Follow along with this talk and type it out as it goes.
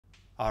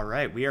All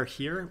right, we are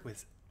here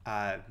with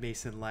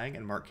Mason Lang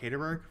and Mark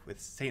Caterberg with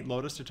St.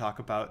 Lotus to talk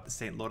about the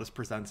St. Lotus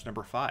Presents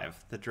number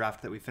 5, the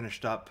draft that we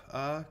finished up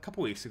a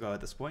couple weeks ago at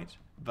this point.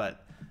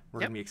 But we're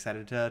going Yep, to be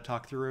excited to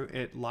talk through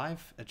it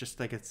live, just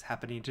like it's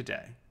happening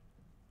today.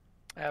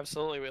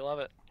 absolutely. We love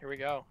it. Here we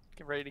go.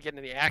 Get ready to get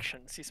into the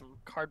action. See some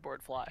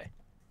cardboard fly.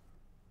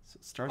 So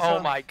it starts Oh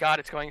off. my god,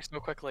 it's going so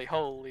quickly.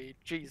 Holy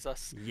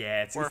Jesus.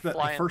 Yeah, it's We're the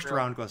flying first through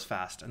 'em. round goes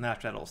fast, and then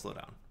after that it'll slow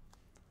down.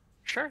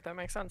 Sure, that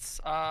makes sense.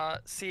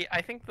 See,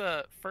 I think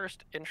the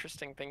first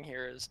interesting thing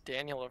here is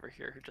Daniel over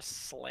here who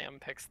just slam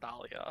picks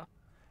Thalia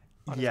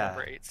on his Yeah,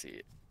 number 8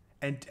 seat.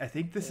 and I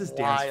think this is Dan's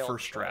Wild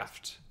first choice.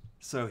 draft.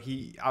 So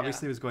he Yeah.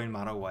 obviously was going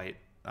mono white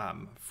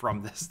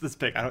from this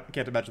pick.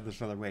 Can't imagine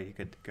there's another way he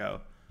could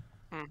go.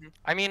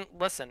 I mean,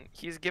 listen,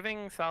 he's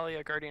giving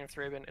Thalia Guardian of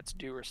Thraben its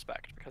due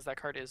respect because that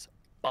card is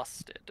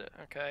busted,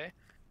 okay?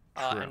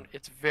 True. And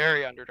it's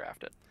very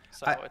underdrafted.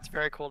 So I, it's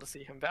very cool to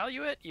see him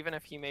value it, even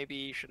if he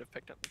maybe should have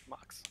picked it with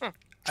Mox.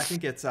 I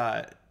think it's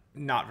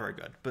not very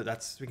good, but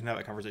we can have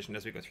that conversation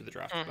as we go through the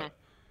draft. But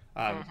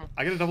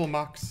I get a double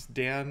Mox.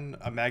 Dan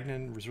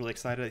Magnan was really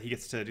excited. He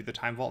gets to do the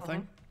time vault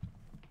thing.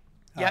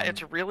 Yeah,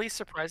 it's really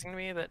surprising to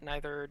me that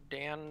neither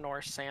Dan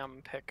nor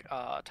Sam pick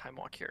Time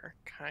Walk here.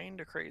 Kind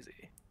of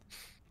crazy.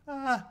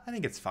 I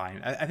think it's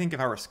fine. I think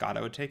if I were Scott,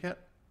 I would take it.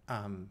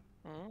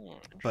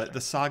 But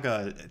the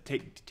saga,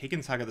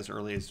 taking saga this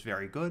early is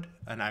very good,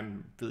 and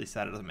I'm really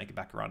sad it doesn't make it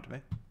back around to me.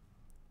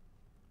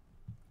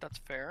 That's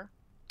fair.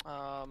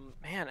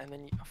 Man, and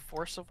then a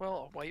Force of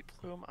Will, a White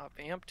Plume, a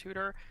Vamp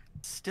Tutor.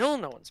 Still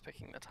no one's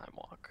picking the Time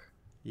Walk.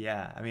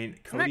 Yeah, I mean,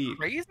 Isn't Cody that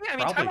crazy? I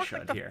mean, Time probably Walk's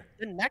like should here.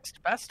 the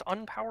next best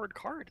unpowered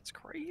card. It's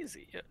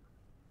crazy. A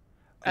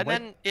And white-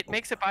 then it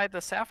makes it by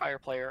the Sapphire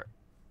player,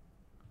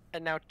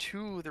 and now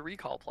to the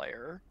Recall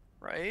player,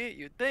 right?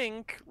 You'd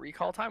think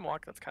Recall Time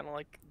Walk, that's kind of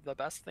like the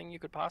best thing you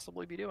could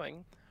possibly be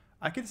doing.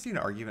 I could see an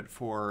argument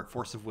for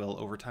Force of Will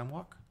over Time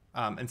Walk.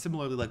 And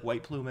similarly, like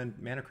White Plume and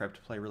Mana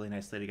Crypt play really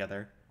nicely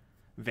together.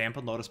 Vamp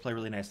and Lotus play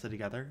really nicely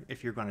together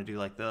if you're going to do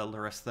like the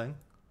Luris thing.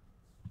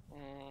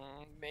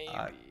 Maybe.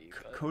 But...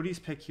 Cody's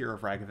pick here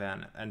of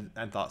Ragavan and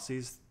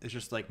Thoughtseize is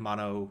just like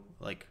mono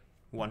like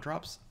one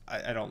drops.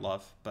 I don't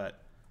love,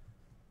 but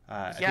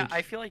yeah,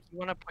 I feel like you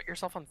want to put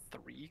yourself on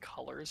 3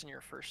 colors in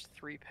your first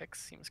 3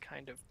 picks seems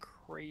kind of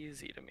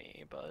crazy to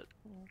me, but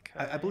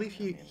okay. I believe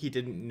he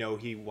didn't know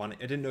he wanted.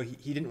 I didn't know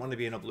he didn't want to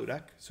be in a blue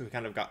deck, so he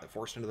kind of got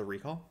forced into the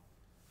recall.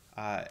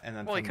 And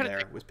then from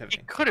there was He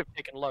pivoting. could have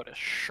taken Lotus,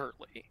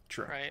 surely.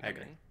 True, Right? I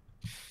agree.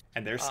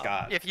 And there's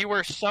Scott. If you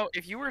were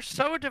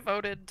so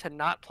devoted to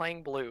not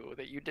playing blue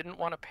that you didn't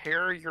want to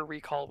pair your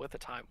recall with a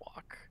Time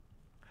Walk,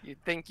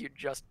 you'd think you'd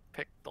just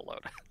pick the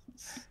Lotus.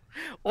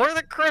 Or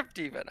the Crypt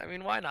even. I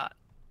mean, why not?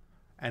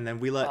 And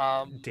then we let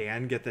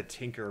Dan get the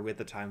Tinker with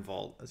the Time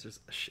Vault. It's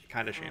just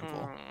kind of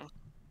shameful.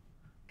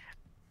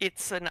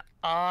 It's an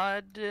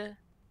odd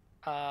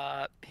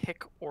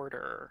pick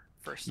order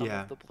for some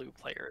of the blue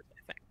players,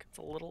 I think. It's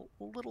a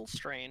little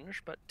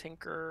strange, but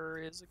Tinker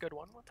is a good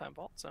one with Time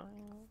Vault, so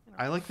you know,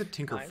 I like the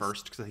Tinker nice.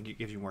 first because I think it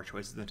gives you more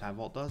choices than Time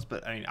Vault does,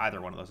 but I mean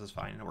either one of those is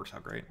fine. It works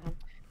out great.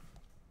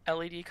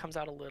 LED comes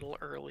out a little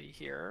early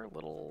here, a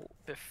little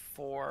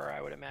before I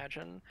would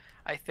imagine.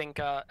 I think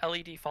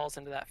LED falls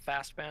into that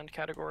fast band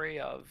category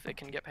of it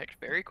can get picked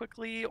very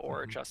quickly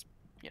or just,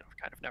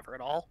 kind of never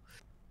at all.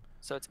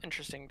 So it's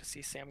interesting to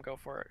see Sam go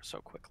for it so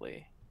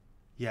quickly.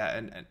 Yeah,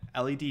 and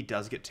LED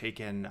does get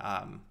taken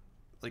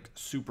like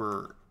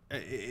super.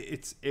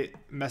 It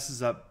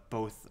messes up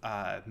both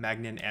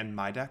Magnan and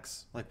my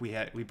decks. Like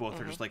we both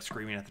are just like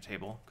screaming at the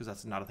table because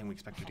that's not a thing we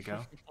expected to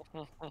go.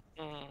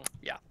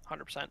 Yeah,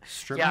 100%.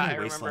 Strip yeah, Mine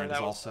and Wasteland is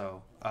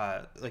also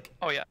like.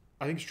 Oh yeah.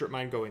 I think Strip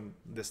Mine going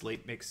this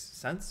late makes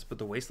sense, but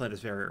the Wasteland is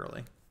very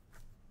early.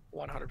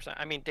 100%.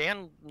 I mean,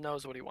 Dan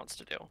knows what he wants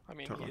to do. I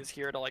mean, Totally. he's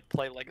here to like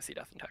play Legacy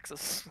Death in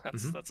Texas.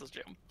 That's his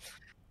jam.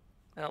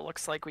 And it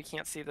looks like we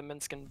can't see the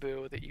Minskin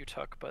Boo that you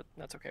took, but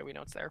that's okay. We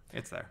know it's there.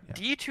 It's there. Yeah.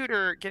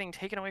 D-Tutor getting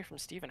taken away from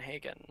Stephen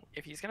Hagen.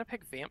 If he's going to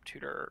pick Vamp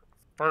Tutor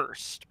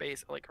first,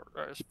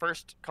 or his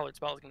first colored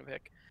spell is going to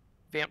pick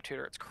Vamp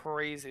Tutor, it's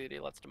crazy that he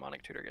lets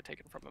Demonic Tutor get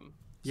taken from him.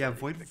 Yeah,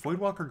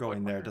 Voidwalker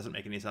going there doesn't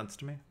make any sense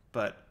to me,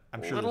 but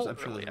I'm sure there's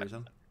a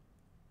reason.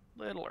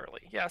 Little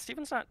early. Yeah,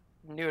 Steven's not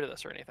new to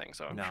this or anything,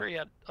 so I'm No. sure he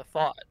had a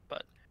thought,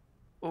 but...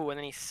 Ooh, and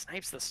then he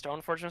snipes the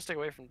Stoneforge Mystic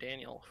away from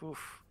Daniel.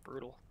 Oof,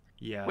 brutal.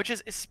 Yeah. Which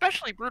is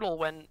especially brutal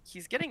when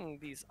he's getting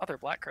these other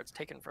black cards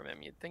taken from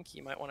him. You'd think he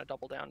might want to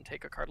double down and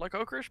take a card like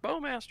Okrish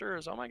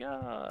Bowmasters. Oh my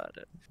god.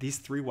 These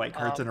 3 white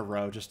cards in a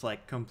row just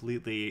like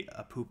completely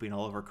pooping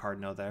all over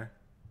Cardno there.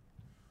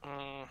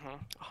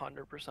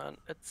 100%.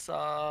 It's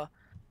kind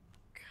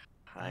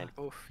of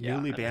oof. Yeah.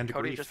 Newly And then banned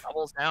Cody Grief. just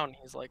doubles down.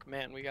 He's like,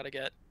 man, we gotta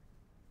get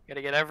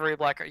every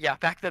black card. Yeah,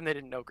 back then they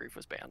didn't know Grief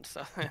was banned,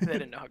 so they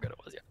didn't know how good it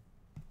was yet.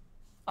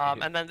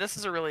 And then this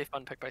is a really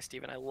fun pick by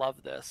Steven. I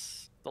love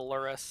this. The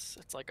Luris.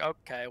 It's like,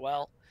 okay,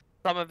 well,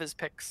 some of his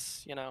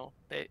picks,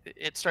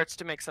 it starts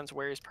to make sense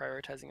where he's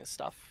prioritizing his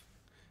stuff.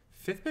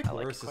 5th pick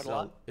like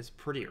Luris is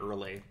pretty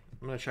early.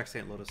 I'm going to check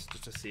St. Lotus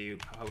just to see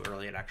how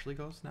early it actually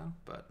goes now,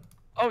 but...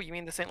 Oh, you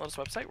mean the St. Lotus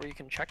website where you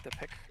can check the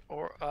pick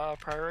or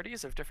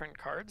priorities of different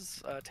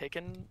cards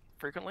taken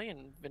frequently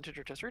in Vintage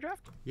Rotisserie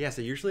Draft? Yeah,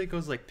 so usually it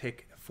goes like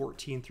pick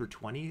 14 through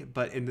 20,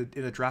 but in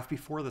the draft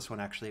before this one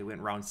actually it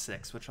went round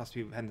 6, which must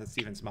be in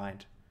Steven's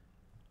mind.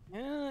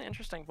 Yeah,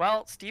 interesting.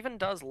 Well, Steven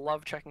does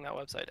love checking that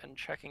website and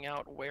checking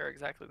out where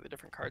exactly the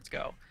different cards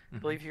go. I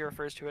believe he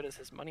refers to it as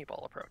his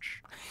Moneyball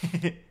approach.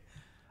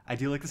 I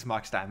do like this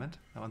Mox Diamond.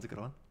 That one's a good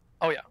one.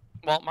 Oh yeah.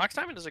 Well, Mox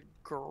Diamond is a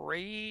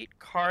great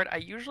card. I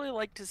usually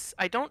like to.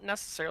 I don't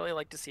necessarily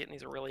like to see it in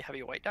these really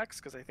heavy white decks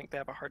because I think they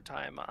have a hard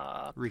time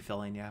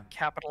Refilling, yeah.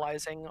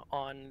 capitalizing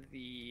on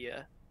the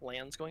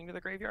lands going to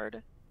the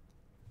graveyard.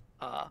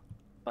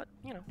 But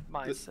you know,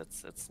 mice.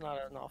 It's not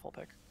an awful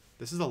pick.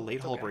 This is a late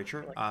Hull okay.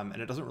 Breacher,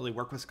 and it doesn't really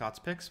work with Scott's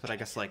picks, but I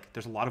guess like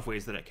there's a lot of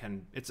ways that it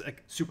can. It's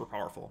like super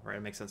powerful, right?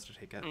 It makes sense to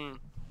take it.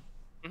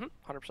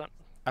 100%.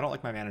 I don't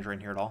like my mana drain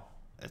here at all.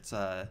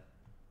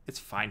 It's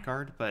fine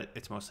card, but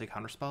it's mostly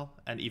counterspell,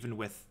 and even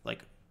with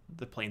like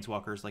the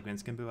planeswalkers like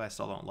Minskimbu, I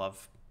still don't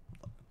love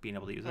being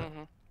able to use it.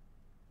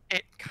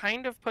 It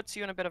kind of puts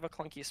you in a bit of a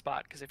clunky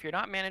spot because if you're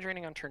not mana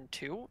draining on turn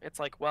 2, it's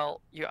like,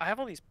 well, I have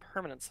all these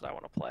permanents that I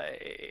want to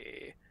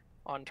play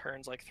on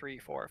turns like 3,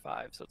 4,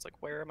 5. So it's like,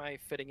 where am I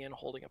fitting in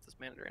holding up this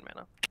mana drain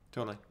mana?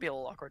 Totally. Be a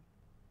little awkward.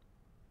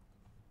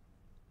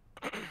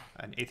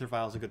 And Aether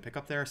Vial is a good pick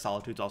up there.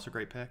 Solitude's also a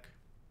great pick.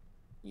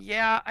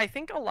 Yeah, I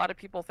think a lot of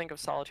people think of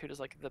Solitude as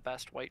like the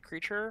best white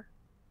creature,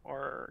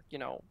 or you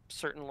know,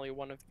 certainly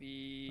one of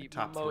the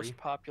Top most 3.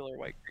 popular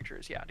white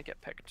creatures. Yeah, to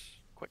get picked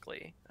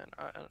quickly and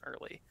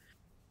early.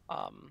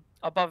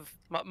 Above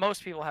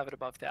most people have it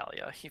above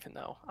Thalia, even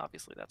though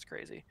obviously that's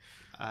crazy.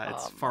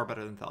 It's far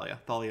better than Thalia.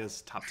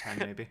 Thalia's top 10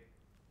 maybe.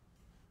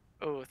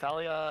 Oh,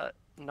 Thalia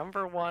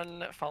number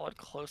 1, followed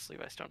closely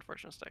by Stone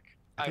Fortune Stick.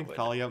 I think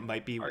Thalia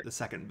might be the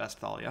second best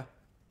Thalia.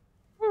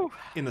 Woo,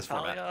 in this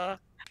format.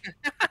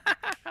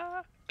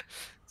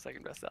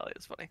 Second best Thalia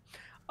is funny.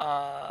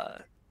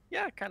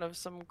 Yeah, kind of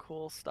some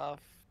cool stuff.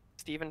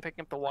 Steven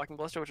picking up the Walking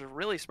Ballista, which is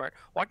really smart.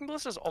 Walking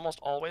Ballista is almost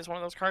always one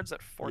of those cards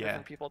that 4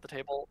 different people at the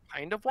table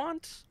kind of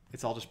want.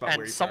 It's all just about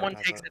where you someone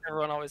takes it,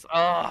 everyone always,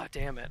 oh,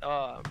 damn it.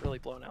 Oh, I'm really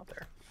blown out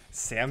there.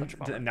 Sam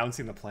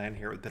announcing the plan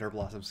here with Bitter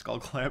Blossom Skull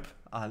Clamp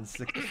on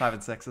 5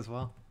 and 6 as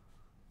well.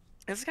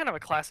 This is kind of a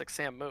classic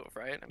Sam move,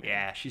 right? I mean,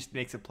 yeah, she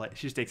makes a play.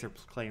 She stakes her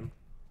claim.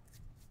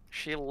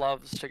 She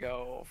loves to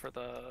go for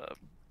the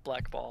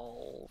black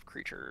ball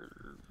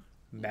creature.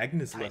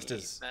 Magnus' list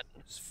is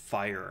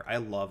fire. I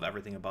love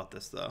everything about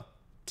this, though.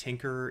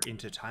 Tinker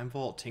into Time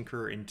Vault,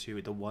 Tinker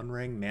into the One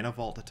Ring, Mana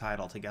Vault to tie it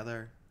all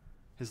together.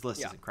 His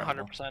list is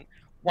incredible. 100%.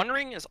 One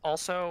Ring is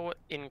also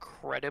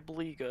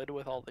incredibly good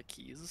with all the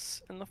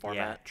keys in the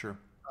format. Yeah, true.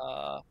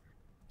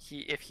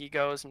 If he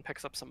goes and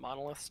picks up some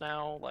monoliths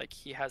now, like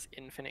he has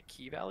infinite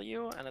key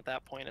value, and at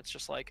that point it's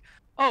just like,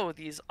 oh,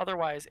 these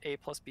otherwise A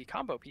plus B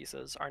combo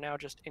pieces are now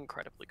just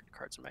incredibly good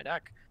cards in my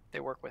deck. They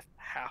work with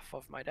half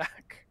of my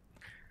deck.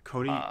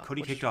 Cody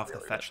kicked off the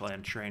fetch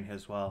land train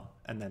as well,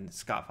 and then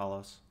Scott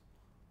follows.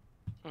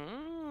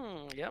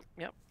 Yep.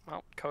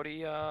 Well,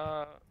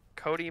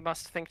 Cody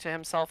must think to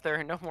himself, there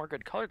are no more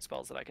good colored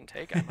spells that I can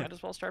take. I might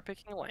as well start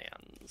picking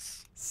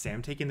lands.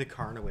 Sam taking the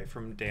Karn away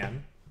from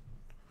Dan.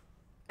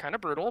 Kind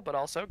of brutal, but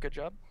also good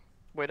job.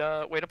 Way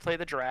to play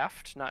the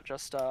draft, not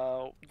just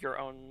your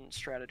own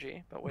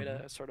strategy, but way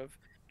to sort of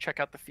check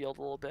out the field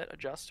a little bit,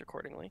 adjust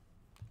accordingly.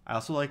 I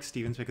also like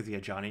Steven's pick of the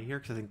Ajani here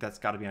because I think that's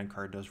got to be on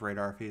Cardo's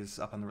radar if he's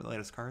up on the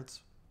latest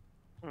cards.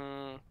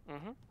 100%.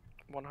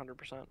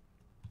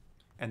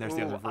 And there's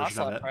the other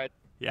version of it. Pride.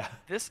 Yeah.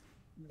 This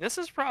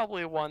is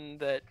probably one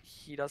that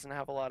he doesn't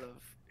have a lot of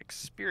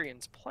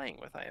experience playing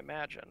with, I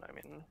imagine. I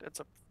mean,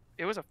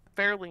 it was a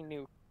fairly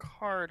new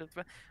card.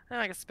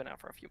 I guess it's been out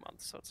for a few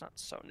months, so it's not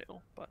so new.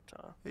 But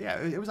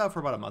yeah, it was out for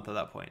about a month at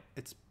that point.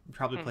 It's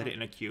probably played it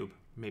in a cube,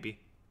 maybe.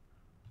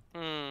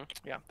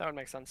 Yeah, that would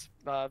make sense.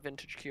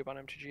 Vintage cube on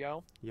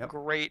MTGO. Yep.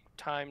 Great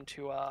time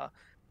to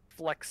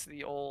flex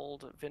the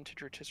old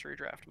vintage rotisserie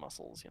draft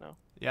muscles, you know?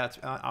 Yeah, it's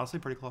honestly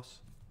pretty close.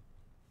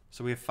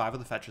 So we have 5 of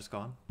the fetches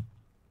gone.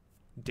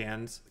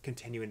 Dan's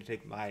continuing to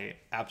take my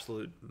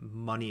absolute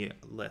money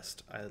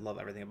list. I love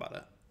everything about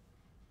it.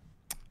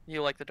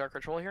 You like the Dark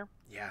Ritual here?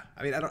 Yeah.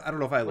 I mean, I don't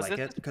know if I like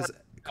it because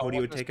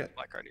Cody would take it.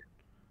 Black card here.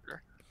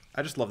 Sure.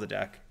 I just love the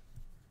deck.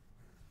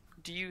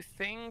 Do you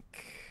think...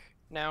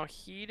 Now,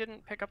 he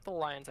didn't pick up the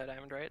Lion's Eye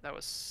Diamond, right? That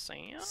was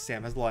Sam?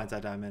 Sam has the Lion's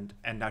Eye Diamond,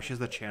 and now she has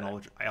the Channel,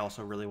 which I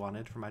also really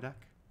wanted for my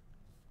deck.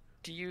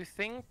 Do you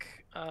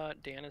think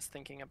Dan is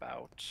thinking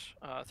about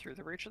Through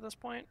the Breach at this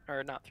point?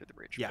 Or not Through the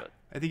Breach, yeah, but...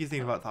 I think he's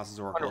thinking about Thassa's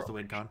Oracle as the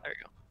win con. There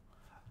you go.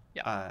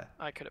 Yeah,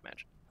 I could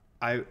imagine.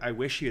 I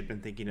wish he had been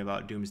thinking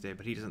about Doomsday,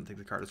 but he doesn't think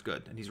the card is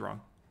good, and he's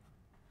wrong.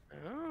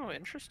 Oh,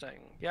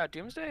 interesting. Yeah,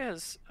 Doomsday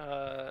has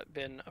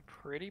been a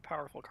pretty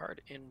powerful card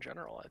in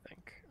general, I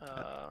think.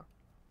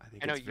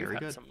 I know you've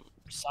had some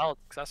solid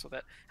success with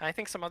it, and I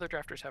think some other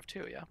drafters have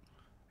too, yeah?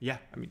 Yeah,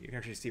 I mean, you can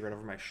actually see right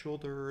over my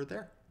shoulder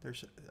there.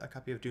 There's a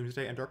copy of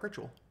Doomsday and Dark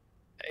Ritual.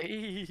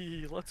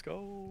 Hey, let's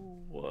go.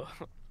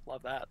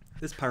 Love that.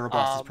 This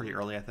Pyroblast is pretty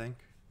early, I think.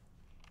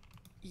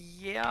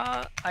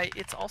 Yeah,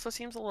 it also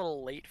seems a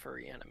little late for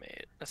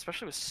reanimate,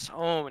 especially with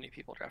so many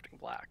people drafting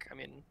black. I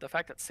mean, the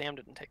fact that Sam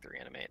didn't take the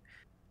reanimate.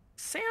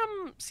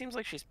 Sam seems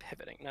like she's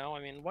pivoting now.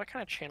 I mean, what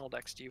kind of channel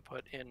decks do you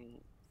put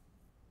in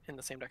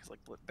the same deck as like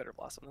Bitter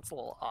Blossom? That's a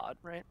little odd,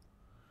 right?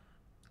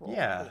 A Yeah,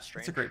 little that's a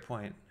strange. great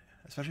point,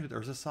 especially with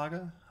Urza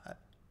Saga.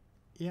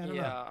 Yeah, I don't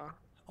know. Yeah.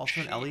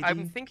 Also an I'm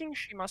LED. thinking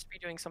she must be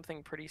doing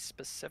something pretty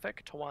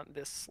specific to want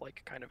this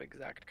like kind of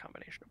exact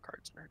combination of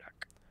cards in her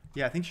deck.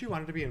 Yeah, I think she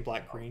wanted to be in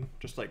black green,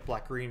 just like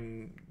black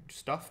green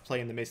stuff,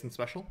 playing the Mason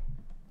Special.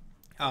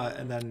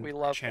 And then We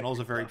love that Channel's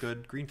a very stuff.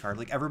 good green card.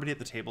 Like everybody at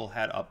the table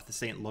had up the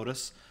Saint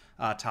Lotus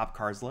top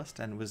cards list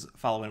and was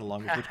following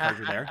along with which cards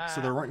were there.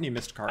 So there weren't any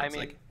missed cards. I mean,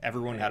 Like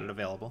everyone had it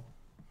available.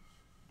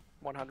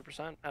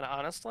 100%. And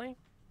honestly,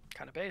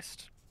 kind of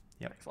based.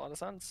 Yep. Makes a lot of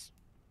sense.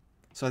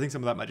 So I think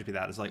some of that might just be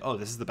that. It's like, oh,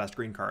 this is the best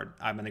green card.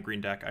 I'm in a green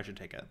deck. I should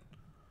take it.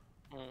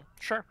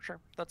 Sure.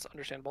 That's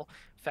understandable.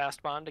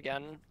 Fast Bond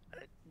again.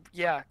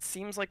 Yeah, it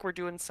seems like we're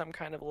doing some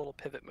kind of a little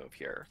pivot move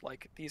here.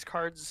 Like these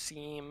cards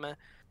seem They're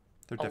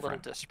a little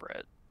different.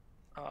 disparate.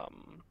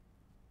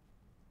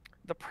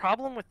 The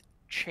problem with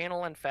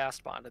Channel and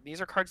Fast Bond, and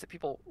these are cards that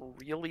people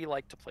really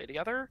like to play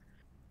together,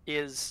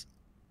 is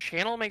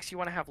Channel makes you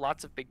want to have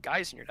lots of big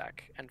guys in your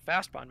deck, and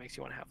Fast Bond makes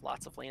you want to have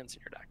lots of lands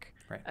in your deck.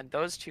 Right. And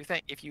those two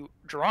things, if you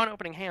draw an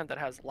opening hand that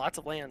has lots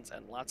of lands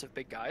and lots of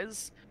big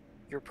guys,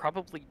 you're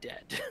probably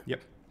dead.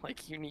 Yep.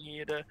 Like you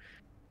need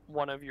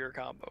one of your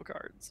combo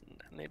cards,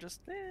 and they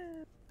just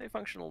they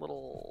function a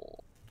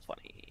little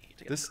funny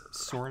together. This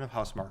Sorin of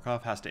House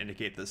Markov has to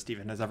indicate that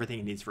Steven has everything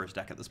he needs for his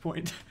deck at this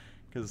point.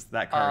 Because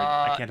that card,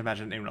 I can't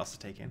imagine anyone else is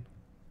taking.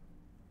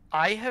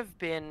 I have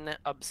been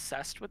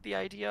obsessed with the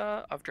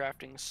idea of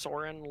drafting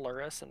Sorin,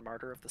 Luris, and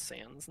Martyr of the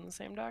Sands in the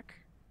same deck.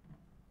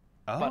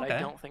 Oh, But okay. I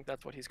don't think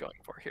that's what he's going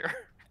for here.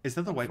 Is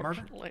that the white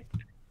martyr? Unfortunately.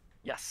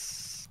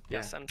 Yes. Yeah.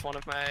 Yes, and it's one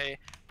of my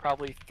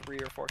probably 3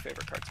 or 4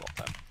 favorite cards of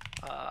all time.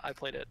 I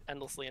played it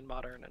endlessly in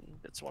Modern, and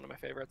it's one of my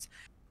favorites.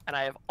 And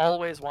I have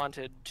always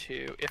wanted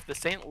to, if the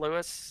St.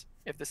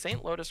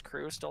 Lotus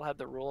crew still had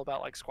the rule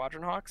about like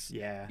Squadron Hawks,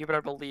 Yeah. you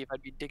better believe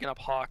I'd be digging up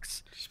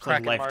Hawks, Just play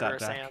cracking life Martyr deck.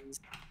 Sands,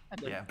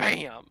 and then Yeah.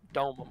 bam,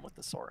 dome them with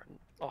the Sorin.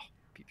 Oh,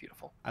 be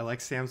beautiful. I like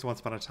Sam's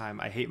Once Upon a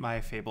Time. I hate my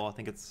Fable. I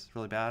think it's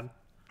really bad.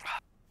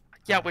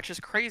 Yeah, which is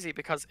crazy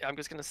because I'm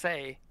just gonna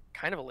say,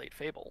 kind of a late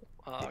Fable.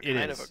 It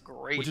kind is, of a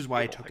great. which is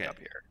why I Fable took pickup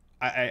it. here.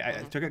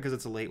 I took it because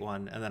it's a late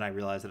one, and then I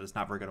realized that it's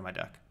not very good on my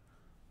deck.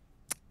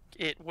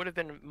 It would have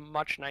been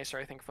much nicer,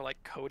 I think, for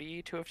like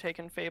Cody to have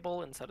taken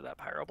Fable instead of that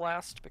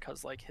Pyroblast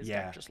because like his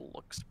Yeah. deck just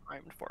looks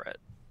primed for it.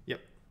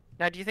 Yep.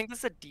 Now, do you think this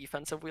is a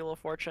defensive Wheel of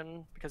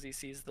Fortune because he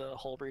sees the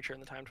Hull Breacher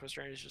and the Time Twister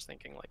and he's just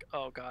thinking like,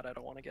 oh god, I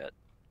don't want to get.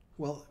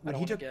 Well, I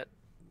don't want to get.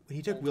 when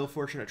he took Wheel of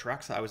Fortune at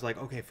Traxa, I was like,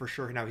 okay, for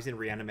sure. Now he's in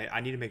Reanimate.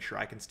 I need to make sure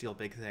I can steal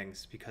big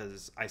things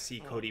because I see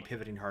Cody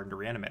pivoting hard into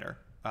Reanimator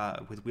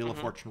with Wheel of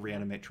Fortune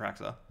Reanimate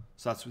Traxa.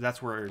 So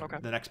that's where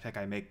the next pick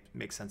I make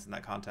makes sense in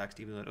that context,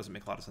 even though it doesn't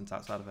make a lot of sense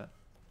outside of it.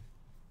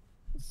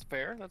 That's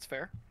fair. That's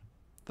fair.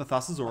 The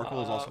Thassa's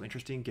Oracle is also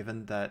interesting,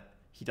 given that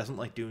he doesn't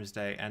like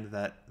Doomsday and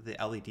that the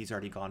LED's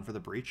already gone for the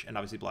Breach, and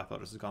obviously Black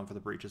Lotus has gone for the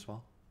Breach as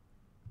well.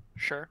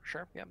 Sure.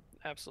 Yeah,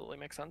 absolutely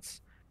makes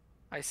sense.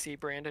 I see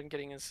Brandon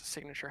getting his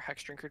signature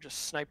Hex Drinker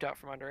just sniped out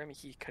from under him.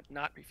 He could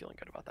not be feeling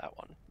good about that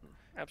one.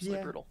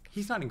 Absolutely brutal.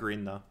 He's not in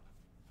green though.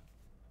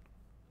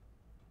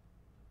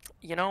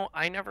 You know,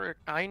 I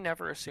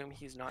never assume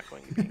he's not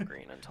going to be in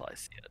green until I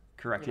see it.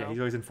 Correct. Yeah, he's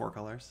always in 4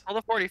 colors. Well,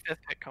 the 45th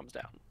pick comes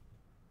down.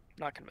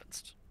 Not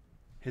convinced.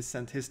 His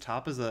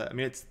top is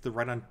it's the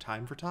right on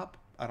time for top.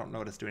 I don't know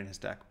what it's doing in his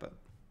deck, but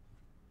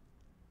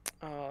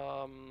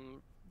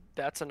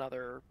That's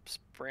another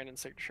Brandon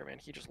signature, man.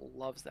 He just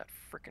loves that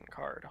freaking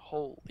card.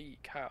 Holy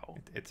cow.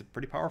 It's a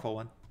pretty powerful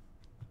one.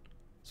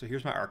 So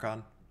here's my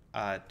Archon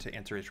to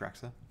answer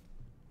Atraxa.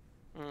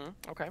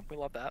 Okay, we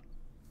love that.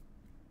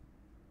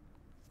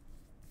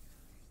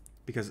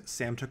 Because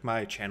Sam took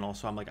my channel,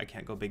 so I'm like, I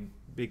can't go big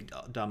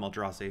dumb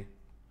Eldrazi.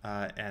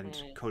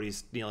 And Cody's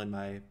stealing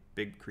my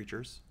big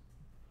creatures.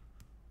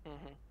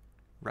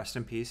 Rest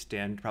in peace,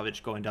 Dan. Probably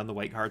just going down the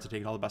white cards and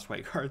taking all the best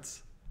white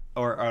cards.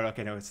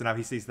 Okay, no. So now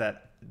he sees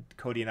that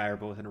Cody and I are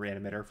both in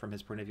Reanimator from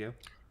his point of view.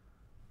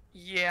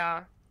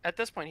 Yeah, at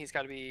this point he's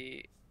got to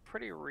be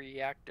pretty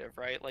reactive,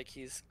 right? Like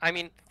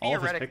All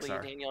of his picks theoretically,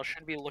 are. Daniel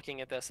should be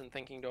looking at this and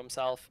thinking to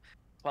himself,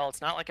 well,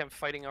 it's not like I'm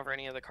fighting over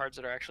any of the cards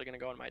that are actually going to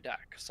go in my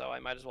deck, so I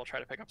might as well try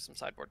to pick up some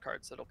sideboard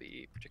cards that'll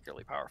be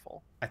particularly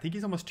powerful. I think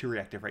he's almost too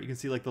reactive, right? You can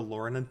see like the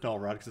Lauren and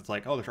Nullrod because it's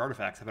like, oh, there's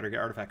artifacts. I better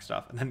get artifact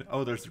stuff. And then,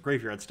 oh, there's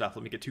graveyard stuff.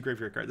 Let me get 2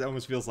 graveyard cards. That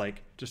almost feels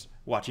like just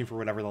watching for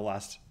whatever the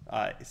last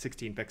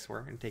 16 picks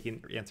were and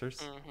taking answers,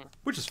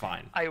 which is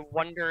fine. I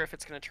wonder if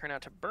it's going to turn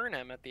out to burn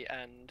him at the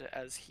end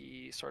as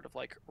he sort of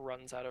like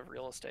runs out of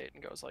real estate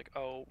and goes like,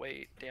 oh,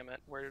 wait, damn it.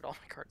 Where did all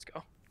my cards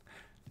go?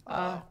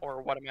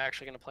 Or what am I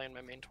actually going to play in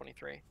my main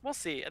 23? We'll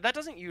see. That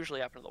doesn't usually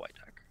happen to the white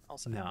deck. I'll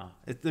say. No,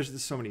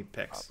 there's so many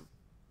picks.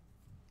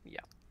 Yeah.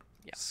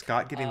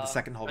 Scott getting the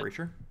second Hull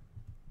Breacher.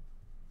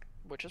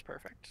 Which is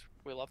perfect.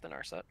 We love the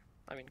Narset.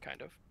 I mean,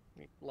 kind of.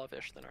 We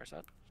love-ish the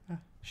Narset.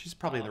 She's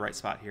probably in the right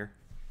spot here.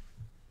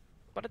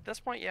 But at this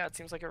point, yeah, it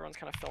seems like everyone's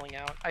kind of filling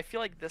out. I feel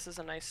like this is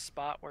a nice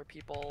spot where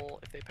people,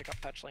 if they pick up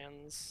fetch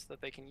lands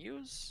that they can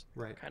use,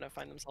 Right. kind of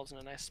find themselves in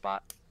a nice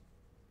spot.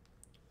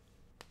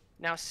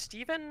 Now,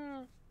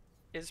 Steven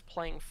is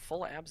playing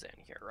full Abzan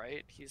here,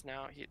 right? He's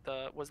now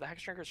was the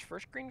Hex Drinker's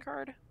first green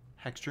card?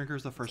 Hex Drinker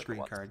is the first like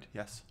green card.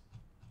 Yes.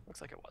 Looks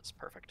like it was.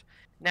 Perfect.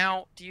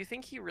 Now, do you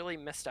think he really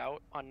missed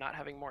out on not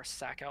having more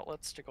sack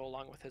outlets to go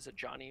along with his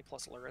Ajani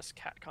plus Luris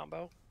cat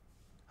combo?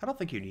 I don't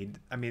think you need.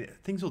 I mean,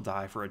 things will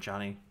die for a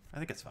Johnny. I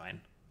think it's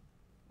fine.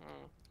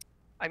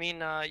 I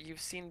mean,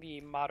 you've seen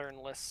the modern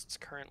lists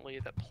currently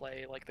that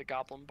play like the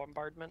Goblin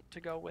Bombardment to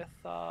go with.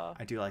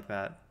 I do like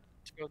that.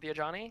 To go with the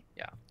Ajani,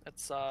 yeah.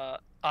 It's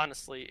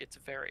honestly, it's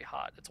very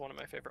hot. It's one of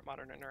my favorite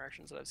modern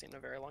interactions that I've seen in a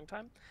very long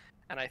time,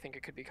 and I think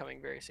it could be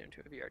coming very soon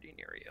to a VRD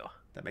near you.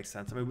 That makes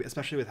sense. I mean,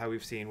 especially with how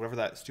we've seen whatever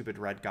that stupid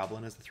red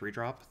goblin is, the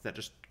 3-drop that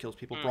just kills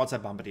people.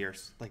 Broadside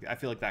Bombardiers. Like, I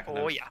feel like that kind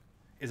of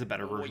is a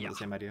better version of the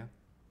same idea.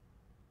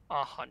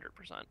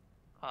 100%.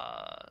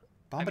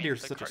 Bombardier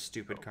is such a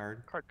stupid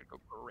card. Card could go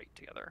great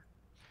together.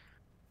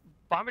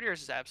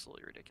 Bombardiers is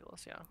absolutely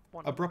ridiculous, yeah.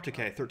 Abrupt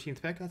Decay,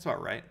 13th pick? That's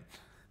about right.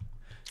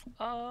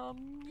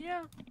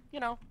 Yeah. You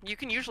know, you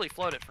can usually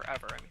float it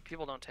forever. I mean,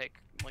 people don't take,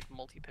 like,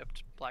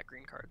 multi-pipped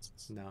black-green cards.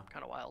 It's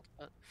kind of wild.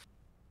 But,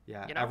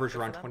 yeah, you know, average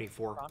around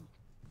 24.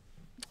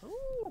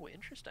 Ooh,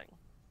 interesting.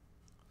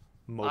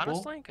 Mobile?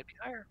 Honestly, it could be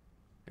higher.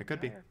 It could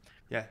be.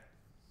 Yeah.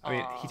 I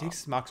mean, he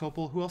takes Mox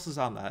Opal. Who else is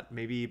on that?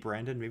 Maybe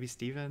Brandon, maybe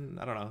Steven?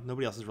 I don't know.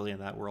 Nobody else is really in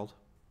that world.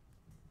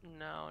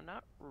 No,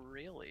 not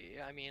really.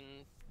 I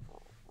mean,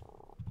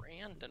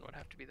 Brandon would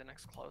have to be the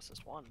next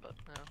closest one, but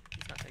no,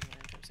 he's not taking it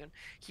anytime soon.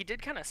 He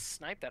did kind of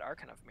snipe that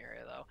Archon of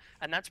Myria, though,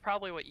 and that's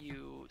probably what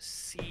you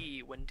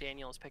see when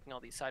Daniel is picking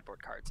all these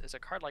sideboard cards, is a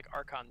card like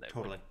Archon that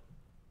would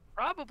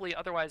probably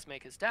otherwise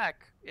make his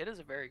deck. It is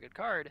a very good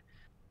card.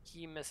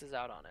 He misses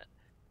out on it.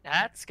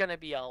 That's going to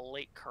be a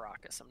late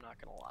Caracas, I'm not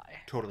going to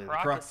lie. Totally.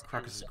 Caracas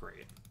is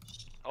great.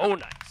 Oh,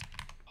 nice.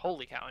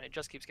 Holy cow, and it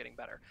just keeps getting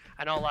better.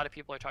 I know a lot of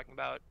people are talking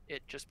about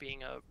it just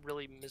being a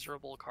really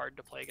miserable card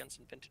to play against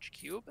in Vintage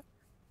Cube.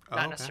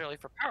 Not necessarily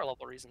for power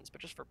level reasons,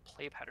 but just for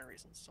play pattern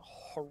reasons. It's a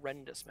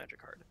horrendous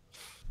Magic card.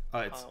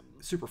 It's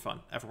super fun.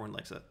 Everyone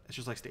likes it. It's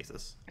just like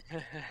Stasis.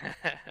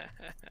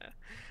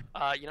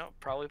 You know,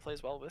 probably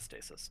plays well with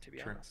Stasis, to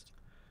be honest.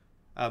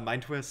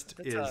 Mind Twist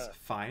is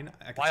fine.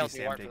 I can see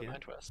Sam taking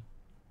it. Twist.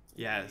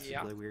 Yeah, it's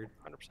really weird.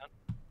 100%.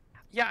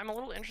 Yeah, I'm a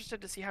little interested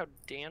to see how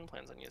Dan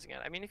plans on using it.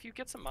 I mean, if you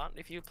get some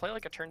if you play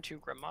like a turn 2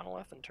 Grim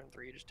Monolith and turn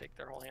 3 you just take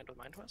their whole hand with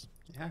Mind Twist.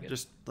 Yeah,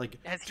 just like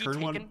has he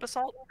taken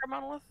Basalt and Grim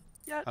Monolith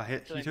yet?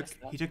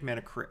 He took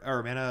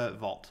Mana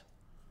Vault.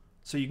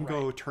 So you can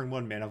go turn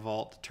 1 Mana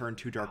Vault, turn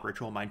 2 Dark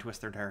Ritual, Mind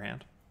Twist their entire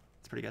hand.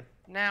 It's pretty good.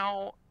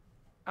 Now,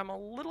 I'm a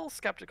little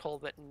skeptical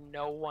that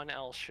no one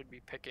else should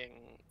be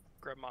picking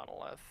Grim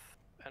Monolith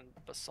and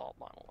Basalt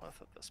Monolith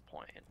at this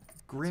point.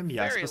 Grim,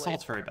 yes.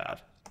 Basalt's very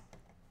bad.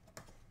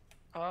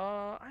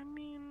 I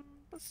mean,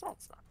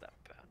 Basalt's not that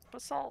bad.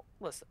 Basalt,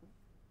 listen.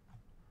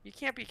 You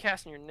can't be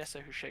casting your Nissa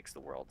who shakes the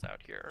worlds out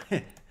here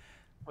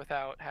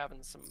without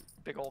having some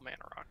big old mana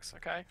rocks,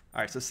 okay?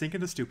 Alright, so Sink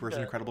into Stupor is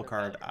an incredible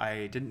card.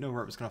 I didn't know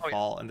where it was going to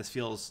fall, and this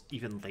feels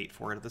even late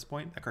for it at this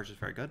point. That card's just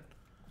very good.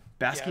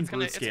 Basking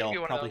Brood Scale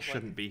probably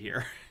shouldn't be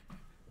here.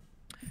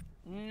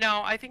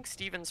 No, I think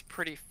Steven's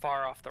pretty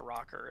far off the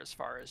rocker as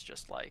far as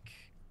just like...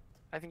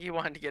 I think he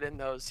wanted to get in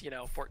those,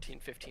 14,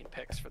 15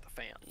 picks for the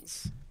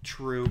fans.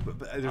 True,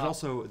 but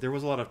there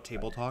was a lot of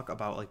table talk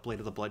about like Blade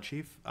of the Blood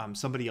Chief.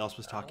 Somebody else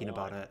was talking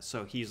about it,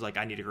 so he's like,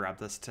 I need to grab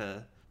this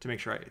to make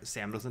sure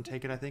Sam doesn't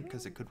take it, I think,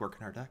 because it could work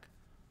in our deck.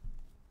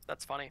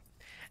 That's funny.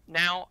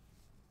 Now,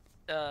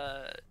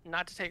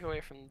 not to take away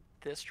from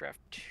this draft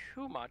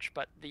too much,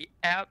 but the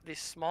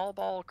small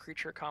ball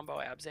creature combo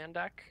Abzan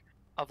deck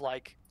of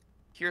like,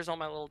 here's all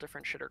my little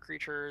different shitter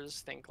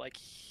creatures, think like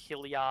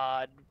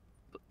Heliod,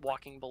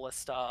 Walking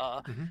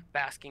Ballista,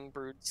 Basking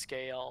Brood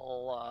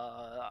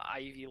Scale,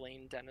 Ivy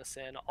Lane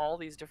Denizen, all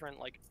these different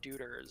like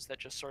duders that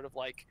just sort of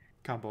like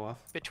combo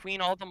off.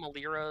 Between all the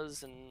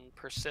Maliras and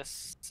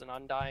Persists and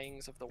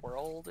Undyings of the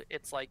world,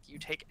 it's like you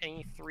take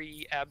any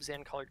 3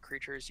 Abzan colored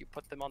creatures, you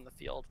put them on the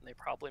field, and they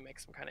probably make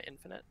some kind of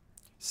infinite.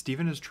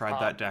 Steven has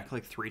tried that deck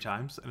like 3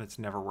 times, and it's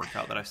never worked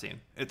out that I've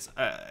seen. It's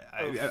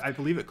I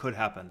believe it could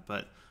happen,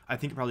 but I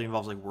think it probably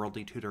involves like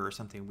Worldly Tutor or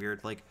something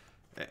weird. Like,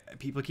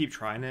 people keep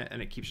trying it,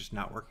 and it keeps just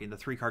not working. The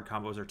 3-card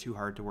combos are too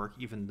hard to work,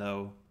 even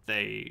though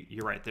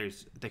you're right,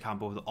 they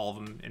combo with all of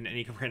them in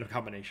any random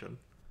combination.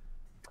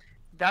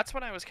 That's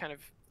when I was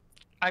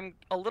I'm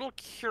a little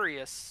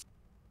curious,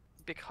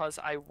 because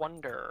I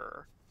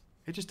wonder...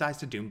 It just dies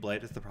to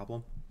Doomblade is the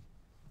problem.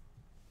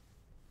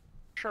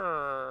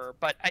 Sure,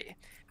 but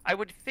I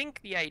would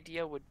think the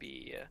idea would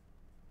be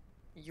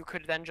you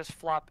could then just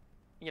flop,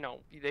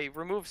 they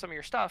remove some of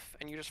your stuff,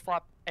 and you just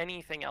flop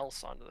anything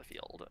else onto the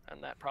field,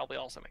 and that probably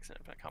also makes an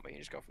infinite combo. You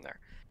just go from there.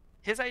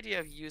 His idea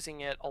of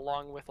using it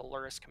along with a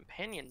Luris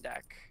companion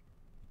deck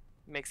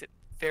makes it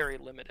very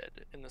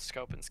limited in the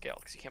scope and scale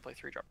because you can't play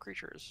 3-drop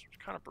creatures.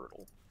 It's kind of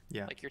brutal.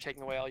 Yeah. Like, you're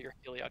taking away all your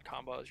Heliod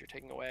combos. You're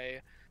taking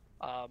away.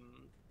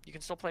 You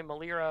can still play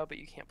Malira, but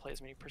you can't play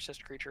as many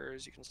persist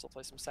creatures. You can still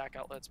play some sack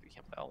outlets, but you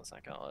can't play all the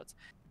sack outlets.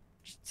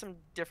 Just some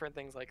different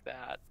things like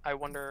that. I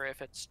wonder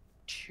if it's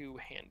too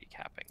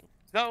handicapping.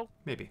 Though,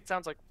 Maybe. it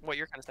sounds like what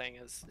you're kind of saying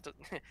is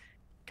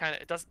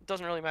it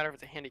doesn't really matter if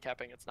it's a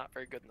handicapping. It's not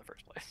very good in the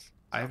first place.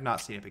 I have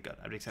not seen it be good.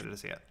 I'd be excited to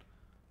see it.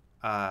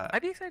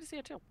 I'd be excited to see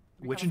it too.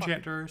 Witch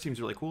Enchanter seems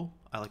really cool.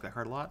 I like that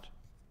card a lot.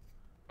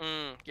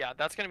 Yeah,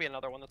 that's going to be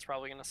another one that's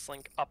probably going to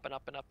slink up and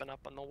up and up and up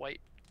on the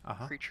white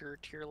creature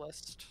tier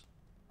list.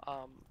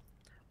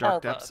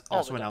 Dark Depths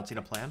also announcing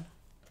a plan.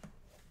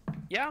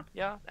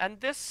 Yeah,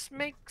 and this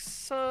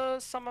makes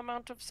some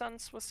amount of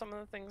sense with some of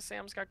the things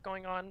Sam's got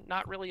going on.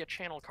 Not really a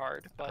channel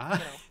card, but you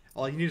know.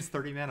 All you need is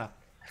 30 mana.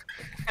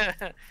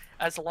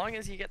 As long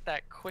as you get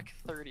that quick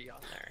 30 on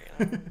there,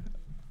 you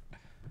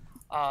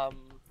know.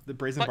 The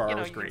Brazen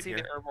Borrower is great here.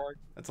 The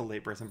That's a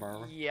late Brazen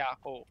Borrower. Yeah,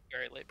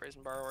 very late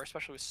Brazen Borrower,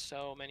 especially with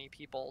so many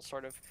people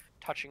sort of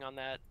touching on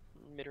that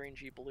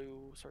mid-rangey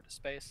blue sort of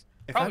space.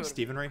 If I'm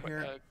Steven right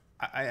here,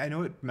 I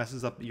know it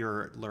messes up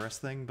your Luris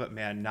thing, but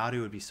man,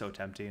 Nadu would be so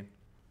tempting.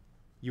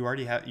 You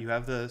already have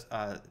the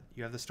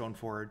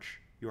Stoneforge.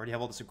 You already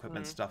have all this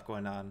equipment stuff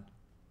going on.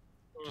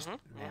 Just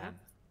man,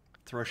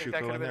 throw a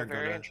Shuko in there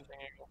and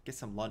get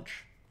some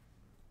lunch.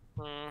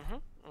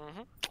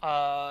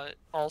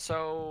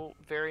 Also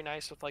very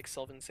nice with like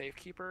Sylvan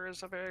Safekeeper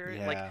is a very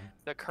like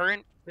the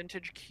current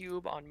vintage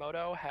cube on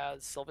Moto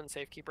has Sylvan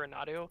Safekeeper and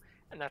Nadu,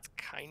 and that's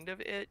kind of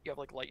it. You have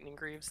like Lightning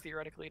Greaves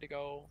theoretically to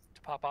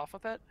pop off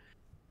with it,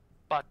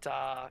 but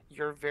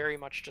you're very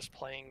much just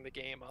playing the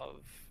game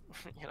of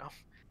you know,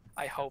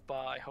 I hope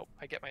I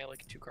get my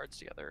like 2 cards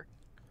together.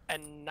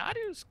 And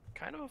Nadu's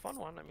kind of a fun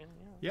one. I mean,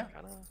 yeah.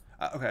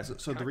 Okay,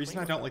 so the reason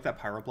I don't like that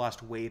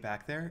Pyroblast way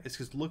back there is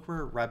because look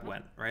where Reb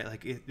went, right?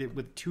 Like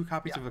with 2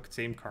 copies of a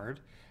same card,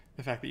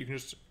 the fact that you can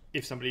just,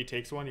 if somebody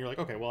takes one, you're like,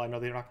 okay, well I know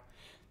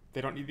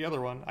they don't need the other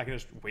one. I can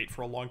just wait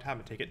for a long time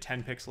and take it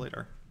 10 picks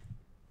later.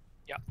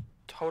 Yeah,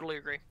 totally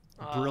agree.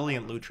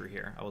 Brilliant Lutri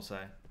here, I will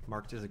say.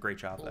 Mark does a great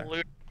job there.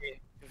 Lutri,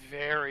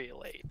 very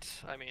late.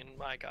 I mean,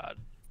 my God,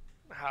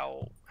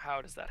 how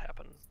does that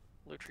happen?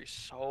 Lutri's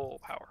so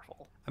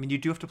powerful. I mean, you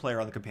do have to play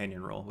around the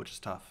companion rule, which is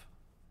tough.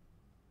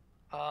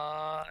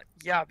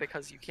 Yeah,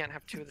 because you can't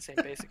have 2 of the same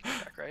basic in your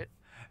deck, right?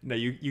 No,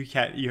 you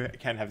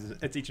can't have this.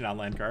 It's each an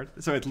on-land card,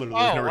 so it's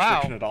literally there's no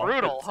restriction at all.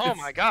 Brutal! It's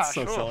my gosh!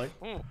 So silly.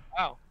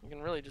 Wow, you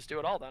can really just do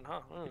it all then, huh?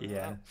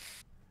 Yeah. Wow.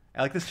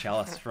 I like this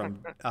Chalice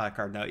from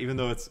card now, even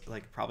though it's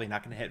like probably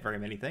not going to hit very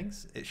many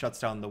things. It shuts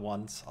down the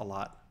ones a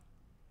lot.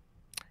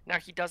 Now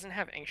he doesn't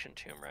have Ancient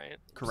Tomb, right?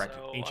 Correct.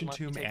 So Ancient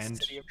Tomb and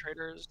City of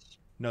Traders.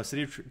 No,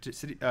 City of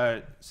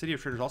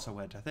Traders also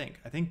went. I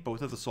think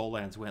both of the Soul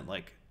Lands went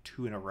like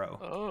 2 in a row.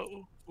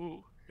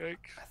 Oh, yikes!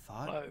 I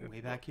thought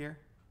way back here.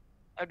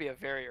 That'd be a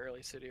very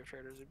early City of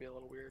Traders. It'd be a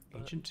little weird.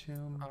 But, Ancient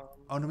Tomb.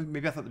 Oh no,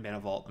 maybe I thought the Mana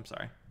Vault. I'm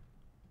sorry.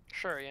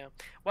 Sure, yeah.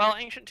 Well,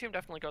 Ancient Tomb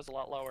definitely goes a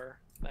lot lower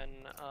than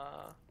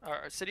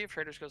or City of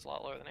Traders goes a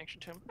lot lower than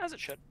Ancient Tomb, as it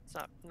should. It's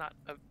not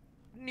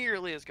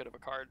nearly as good of a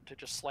card to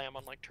just slam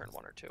on like turn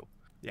 1 or 2.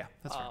 Yeah,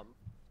 that's right.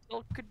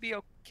 Still could be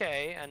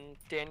okay, and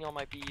Daniel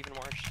might be even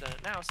more interested in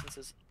it now since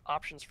his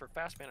options for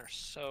fast man are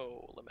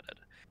so limited.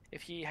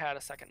 If he had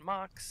a second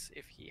Mox,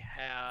 if he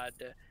had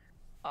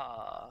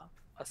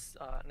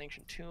an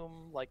Ancient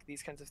Tomb, like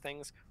these kinds of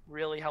things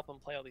really help him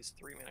play all these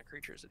 3-mana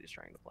creatures that he's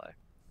trying to play.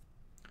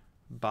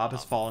 Bob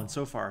has fallen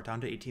so far, down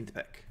to 18th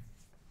pick.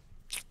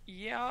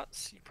 Yeah,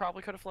 so you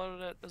probably could have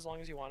floated it as long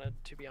as you wanted,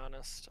 to be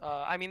honest.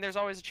 I mean, there's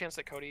always a chance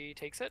that Cody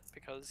takes it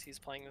because he's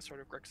playing this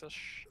sort of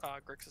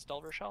Grixis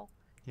Delver Shell.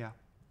 Yeah.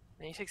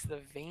 And he takes the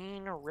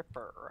Vein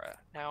Ripper.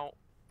 Now,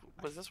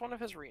 was this one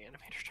of his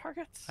Reanimator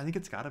targets? I think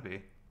it's gotta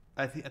be.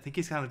 I think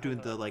he's kind of doing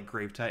the like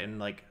Grave Titan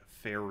like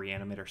fair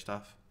Reanimator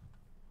stuff.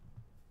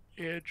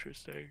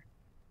 Interesting.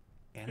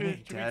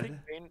 Animate Dead.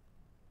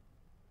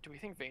 Do we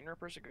think Vein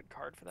Ripper's a good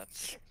card for that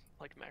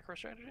like macro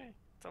strategy?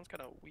 Sounds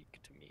kind of weak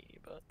to me,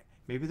 but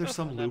maybe there's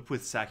some loop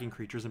with sacking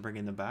creatures and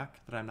bringing them back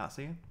that I'm not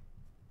seeing.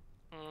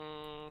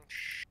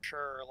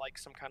 Sure, like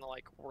some kind of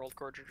like World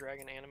Gorger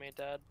Dragon Animate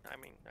Dead. I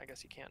mean, I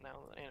guess you can't now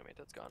that Animate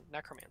Dead's gone.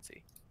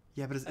 Necromancy.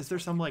 Yeah, but is there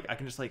some like I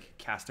can just like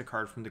cast a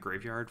card from the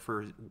graveyard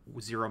for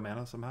 0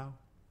 mana somehow,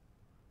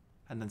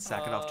 and then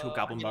sack it off to a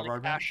Goblin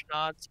Bombardment?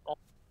 Like Ashnod's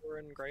Altar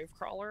and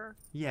Gravecrawler.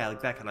 Yeah,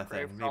 like that kind of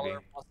thing. Maybe.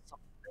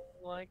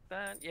 Like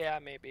that, yeah,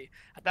 maybe.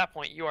 At that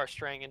point, you are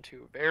straying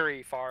into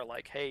very far.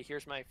 Like, hey,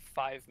 here's my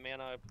 5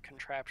 mana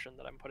contraption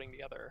that I'm putting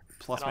together.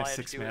 Plus my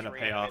 6 mana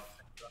payoff.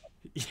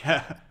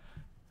 Yeah.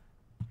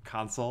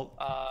 Consult.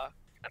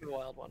 Kind of a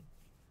wild one.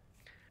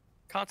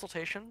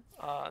 Consultation.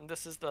 And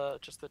this is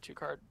just the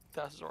 2-card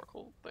Thassa's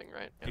Oracle thing,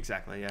 right? Yeah.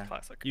 Exactly. Yeah.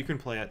 Classic. You can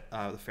play it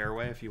the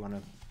fairway if you want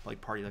to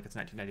like party like it's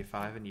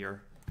 1995 and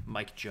you're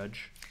Mike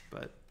Judge,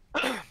 but.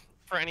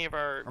 For any of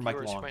our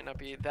viewers who might not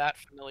be that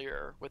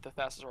familiar with the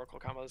Thassa's Oracle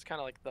combo, it's kind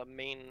of like the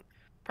main,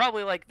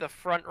 probably like the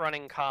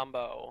front-running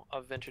combo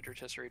of Vintage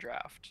Rotisserie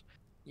Draft.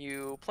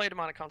 You play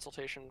Demonic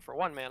Consultation for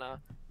 1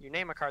 mana, you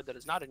name a card that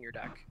is not in your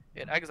deck,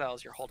 it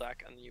exiles your whole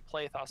deck, and you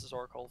play Thassa's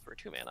Oracle for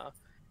 2 mana,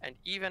 and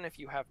even if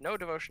you have no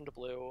devotion to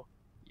blue,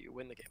 you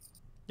win the game.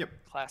 Yep.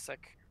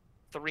 Classic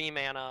 3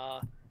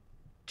 mana,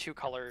 2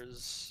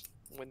 colors,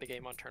 win the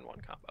game on turn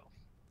 1 combo.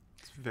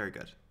 It's very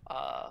good.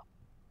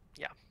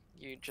 Yeah,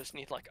 you just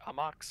need like a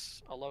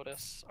Mox, a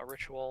Lotus, a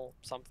Ritual,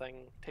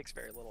 something. Takes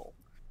very little.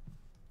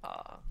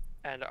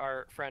 And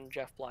our friend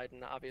Jeff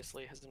Blyden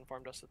obviously has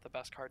informed us that the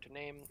best card to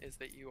name is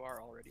that you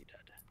are already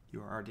dead.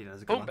 You are already dead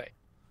is a good one.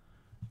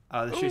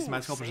 The Chase the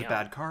Mind Sculptor is a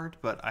bad card,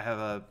 but I have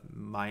a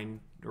Mind,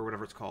 or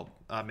whatever it's called,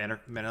 mana.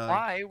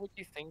 Why would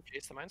you think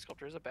Chase the Mind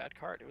Sculptor is a bad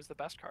card? It was the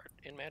best card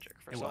in Magic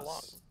for so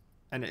long.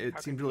 And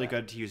it seemed really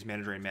good to use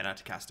mana drain mana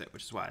to cast it,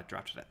 which is why I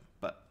drafted it.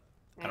 But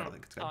I don't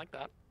think it's good. I like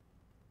that.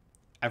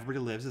 Everybody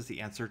Lives is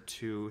the answer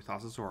to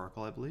Thassa's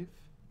Oracle, I believe.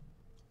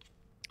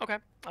 Okay,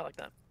 I like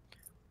that.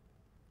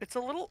 It's a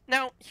little...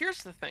 Now,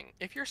 here's the thing.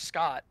 If you're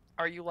Scott,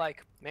 are you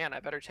like, man, I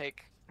better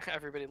take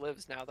Everybody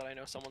Lives now that I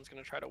know someone's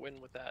going to try to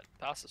win with that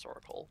Thassa's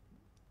Oracle?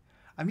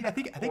 I mean, I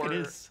think it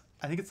is.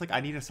 I think it's like,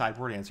 I need a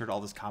sideboard answer to all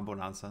this combo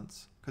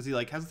nonsense. Because he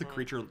like has the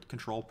creature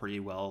control pretty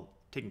well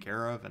taken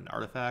care of, and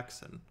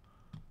artifacts, and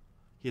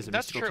he has a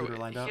mystical tutor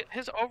lined up.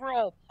 His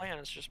overall plan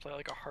is just play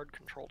like a hard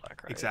control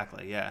deck, right?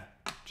 Exactly, yeah.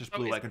 Just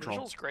blue light control.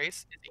 Is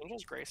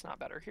Angel's Grace not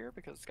better here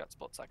because it's got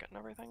split second and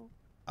everything?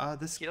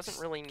 He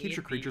doesn't really keeps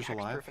your creatures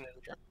alive.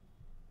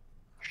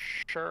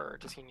 Sure.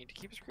 Does he need to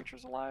keep his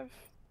creatures alive?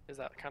 Is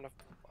that kind of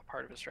a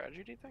part of his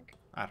strategy, do you think?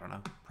 I don't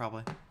know.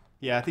 Probably.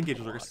 Yeah, I think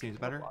Angel's Grace seems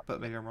better,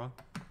 but maybe I'm wrong.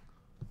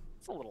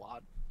 It's a little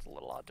odd. It's a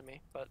little odd to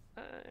me, but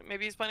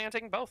maybe he's planning on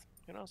taking both.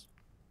 Who knows?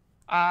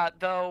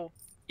 Though,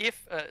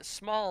 if a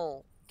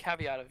small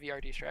caveat of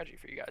VRD strategy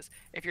for you guys,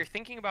 if you're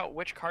thinking about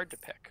which card to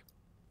pick,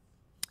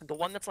 the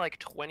one that's like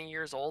 20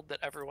 years old that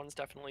everyone's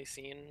definitely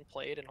seen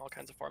played in all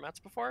kinds of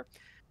formats before,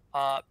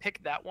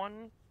 pick that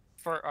one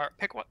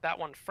that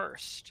one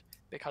first,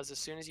 because as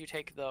soon as you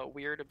take the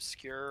weird,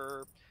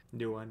 obscure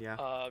new one,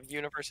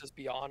 Universes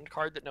Beyond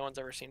card that no one's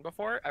ever seen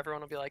before,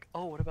 everyone will be like,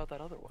 oh, what about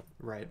that other one?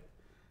 Right.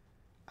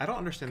 I don't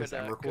understand this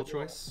Emrakul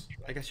choice.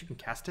 I guess you can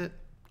cast it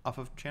off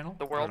of channel.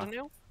 The World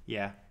Anew?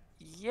 Yeah.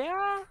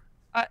 Yeah.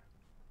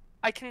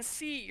 I can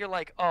see you're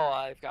like, oh,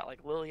 I've got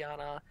like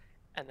Liliana,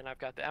 and then I've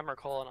got the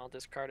Emrakul, and I'll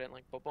discard it and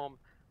like boom boom.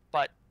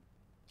 But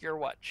you're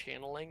what,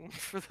 channeling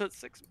for the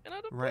 6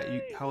 mana?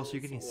 Right. How else are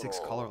you getting 6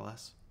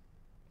 colorless?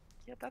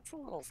 Yeah, that's a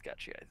little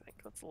sketchy. I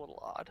think that's a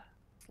little odd.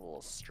 It's a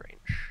little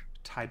strange.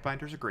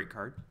 Tidebinder's a great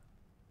card.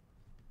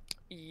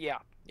 Yeah,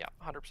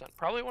 100%.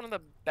 Probably one of the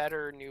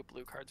better new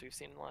blue cards we've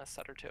seen in the last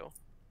set or two.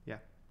 Yeah.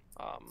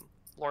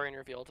 Lorien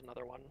Revealed,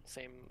 another one.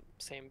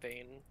 Same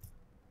vein.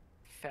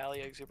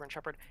 Thalia, Exuberant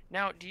Shepherd.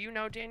 Now, do you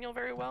know Daniel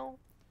very well?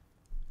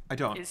 I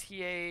don't. Is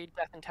he a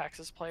Death and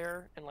Taxes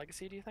player in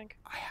Legacy, do you think?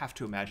 I have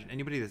to imagine.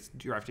 Anybody that's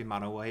drafting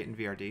mono white in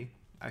VRD,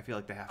 I feel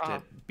like they have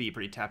to be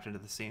pretty tapped into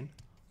the scene.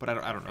 But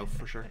I don't know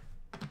for sure.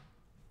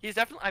 He's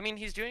definitely, I mean,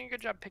 he's doing a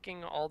good job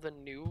picking all the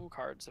new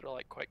cards that are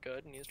like quite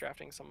good, and he's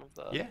drafting some of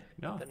the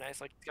the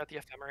nice, like he's got the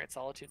Ephemerate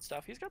Solitude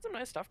stuff. He's got some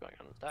nice stuff going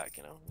on in his deck,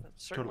 you know.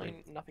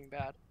 Certainly nothing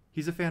bad.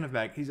 He's a fan of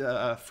He's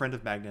a friend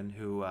of Magnan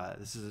who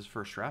this is his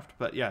first draft.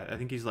 But yeah, I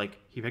think he's like,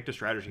 he picked a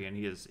strategy and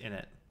he is in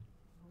it.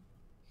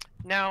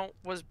 Now,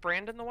 was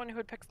Brandon the one who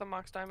had picked the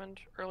Mox Diamond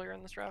earlier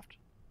in this draft?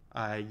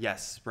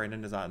 Yes,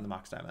 Brandon is on the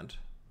Mox Diamond.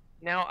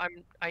 Now,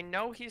 I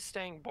know he's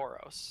staying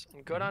Boros,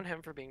 and good on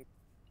him for being,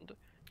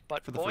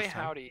 but boy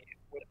howdy,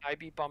 would I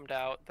be bummed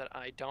out that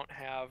I don't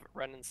have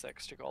Ren and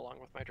 6 to go along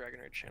with my Dragon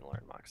Rage Channeler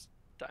and Mox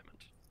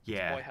Diamond.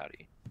 Yeah. Boy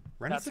howdy.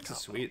 Ren and 6 is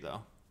sweet,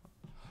 though.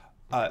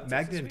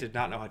 Magnan did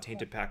not know how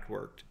Tainted Pact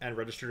worked, and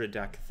registered a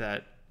deck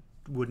that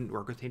wouldn't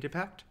work with Tainted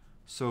Pact.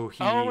 So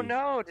he... Oh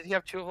no! Did he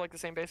have 2 of like the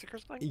same basic or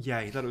something?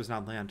 Yeah, he thought it was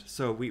non-land.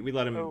 So we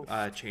let him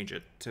change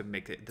it to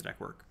make the deck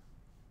work.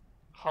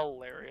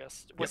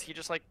 Hilarious. Was he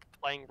just like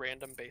playing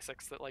random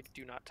basics that like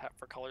do not tap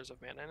for colors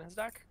of mana in his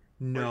deck?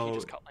 No. Or he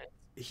just cut lands?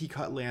 He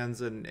cut lands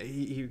and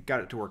he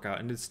got it to work out,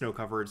 and his snow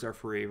covers are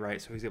free,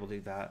 right? So he's able to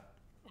do that.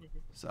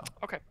 So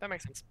okay, that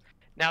makes sense.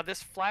 Now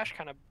this flash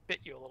kind of bit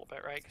you a little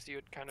bit, right? Because you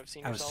had kind of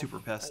seen yourself super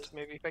pissed. as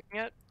maybe picking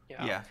it.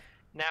 Yeah.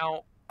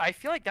 Now I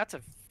feel like that's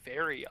a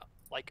very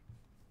like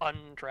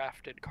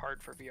undrafted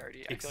card for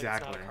VRD. I feel like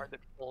it's not a card that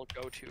people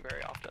go to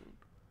very often.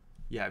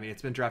 Yeah, I mean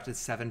it's been drafted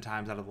 7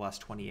 times out of the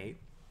last 28.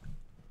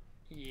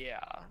 Yeah,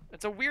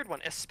 it's a weird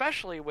one,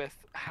 especially with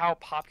how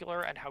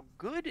popular and how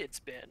good it's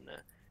been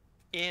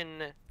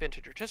in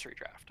Vintage Rotisserie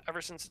Draft.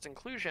 Ever since its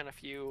inclusion a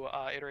few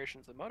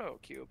iterations of the Moto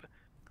Cube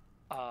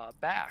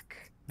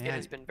back, it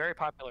has been very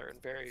popular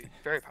and very,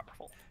 very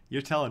powerful.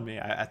 You're telling me.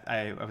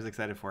 I was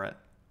excited for it.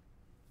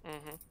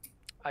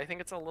 I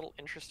think it's a little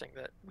interesting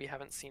that we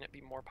haven't seen it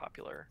be more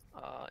popular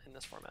in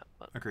this format.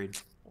 But agreed.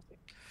 We'll see.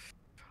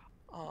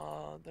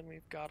 Then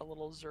we've got a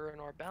little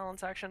Zuranor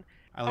balance action.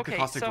 I like the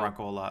Caustic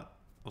Bronco a lot,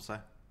 we'll say.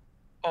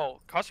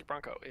 Oh, Caustic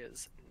Bronco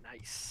is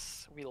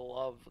nice. We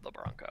love the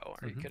Bronco.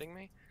 Are you kidding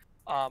me?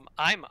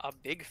 I'm a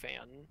big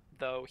fan,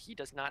 though he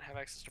does not have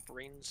access to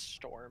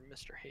Brainstorm,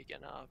 Mr.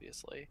 Hagen,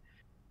 obviously.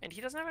 And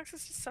he doesn't have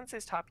access to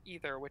Sensei's Top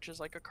either, which is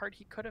like a card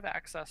he could have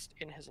accessed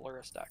in his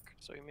Lurrus deck.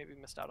 So he maybe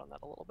missed out on that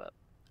a little bit.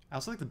 I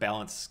also like the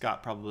balance.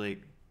 Scott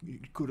probably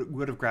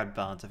would have grabbed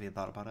balance if he had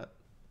thought about it.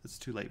 It's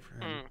too late for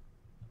him.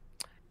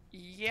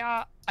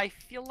 Yeah, I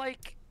feel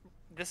like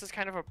this is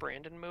kind of a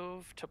Brandon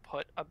move to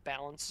put a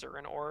balanced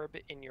Zurin orb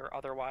in your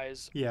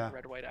otherwise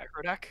red-white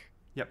aggro deck.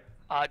 Yep.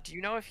 Do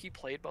you know if he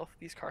played both of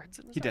these cards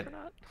in his deck or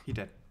not? He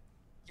did.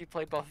 He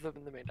played both of them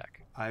in the main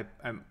deck.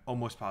 I'm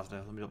almost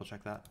positive. Let me double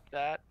check that.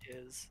 That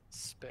is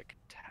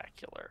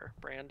spectacular.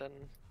 Brandon,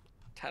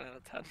 10 out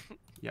of 10.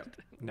 Yep.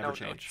 Never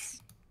change.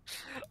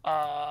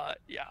 Yeah.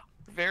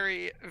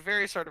 Very,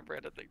 very sort of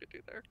Brandon thing to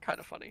do there. Kind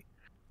of funny.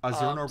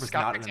 Zurin orb was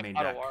not in the main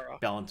deck.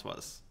 Balance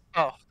was.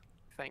 Oh,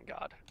 thank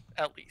God.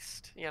 At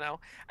least, you know.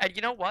 And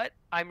you know what?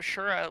 I'm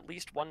sure at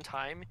least one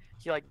time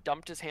he like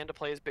dumped his hand to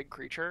play his big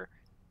creature.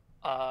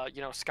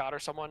 You know, Scott or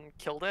someone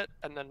killed it,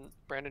 and then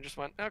Brandon just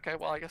went, okay,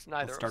 well, I guess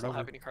neither of us will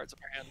have any cards in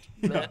our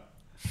hand.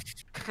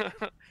 Yeah.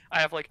 I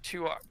have like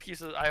 2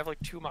 pieces. I have like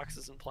 2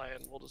 Moxes in play,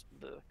 and we'll just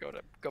go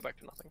back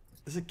to nothing.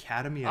 This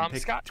Academy on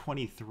pick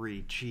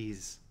 23.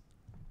 Jeez.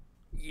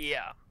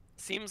 Yeah,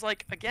 seems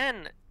like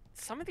again,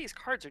 some of these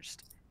cards are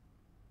just.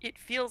 It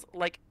feels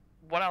like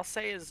what I'll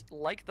say is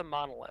like the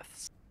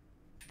monoliths.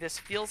 This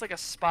feels like a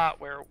spot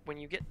where when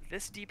you get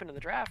this deep into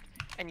the draft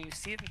and you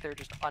see that they're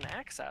just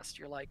unaccessed,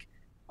 you're like,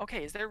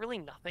 okay, is there really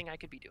nothing I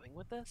could be doing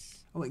with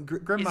this? Oh, wait,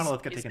 Grim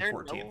Monolith got taken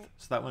 14th,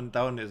 so that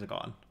one is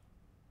gone.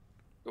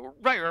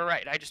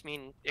 Right. I just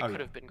mean it could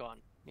have been gone,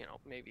 you know,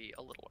 maybe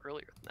a little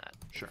earlier than that.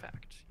 Sure. In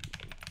fact,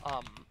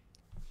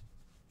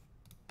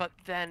 but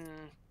then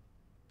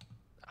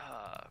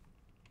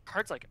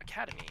cards like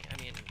Academy. I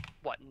mean,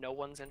 what? No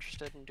one's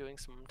interested in doing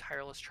some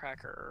tireless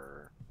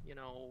tracker. You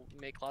know,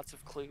 make lots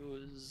of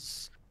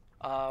clues.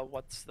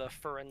 What's the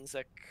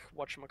forensic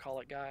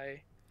whatchamacallit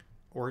guy?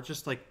 Or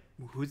just like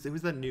who's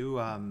that new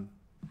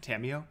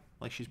Tamio?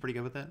 Like she's pretty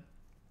good with it.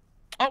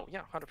 Oh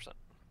yeah, 100%.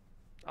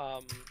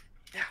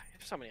 Yeah,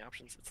 there's so many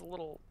options. It's a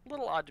little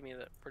odd to me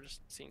that we're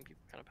just seeing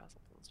people kind of pass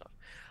up and stuff.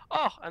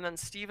 Oh, and then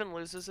Steven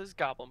loses his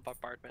Goblin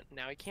Bombardment.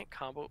 Now he can't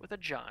combo it with a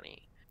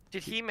Johnny.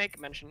 Did he make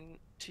mention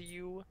to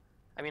you?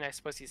 I mean, I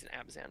suppose he's in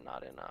Abzan,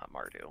 not in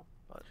Mardu.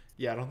 But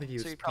yeah, I don't think he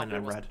was planning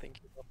on red.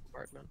 Thinking about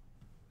Bombardment.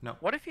 No.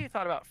 What if he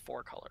thought about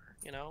 4-color?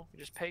 You know, you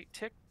just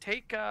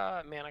take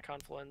Mana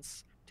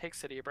Confluence, take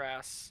City of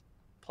Brass,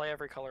 play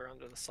every color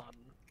under the sun.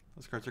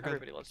 Those cards are good.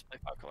 Everybody loves to play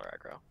 5-color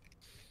aggro.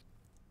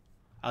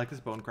 I like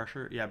this Bone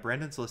Crusher. Yeah,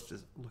 Brandon's list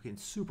is looking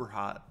super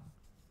hot.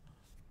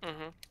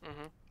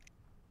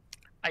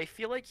 I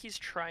feel like he's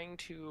trying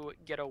to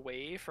get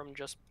away from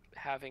just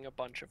having a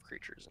bunch of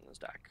creatures in his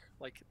deck.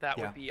 Like, that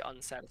would be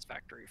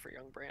unsatisfactory for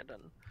young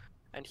Brandon.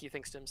 And he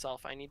thinks to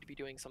himself, I need to be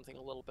doing something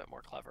a little bit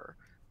more clever.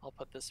 I'll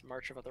put this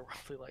March of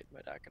Otherworldly Light in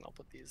my deck, and I'll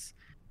put these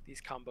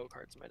combo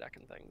cards in my deck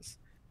and things.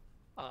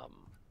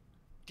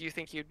 Do you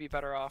think he would be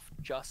better off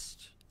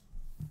just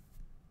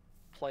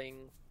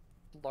playing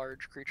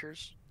large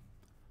creatures?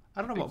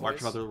 I don't know about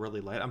March of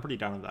Otherworldly Light. I'm pretty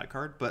down on that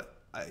card, but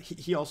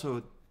he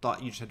also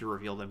thought you just had to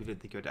reveal them. He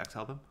didn't think you had to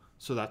exile them.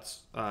 So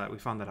that's we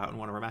found that out in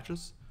one of our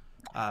matches.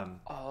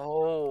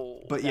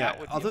 But yeah,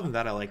 other than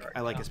that, I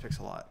like his picks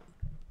a lot.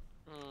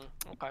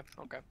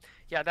 Okay.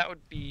 Yeah, that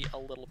would be a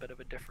little bit of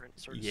a different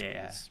sort of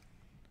squeeze.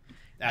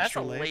 That's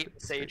a late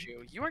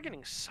Beseiju. You are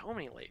getting so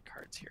many late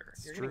cards here.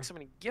 You're getting so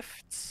many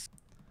gifts.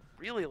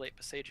 Really late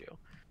Beseiju.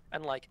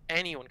 And like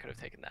anyone could have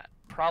taken that.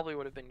 Probably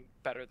would have been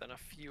better than a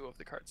few of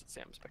the cards that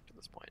Sam's picked at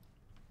this point.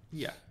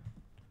 Yeah.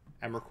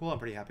 Emrakul, I'm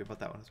pretty happy about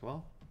that one as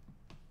well.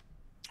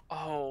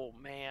 Oh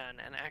man,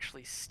 and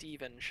actually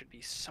Steven should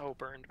be so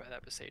burned by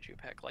that Beseiju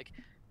pick. Like,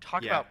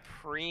 talk about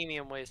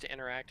premium ways to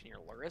interact in your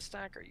Lurrus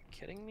deck. Are you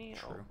kidding me?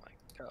 True. Oh my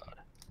god.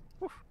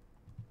 Whew.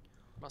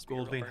 Must be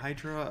Goldvein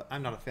Hydra,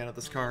 I'm not a fan of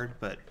this card,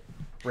 but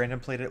Brandon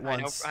played it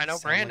once. I know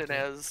Brandon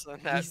is.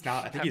 And that, he's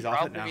not. I think he's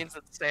off it now. Probably means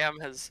that Sam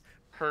has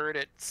heard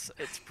its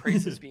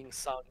praises being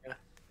sung.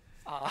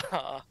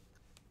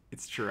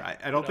 It's true.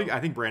 I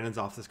think Brandon's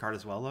off this card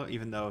as well, though,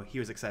 even though he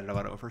was excited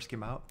about it when it first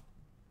came out.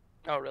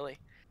 Oh, really?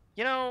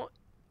 You know,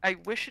 I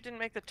wish it didn't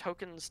make the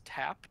tokens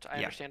tapped. I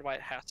understand why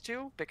it has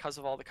to, because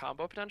of all the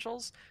combo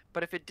potentials.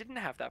 But if it didn't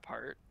have that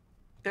part,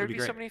 there would be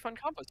so many fun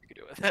combos you could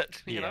do with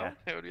it. You know?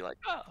 It would be like,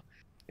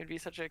 it'd be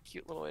such a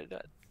cute little way to do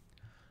it.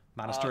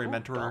 Monastery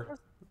Mentor,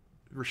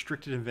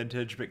 restricted in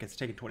Vintage, but gets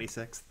taken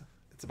 26th.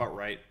 It's about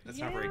right. It's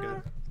not very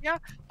good. Yeah,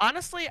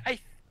 honestly,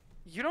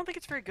 you don't think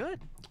it's very good?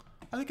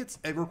 I think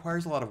it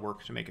requires a lot of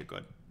work to make it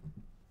good.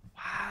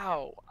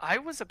 Wow, I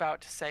was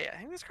about to say, I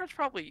think this card's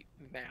probably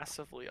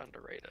massively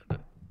underrated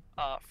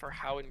for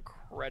how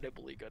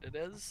incredibly good it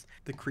is.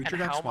 The creature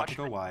decks want to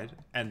go wide,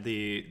 and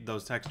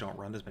those decks don't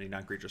run as many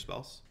non-creature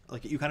spells.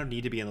 Like, you kind of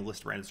need to be in the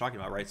list Brandon's talking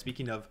about, right?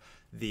 Speaking of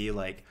the,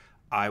 like,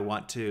 I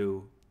want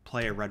to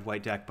play a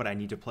red-white deck, but I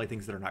need to play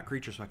things that are not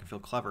creatures so I can feel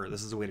clever.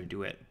 This is a way to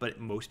do it. But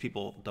most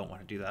people don't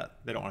want to do that.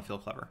 They don't want to feel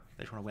clever.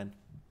 They just want to win.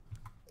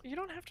 You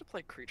don't have to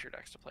play creature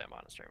decks to play a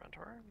Monastery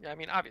Mentor. Yeah, I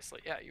mean,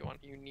 obviously, yeah,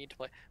 you need to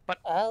play, but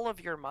all of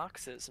your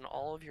moxes and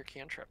all of your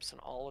cantrips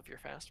and all of your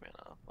fast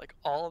mana, like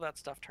all of that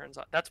stuff turns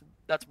out. That's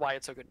why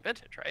it's so good in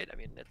Vintage, right? I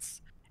mean,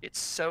 it's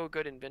so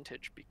good in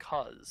Vintage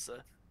because,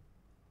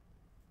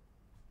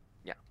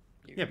 yeah,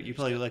 Yeah, but you just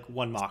play get like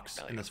one mox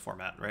in value. this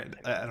format, right?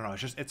 I don't know.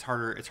 It's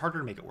harder. It's harder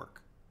to make it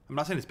work. I'm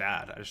not saying it's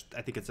bad.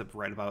 I think it's up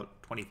right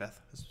about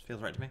 25th. This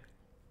feels right to me.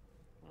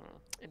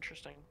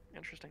 Interesting.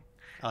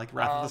 I like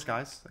Wrath of the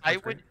Skies. That I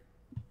card's great.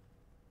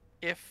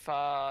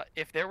 would,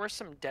 if there were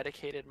some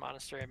dedicated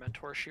Monastery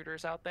Mentor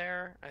shooters out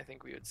there, I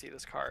think we would see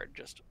this card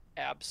just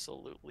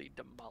absolutely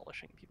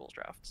demolishing people's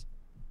drafts.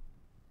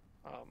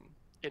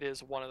 It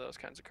is one of those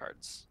kinds of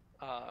cards.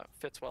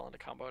 Fits well into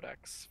combo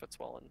decks. Fits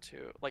well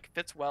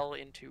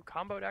into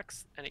combo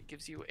decks, and it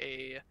gives you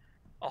a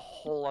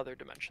whole other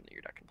dimension that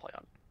your deck can play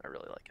on. I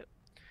really like it.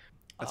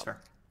 That's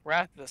fair.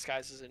 Wrath of the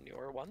Skies is a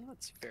newer one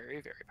that's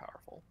very, very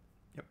powerful.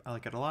 Yep, I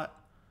like it a lot.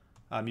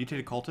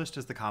 Mutated Cultist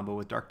is the combo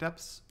with Dark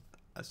Depths.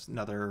 That's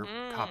another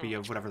copy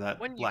of whatever that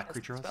when black you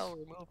creature was. spell,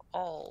 remove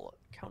all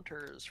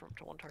counters from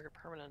to one target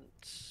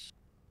permanent.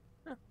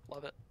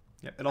 Love it.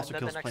 Yeah, it also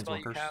kills the next spell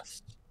you planeswalkers.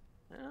 cast.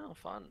 Oh,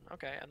 fun.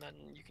 Okay, and then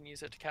you can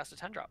use it to cast a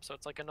 10-drop, so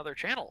it's like another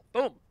channel.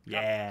 Boom.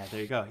 Yeah,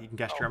 there you go. You can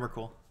cast your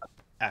Emrakul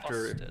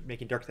after Busted.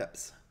 making Dark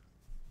Depths.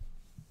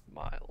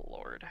 My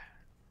lord.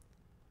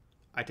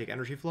 I take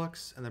Energy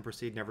Flux and then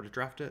proceed never to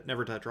draft it,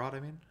 never to draw it. I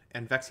mean,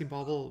 and Vexing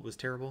Bauble was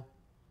terrible.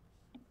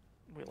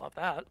 We love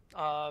that.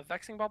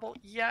 Vexing Bubble,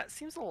 yeah, it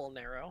seems a little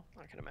narrow,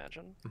 I can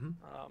imagine.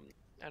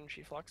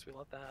 Energy Flux, we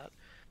love that.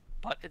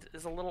 But it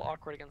is a little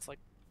awkward against like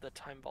the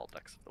Time Vault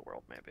decks of the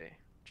world, maybe.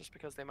 Just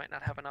because they might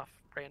not have enough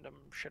random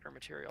shitter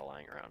material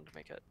lying around to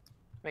make it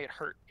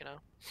hurt, you know?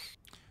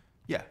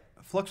 Yeah,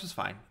 Flux was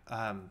fine.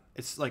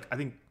 It's like, I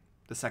think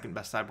the second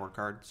best sideboard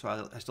card,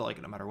 so I still like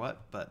it no matter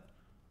what. But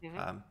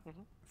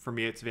for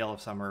me, it's Veil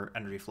of Summer,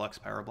 Energy Flux,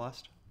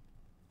 Pyroblast.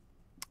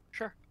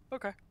 Sure.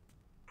 Okay.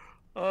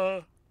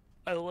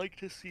 I like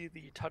to see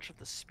the Touch of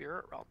the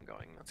Spirit Realm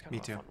going. That's kind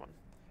of a fun one.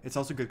 It's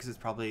also good because it's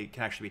probably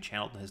can actually be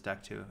channeled in his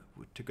deck too,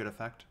 to good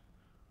effect.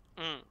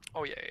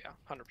 Oh yeah,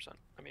 100%.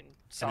 I mean,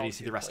 and then you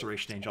see the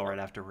Restoration Angel right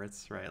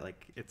afterwards, right?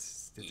 Like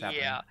it's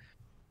happening. Yeah,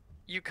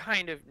 you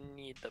kind of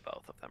need the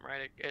both of them,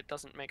 right? It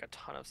doesn't make a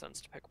ton of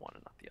sense to pick one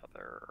and not the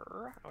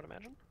other, I would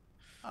imagine.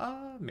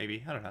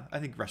 Maybe, I don't know. I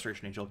think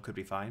Restoration Angel could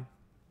be fine,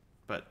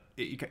 but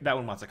that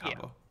one wants a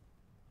combo. Yeah.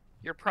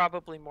 You're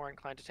probably more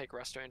inclined to take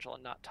Resto Angel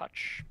and not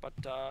Touch, but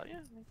yeah,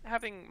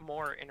 having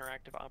more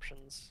interactive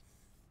options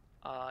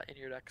in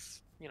your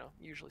decks,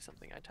 usually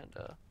something I tend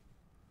to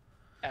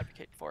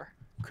advocate for.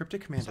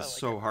 Cryptic Command is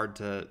so hard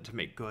to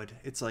make good.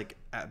 It's like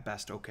at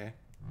best okay.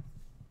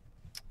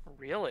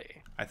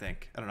 Really? I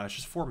think. I don't know. It's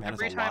just 4 mana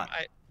is a lot.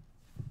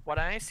 When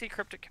I see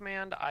Cryptic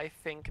Command, I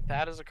think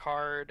that is a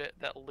card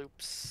that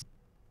loops.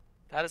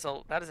 That is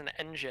an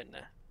engine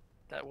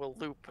that will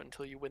loop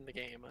until you win the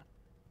game.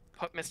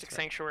 Put Mystic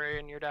Sanctuary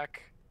in your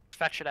deck,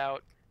 fetch it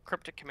out,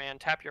 Cryptic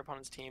Command, tap your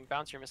opponent's team,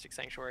 bounce your Mystic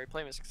Sanctuary,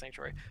 play Mystic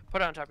Sanctuary,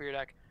 put it on top of your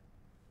deck.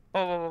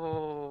 Boom, boom, boom,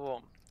 boom, boom,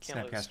 boom.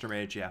 Snapcaster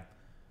Mage, yeah.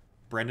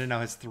 Brandon now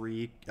has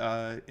 3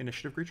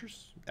 initiative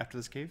creatures after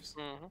this caves.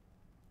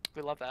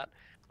 We love that.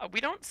 We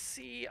don't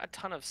see a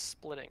ton of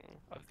splitting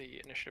of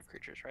the initiative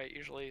creatures, right?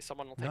 Usually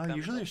someone will take them. No,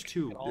 usually there's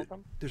 2. All of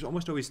them. There's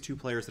almost always 2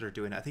 players that are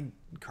doing it. I think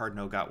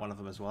Cardno got one of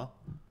them as well.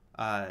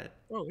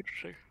 Oh,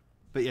 interesting.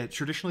 But yeah,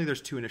 traditionally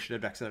there's 2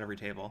 initiative decks at every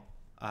table.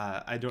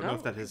 I don't know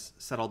if that has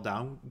settled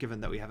down,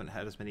 given that we haven't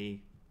had as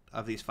many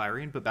of these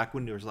firing. But back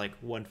when there was like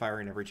 1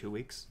 firing every 2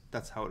 weeks,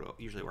 that's how it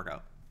usually work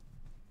out.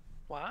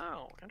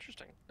 Wow,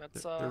 interesting.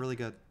 That's they're really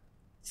good.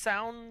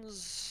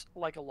 Sounds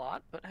like a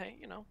lot, but hey,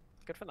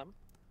 good for them.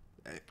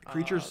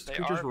 Creatures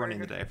were running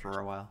the day for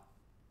a while.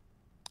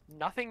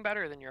 Nothing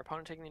better than your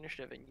opponent taking the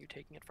initiative and you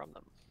taking it from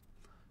them.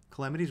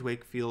 Calamity's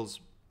Wake feels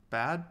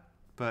bad,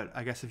 but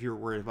I guess if you're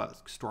worried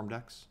about storm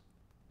decks.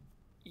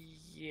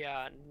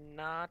 Yeah,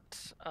 not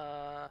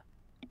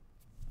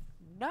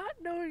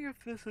knowing if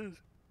this is.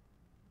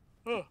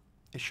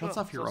 It shuts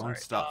off your own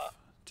stuff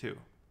too.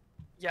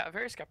 Yeah,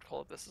 very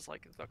skeptical if this is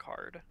like the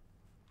card,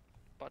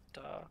 but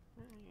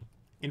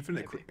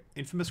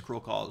Infamous Cruel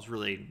Call is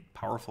really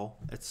powerful.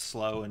 It's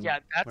slow and yeah,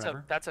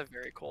 that's a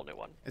very cool new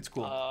one. It's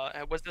cool.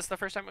 Was this the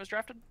first time it was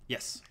drafted?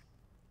 Yes.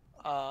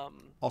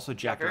 Also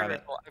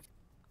Jackrabbit. Cool.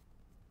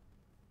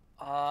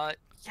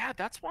 Yeah,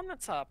 that's one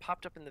that's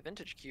popped up in the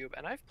Vintage Cube,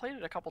 and I've played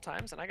it a couple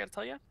times, and I gotta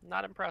tell you,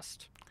 not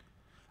impressed.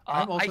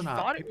 I'm also not.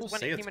 Thought People it was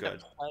when say it it's came good.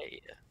 into play.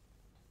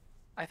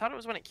 I thought it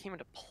was when it came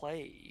into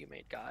play you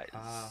made guys.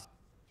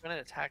 When it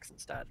attacks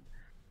instead.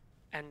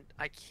 And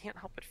I can't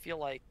help but feel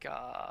like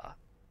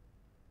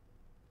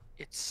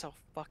it's so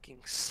fucking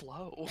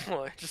slow.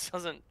 It just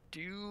doesn't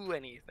do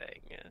anything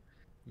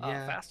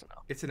fast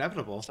enough. It's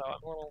inevitable. So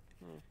I'm a little...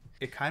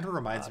 It kind of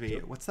reminds me...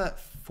 What's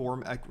that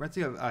form? It reminds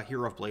me of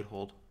Hero of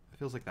Bladehold. It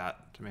feels like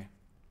that to me.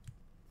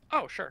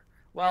 Oh, sure.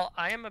 Well,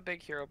 I am a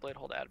big Hero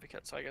Bladehold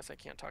advocate, so I guess I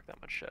can't talk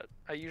that much shit.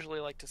 I usually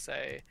like to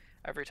say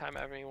every time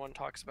anyone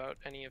talks about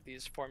any of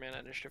these 4-mana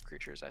initiative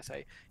creatures, I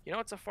say, you know,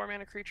 it's a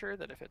 4-mana creature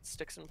that if it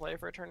sticks in play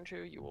for a turn or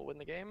two, you will win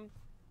the game.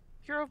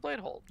 Hero of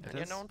Bladehold, and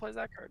yet no one plays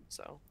that card.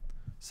 So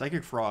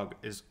Psychic Frog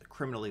is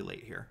criminally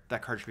late here.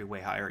 That card should be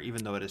way higher,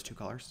 even though it is 2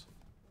 colors.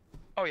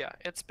 Oh yeah,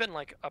 it's been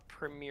like a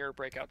premier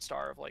breakout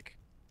star of like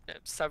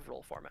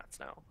several formats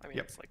now. I mean,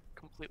 it's like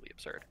completely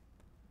absurd.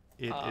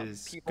 It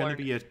is going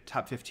to be a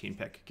top 15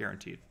 pick,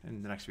 guaranteed,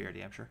 in the next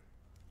VRD, I'm sure.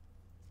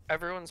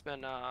 Everyone's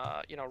been,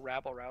 you know,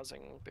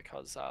 rabble-rousing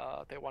because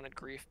they wanted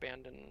Grief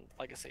banned in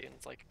Legacy, and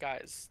it's like,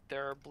 guys,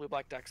 there are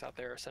blue-black decks out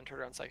there centered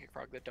around Psychic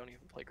Frog that don't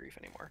even play Grief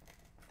anymore.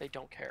 They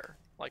don't care.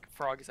 Like,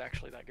 Frog is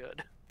actually that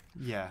good.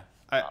 Yeah.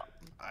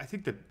 I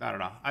think that, I don't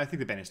know. I think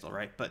the ban is still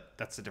right, but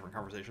that's a different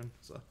conversation,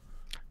 so...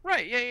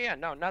 Right, yeah.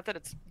 No, not that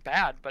it's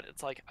bad, but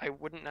it's like, I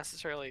wouldn't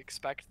necessarily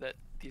expect that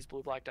these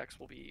blue-black decks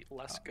will be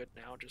less good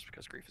now just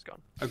because Grief is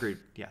gone. Agreed.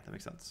 Yeah, that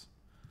makes sense.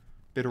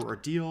 Bitter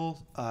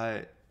Ordeal,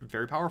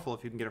 very powerful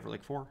if you can get it for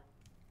like 4.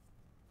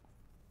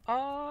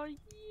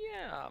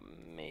 Yeah,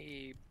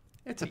 maybe.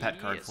 It's a pet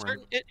card for him.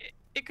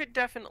 It could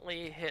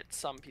definitely hit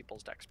some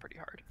people's decks pretty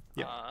hard.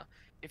 Yeah.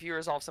 If you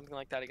resolve something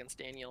like that against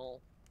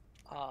Daniel,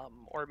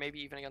 or maybe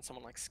even against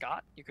someone like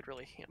Scott, you could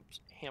really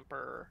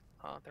hamper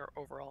their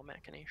overall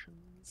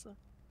machinations.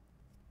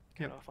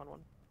 Kind of a fun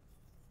one.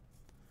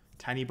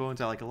 Tiny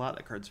Bones I like a lot.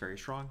 That card's very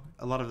strong.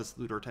 A lot of this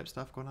Ludor type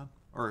stuff going on.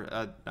 Or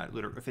not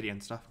Ludor,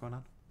 Ophidian stuff going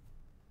on.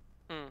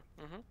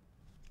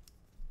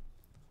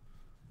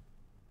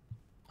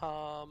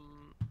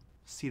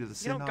 Seat of the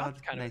Synod.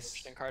 Gut's kind of an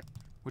interesting card.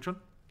 Which one?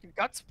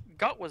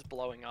 Gut was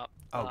blowing up.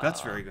 Oh,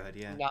 Gut's very good,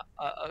 yeah. Not,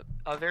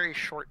 a very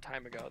short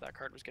time ago, that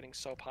card was getting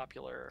so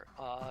popular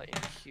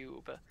in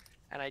Cube,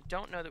 and I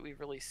don't know that we've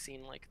really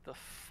seen like the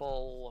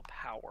full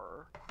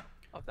power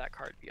of that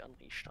card be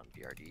unleashed on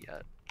VRD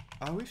yet.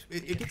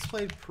 It gets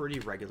played pretty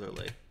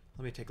regularly.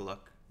 Let me take a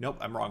look. Nope,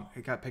 I'm wrong.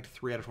 It got picked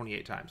 3 out of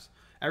 28 times.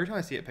 Every time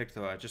I see it picked,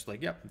 though, I just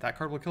like, yep, that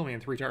card will kill me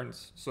in 3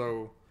 turns.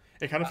 So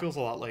it kind of feels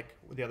a lot like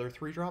the other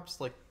 3 drops,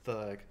 like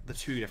the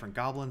 2 different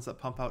goblins that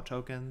pump out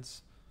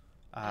tokens,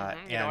 and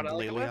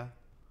Lelia.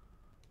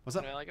 What's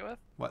up? You know what I like it with?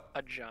 What?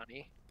 A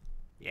Johnny.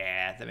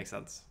 Yeah, that makes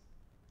sense.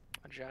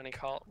 A Johnny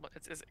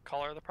is it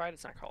Caller of the Pride?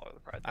 It's not Caller of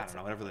the Pride. I don't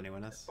know, whatever the new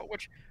one is. But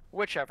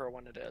whichever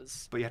one it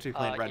is. But you have to be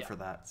playing red for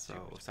that,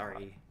 so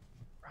sorry.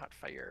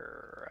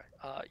 Hotfire.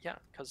 Yeah,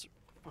 because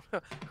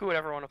who would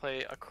ever want to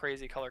play a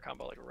crazy color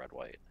combo like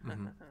red-white?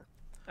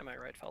 Am I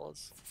right,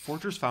 fellas?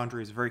 Forger's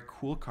Foundry is a very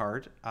cool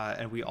card,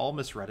 and we all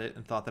misread it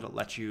and thought that it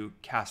lets you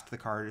cast the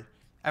card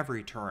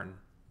every turn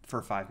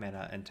for 5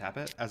 mana and tap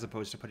it, as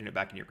opposed to putting it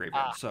back in your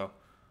graveyard. So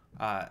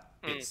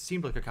it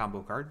seemed like a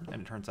combo card,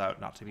 and it turns out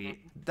not to be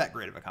that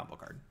great of a combo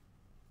card.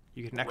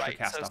 You get an extra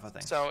cast off of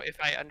things. So if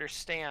I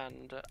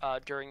understand,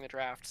 during the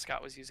draft,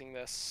 Scott was using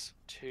this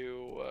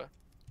to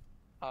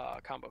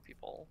combo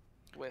people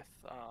with...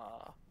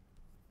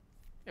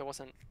 it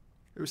wasn't...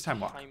 It was Time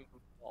Walk.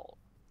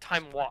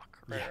 Time Walk,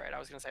 right? I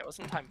was going to say, it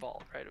wasn't Time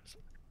Vault, right? It was...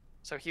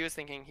 So he was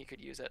thinking he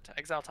could use it to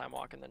exile Time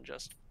Walk and then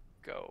just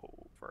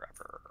go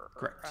forever.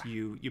 Correct.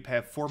 You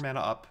have 4 mana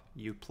up,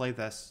 you play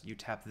this, you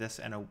tap this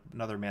and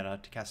another mana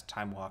to cast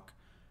Time Walk,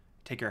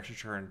 take your extra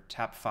turn,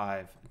 tap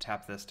 5,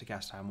 tap this to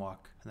cast Time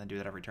Walk, and then do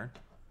that every turn.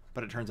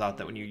 But it turns out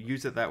that when you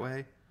use it that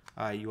way,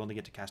 you only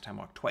get to cast Time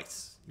Walk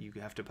twice. You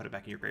have to put it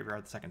back in your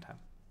graveyard the second time.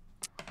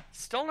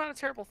 Still not a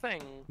terrible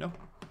thing. No.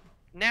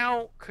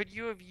 Now, could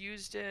you have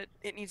used it?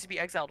 It needs to be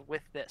exiled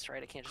with this,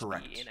 right? It can't just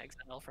Correct. be in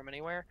exile from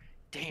anywhere.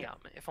 Damn.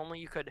 If only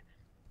you could...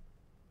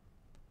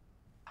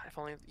 If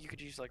only you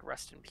could use like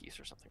Rest in Peace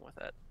or something with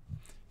it.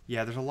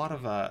 Yeah, there's a lot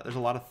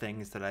of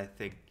things that I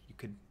think you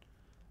could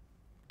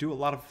do a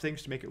lot of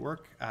things to make it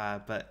work,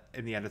 but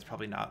in the end, it's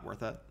probably not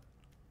worth it.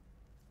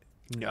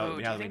 No,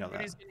 now that we know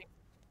that.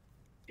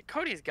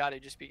 Cody's got to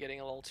just be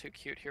getting a little too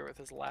cute here with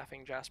his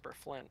laughing Jasper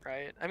Flint,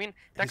 right? I mean,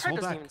 that card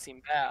doesn't even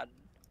seem bad.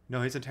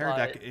 No, his entire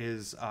deck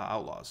is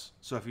outlaws.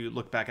 So if you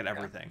look back at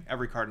everything,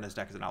 every card in his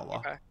deck is an outlaw.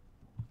 Okay.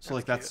 So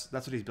like that's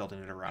what he's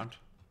building it around.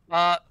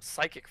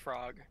 Psychic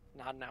Frog,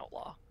 not an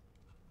outlaw.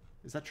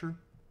 Is that true?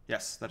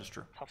 Yes, that is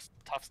true.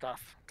 Tough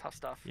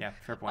stuff. Yeah,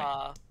 fair point.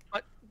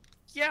 But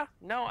yeah,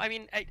 no, I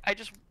mean, I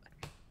just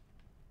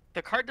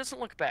the card doesn't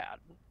look bad.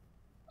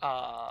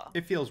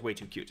 It feels way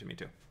too cute to me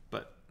too,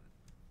 but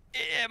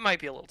it might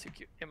be a little too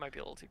cute.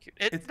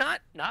 It's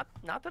not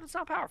that it's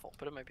not powerful,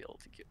 but it might be a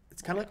little too cute.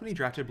 It's kind of like when he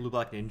drafted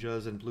blue-black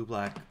ninjas and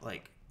blue-black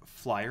like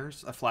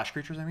flyers, flash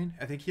creatures. I mean,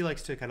 I think he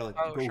likes to kind of like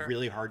go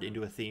really hard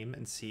into a theme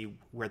and see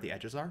where the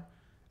edges are.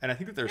 And I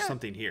think that there's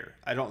something here.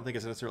 I don't think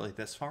it's necessarily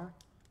this far,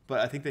 but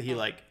I think that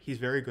he's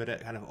very good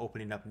at kind of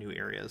opening up new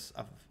areas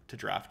to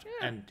draft,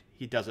 and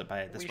he does it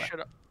by this way.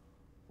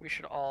 We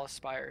should all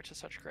aspire to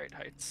such great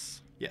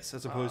heights. Yes,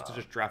 as opposed to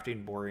just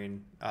drafting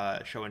boring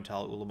show and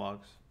tell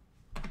Ulamogs.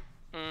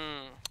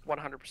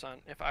 100%.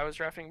 If I was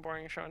drafting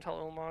boring show and tell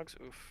Ulamogs,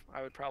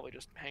 I would probably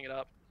just hang it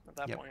up at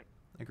that point.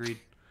 Agreed.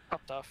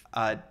 Tough.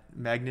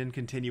 Magnan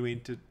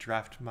continuing to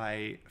draft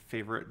my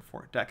favorite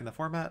deck in the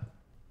format.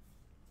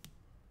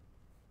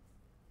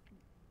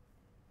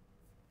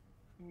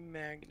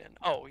 Magnan.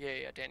 Oh,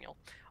 yeah, Daniel.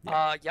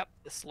 Yeah. Yep,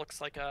 this looks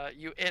like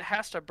it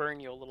has to burn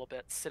you a little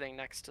bit sitting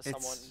next to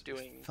someone It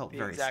doing felt the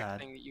very exact sad.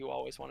 thing that you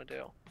always want to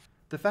do.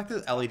 The fact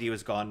that LED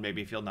was gone made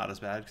me feel not as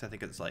bad because I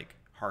think it's like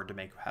hard to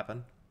make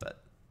happen.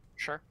 But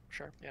Sure.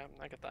 Yeah,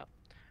 I get that.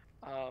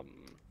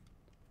 Um,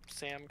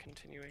 Sam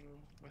continuing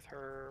with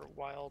her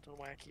wild and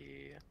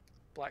wacky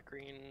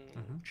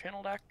black-green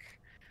channel deck.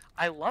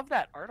 I love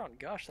that art on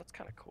Gush. That's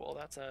kind of cool.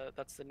 That's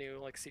the new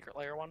like secret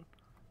layer one.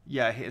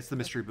 yeah, it's the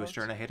mystery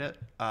booster and I hate it.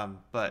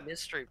 But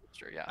Mystery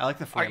booster, yeah. I like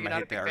the Are flame. you I not a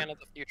hate the big art. fan of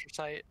the future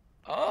sight?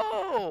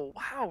 Oh,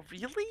 wow,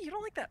 really? You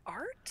don't like that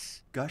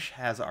art? Gush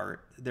has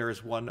art. There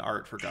is one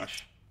art for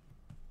Gush.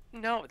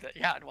 No,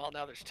 yeah, well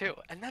now there's two.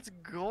 And that's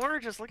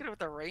gorgeous. Look at it with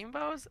the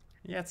rainbows.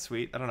 Yeah, it's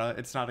sweet. I don't know.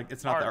 It's not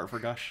the art for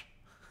Gush.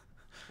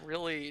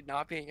 Really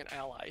not being an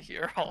ally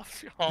here. All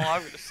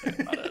I'm gonna say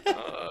about it.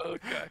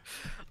 Okay.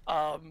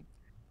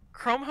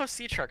 Chrome Host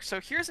Sea Shark. So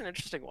here's an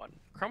interesting one.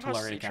 Chrome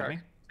Host Sea Shark.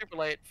 Super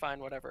late, fine,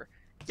 whatever.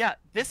 Yeah,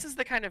 this is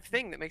the kind of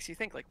thing that makes you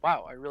think like,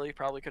 wow, I really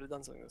probably could have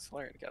done something with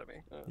Solarian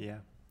Academy. Yeah,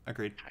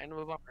 agreed. Kind of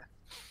a bummer.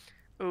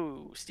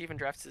 Ooh, Steven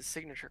drafts his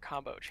signature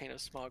combo, Chain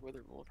of Smog with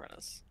Rule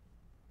Apprentice.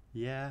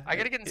 Yeah. I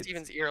gotta get in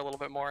Steven's ear a little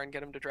bit more and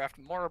get him to draft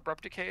more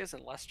Abrupt Decays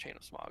and less Chain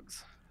of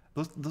Smogs.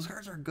 Those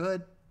cards are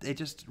good. They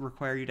just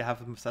require you to have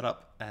them set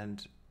up,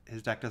 and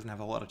his deck doesn't have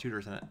a whole lot of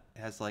tutors in it. It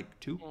has like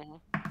 2.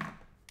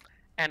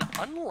 And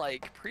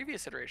unlike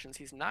previous iterations,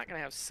 he's not going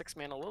to have 6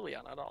 mana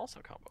Liliana to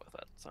also combo with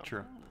it. So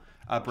true.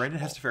 Brandon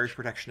has Teferi's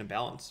Protection and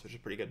Balance, which is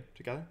pretty good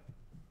together.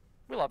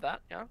 We love that.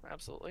 Yeah,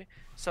 absolutely.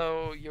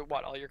 So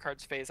all your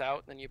cards phase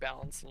out, then you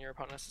balance, and your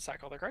opponent has to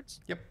sack all their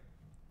cards? Yep.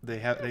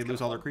 They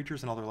lose all their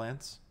creatures and all their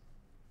lands.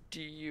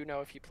 Do you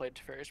know if he played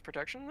Teferi's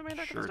Protection in the main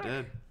deck? Sure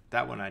did.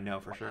 That one I know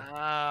for sure.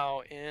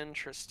 Wow,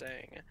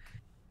 interesting.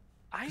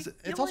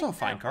 It's also a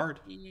fine card.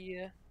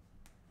 A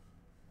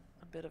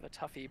bit of a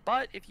toughie,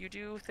 but if you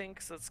do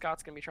think that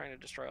Scott's gonna be trying to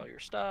destroy all your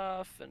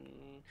stuff, and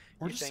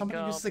or just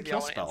somebody uses a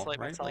kill spell, right?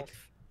 Myself. Like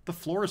the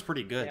floor is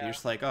pretty good. Yeah. You're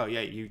just like, oh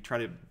yeah, you try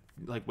to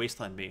like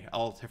wasteland me.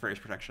 I'll Teferi's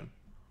Protection.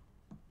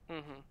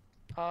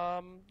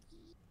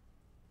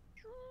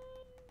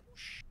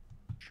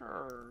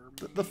 Sure.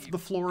 The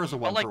floor is a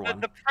one for one.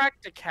 The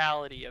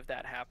practicality of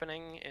that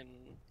happening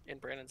in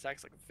Brandon's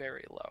deck's like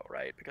very low,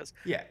 right? Because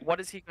what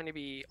is he going to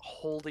be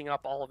holding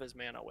up all of his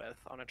mana with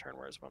on a turn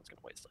where his opponent's going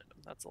to wasteland him?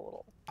 That's a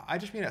little. I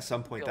just mean at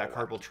some point that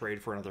card will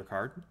trade for another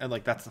card, and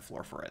like that's the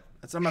floor for it.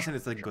 I'm not saying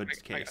it's a good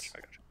case. I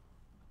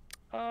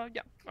got you.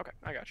 Yeah. Okay.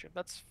 I got you.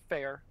 That's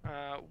fair.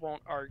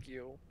 Won't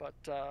argue,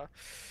 but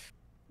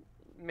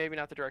maybe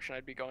not the direction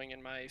I'd be going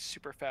in my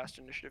super fast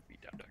initiative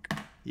beatdown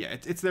deck. Yeah,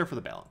 it's there for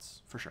the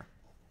balance for sure.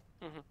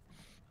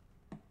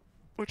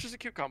 Which is a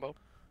cute combo.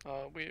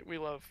 We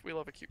love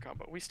a cute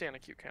combo. We stand a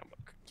cute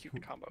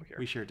combo here.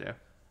 We sure do.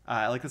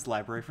 I like this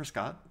library for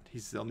Scott.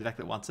 He's the only deck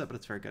that wants it, but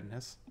it's very good in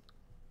his.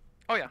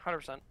 Oh yeah,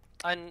 100%.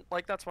 And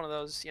like that's one of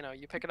those,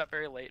 you pick it up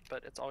very late,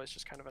 but it's always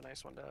just kind of a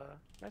nice one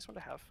to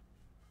have.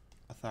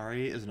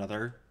 Athari is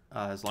another.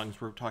 As long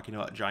as we're talking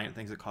about giant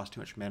things that cost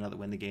too much mana that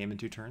win the game in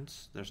 2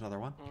 turns, there's another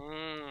one.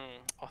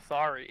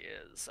 Athari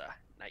is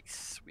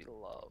nice. We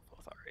love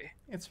Athari.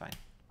 It's fine.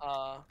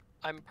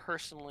 I'm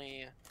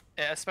personally,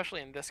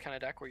 especially in this kind of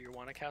deck where you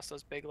want to cast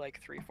those big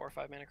like 3, 4,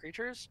 5 mana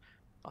creatures,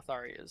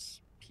 Athari is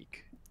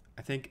peak.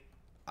 I think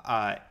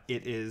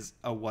it is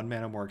a 1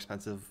 mana more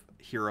expensive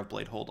Hero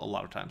Blade Hold a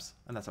lot of times,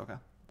 and that's okay.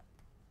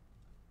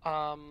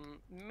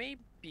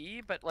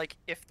 Maybe, but like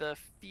if the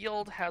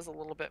field has a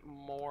little bit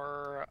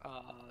more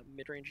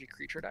mid-rangey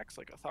creature decks,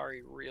 like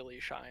Athari really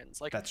shines.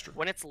 Like that's true.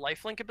 When its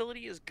lifelink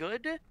ability is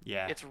good,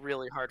 yeah, it's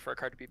really hard for a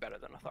card to be better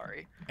than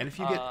Athari. And if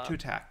you get to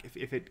attack,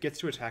 if it gets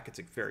to attack, it's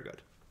very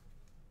good.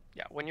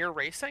 Yeah, when you're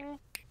racing,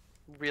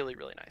 really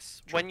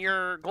nice. True. When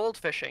you're gold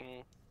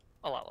fishing,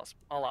 a lot less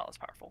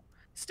powerful.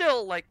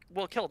 Still, like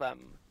we'll kill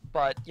them,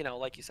 but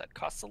like you said,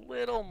 costs a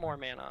little more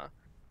mana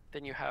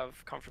than you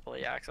have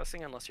comfortably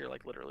accessing unless you're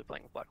like literally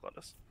playing with Black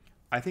Lotus.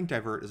 I think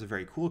Divert is a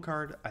very cool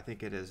card. I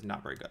think it is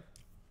not very good.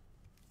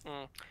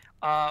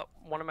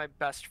 One of my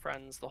best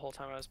friends the whole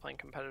time I was playing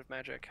competitive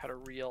Magic had a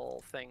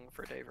real thing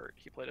for Divert.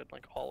 He played it in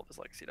like all of his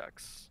legacy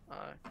decks,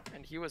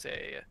 and he was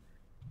a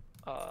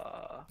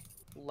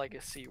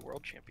legacy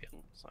world champion.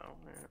 So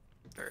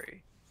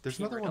very. There's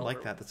another one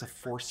like that. That's a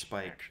Force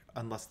Spike.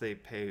 Unless they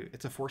pay,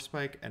 it's a Force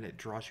Spike and it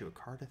draws you a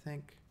card. I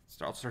think.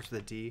 It also starts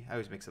with a D. I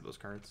always mix up those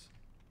cards.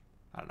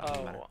 I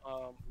don't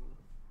know.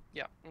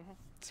 Yeah.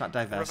 It's not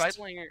Divest.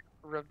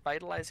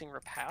 Revitalizing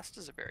Repast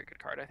is a very good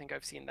card. I think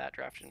I've seen that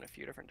drafted in a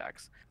few different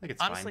decks. I think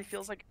it's honestly fine.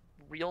 Feels like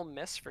real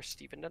miss for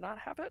Steven to not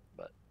have it,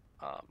 but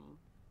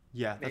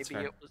yeah, that's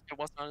maybe fair. it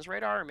wasn't on his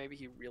radar, or maybe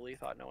he really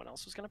thought no one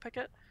else was going to pick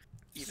it.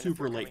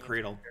 Super late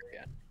Cradle.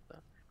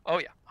 Oh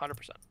yeah,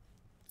 100%.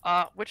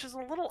 Which is a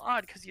little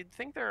odd because you'd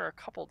think there are a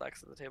couple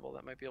decks at the table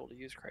that might be able to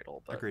use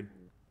Cradle, but agreed.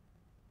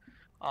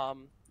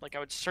 Like I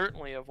would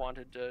certainly have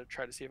wanted to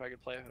try to see if I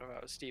could play it if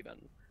I was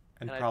Steven.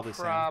 And probably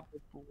Sam.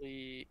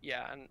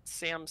 Yeah, and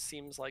Sam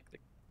seems like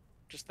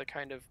just the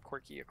kind of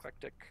quirky,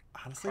 eclectic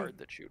Honestly, card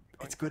that you'd.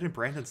 It's good in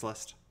Brandon's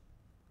list.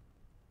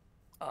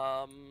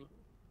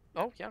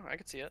 Oh yeah, I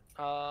could see it.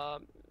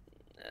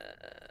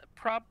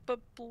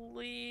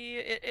 Probably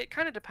it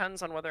kind of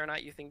depends on whether or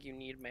not you think you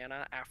need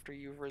mana after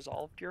you've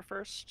resolved your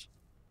first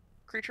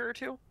creature or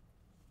two.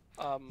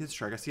 He's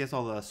sure. I guess he has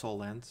all the soul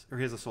lands, or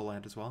he has a soul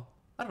land as well.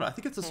 I don't know. I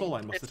think it's a soul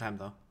land most of the time,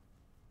 though.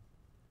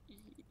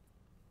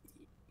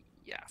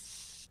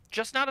 Yes,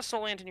 just not a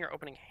soul land in your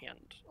opening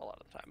hand a lot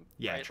of the time.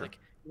 Yeah, right? true. Like,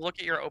 you look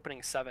at your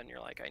opening 7, you're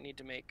like, I need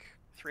to make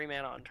 3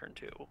 mana on turn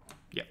 2.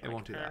 Yeah, it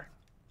won't do that.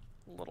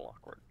 A little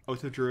awkward.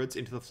 Oath of Druids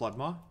into the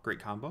Floodmaw,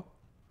 great combo.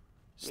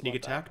 Sneak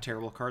attack, that.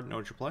 terrible card,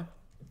 no to play.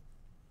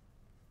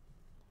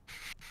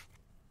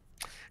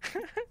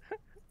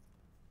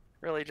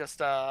 Really, just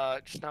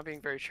not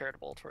being very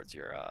charitable towards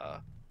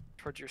your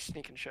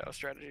sneak and show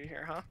strategy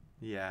here, huh?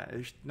 Yeah,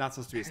 it's not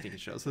supposed to be a sneak and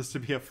show. It's supposed to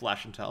be a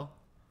flash and tell.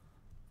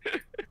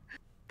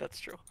 That's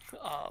true.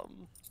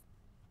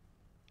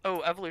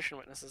 Oh, Evolution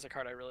Witness is a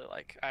card I really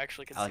like. I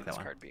actually could see this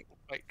card being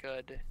quite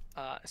good,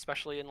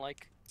 especially in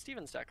like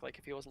Steven's deck. Like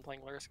if he wasn't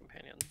playing Lyris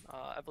Companion,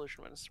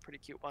 Evolution Witness is a pretty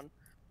cute one.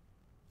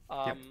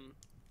 Yep.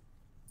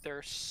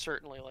 There's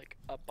certainly like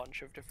a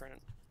bunch of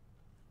different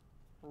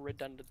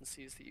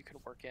redundancies that you can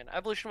work in.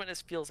 Evolution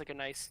Witness feels like a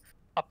nice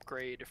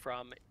upgrade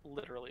from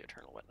literally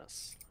Eternal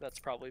Witness. That's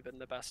probably been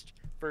the best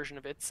version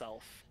of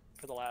itself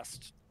for the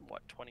last,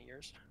 what, 20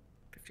 years?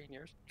 15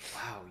 years?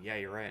 Wow, yeah,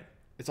 you're right.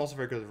 It's also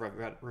very good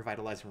at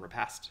revitalizing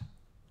Repast.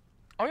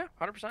 Oh yeah,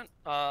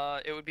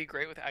 100%. It would be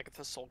great with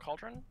Agatha's Soul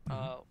Cauldron.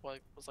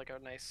 Was like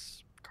a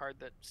nice card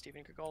that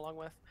Steven could go along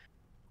with.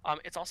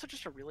 It's also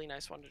just a really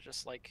nice one to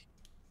just like,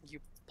 you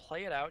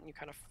play it out and you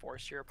kind of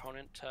force your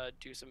opponent to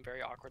do some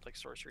very awkward like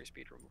sorcery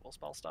speed removal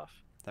spell stuff.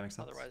 That makes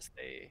sense. Otherwise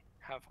they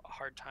have a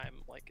hard time.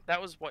 Like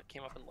that was what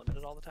came up in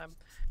Limited all the time,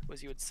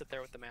 was you would sit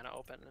there with the mana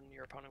open and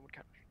your opponent would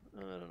kind of,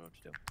 I don't know what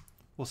to do.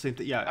 Well, same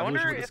thing. Yeah,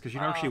 Evolution Witness, because you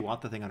don't actually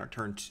want the thing on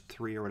turn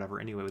 3 or whatever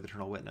anyway with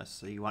Eternal Witness.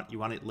 So you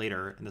want it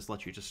later, and this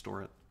lets you just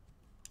store it.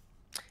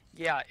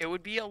 Yeah, it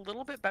would be a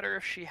little bit better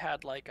if she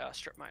had like a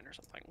Strip Mine or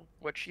something,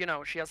 which, you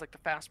know, she has like the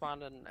fast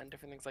bond and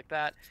different things like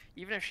that.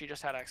 Even if she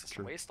just had access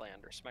to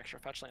Wasteland or some extra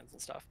fetch lands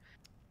and stuff,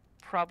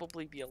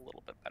 probably be a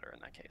little bit better in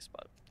that case.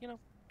 But, you know,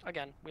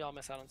 again, we all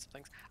miss out on some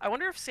things. I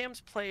wonder if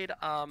Sam's played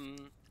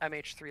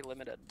MH3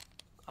 Limited.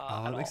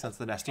 That makes sense.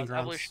 The Nesting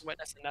Grounds. Evolution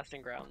Witness and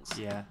Nesting Grounds.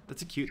 Yeah,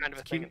 that's a cute kind of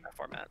a thing in that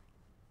format.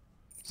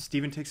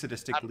 Steven takes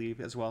Sadistic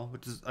Leave as well,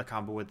 which is a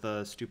combo with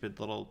the stupid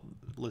little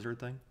lizard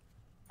thing.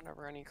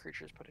 Whenever any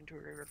creature is put into a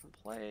graveyard from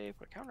play,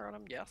 put a counter on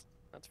him. Yes,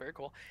 that's very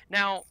cool.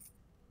 Now,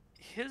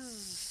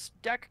 his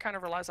deck kind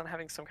of relies on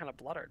having some kind of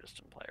Blood Artist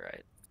in play,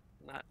 right?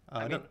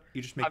 I mean, no,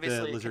 you just make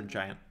the lizard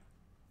giant.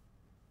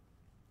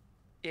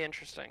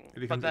 Interesting.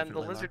 But then the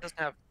lizard doesn't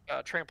have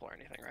trample or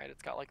anything, right?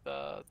 It's got like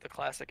the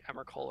classic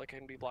Emrakul, it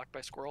can be blocked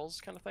by squirrels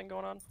kind of thing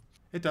going on.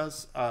 It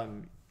does.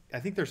 I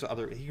think there's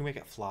he can make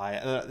it fly.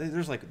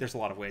 There's a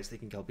lot of ways they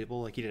can kill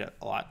people. Like he did it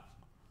a lot.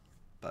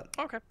 But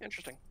okay,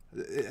 interesting.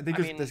 I think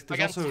there's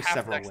also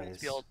several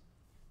ways.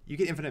 You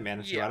get infinite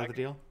mana out of the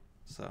deal.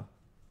 So.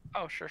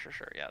 Oh, sure.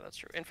 Yeah, that's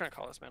true. Infinite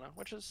colorless mana,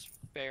 which is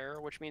fair,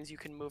 which means you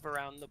can move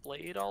around the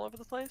blade all over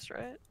the place,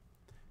 right?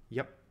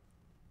 Yep.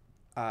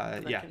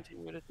 Yeah.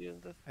 Continue to do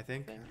the I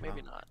think. Thing?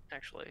 Maybe not,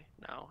 actually.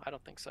 No, I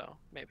don't think so.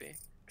 Maybe.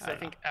 Because I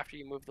think after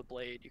you move the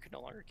blade, you can no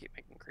longer keep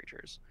making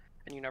creatures.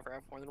 And you never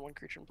have more than one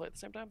creature in play at the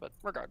same time, but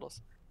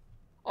regardless.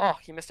 Oh,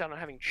 he missed out on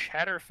having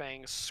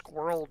Chatterfang's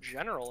Squirrel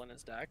General in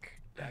his deck.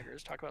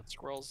 Daggers. Talk about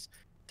squirrels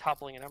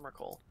toppling an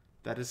Emrakul.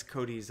 That is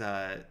Cody's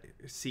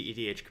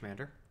CEDH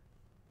commander.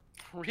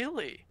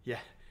 Really? Yeah.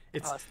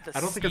 It's.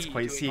 I don't think it's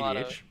quite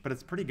CEDH, but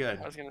it's pretty good.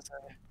 I was gonna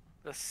say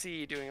the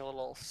C doing a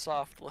little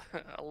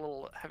a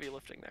little heavy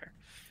lifting there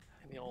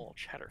in the old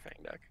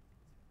Chatterfang deck.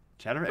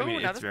 I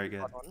mean, it's very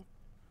good. Oh,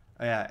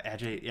 yeah,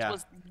 Agate. Yeah.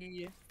 This was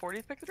the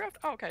 40th pick of the draft.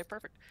 Oh, okay,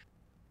 perfect.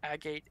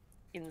 Agate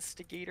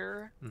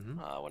Instigator.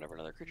 Whenever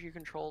another creature you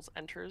controls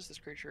enters, this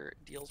creature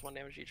deals 1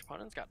 damage to each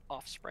opponent. It's got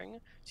Offspring,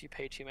 so you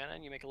pay 2 mana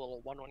and you make a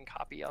little 1/1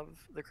 copy of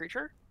the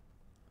creature.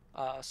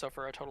 So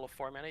for a total of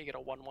 4 mana, you get a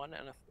 1/1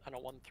 and a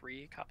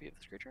 1/3 copy of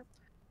this creature.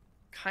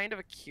 Kind of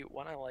a cute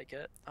one. I like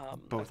it.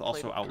 Both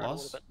also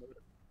outlaws.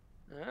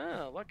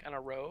 Oh, look, and a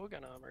rogue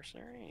and a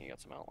mercenary. You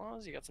got some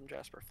outlaws. You got some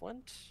Jasper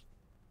Flint.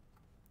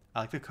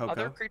 I like the Coco.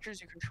 Other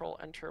creatures you control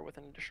enter with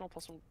an additional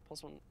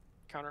 +1/+1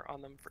 counter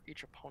on them for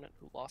each opponent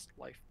who lost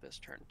life this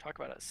turn. Talk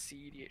about a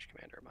CEDH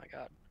commander. My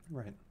God.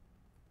 Right.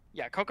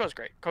 Yeah, Coco's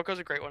great. Coco's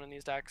a great one in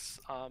these decks.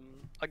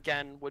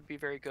 Again, would be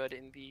very good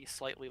in the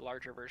slightly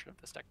larger version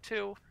of this deck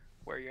too,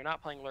 where you're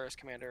not playing Lyris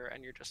Commander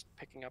and you're just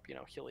picking up,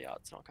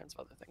 Heliots and all kinds of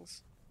other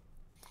things.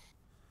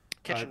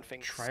 Kitchen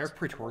Finks. Trier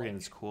Praetorian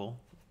is cool.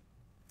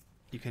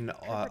 You can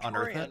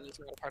unearth it. Is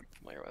another card I'm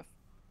familiar with.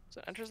 So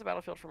it enters the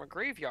battlefield from a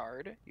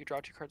graveyard. You draw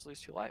 2 cards, lose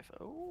 2 life.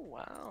 Oh,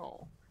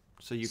 wow.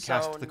 So you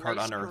cast the card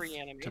Unearth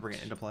to bring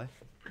it into play?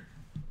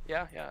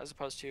 Yeah, as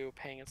opposed to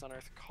paying its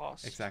Unearth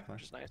cost. Exactly.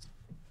 Which is nice.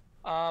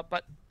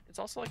 But it's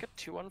also like a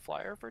 2/1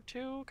 flyer for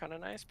 2. Kind of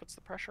nice. Puts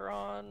the pressure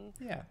on.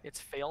 Yeah. Its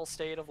fail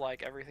state of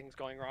like everything's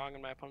going wrong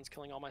and my opponent's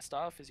killing all my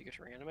stuff is you get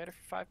to reanimate it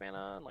for 5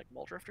 mana and like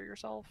Mull Drifter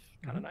yourself.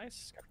 Kind of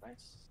nice. Kind of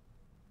nice.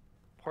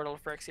 Portal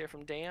of Phyrexia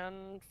from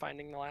Dan,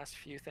 finding the last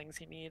few things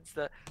he needs,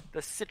 the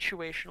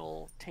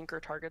situational tinker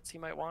targets he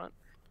might want.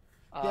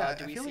 Yeah,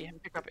 Do I we feel see like... him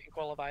pick up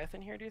Inkwell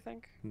Leviathan here, do you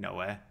think? No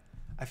way.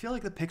 I feel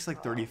like the picks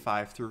like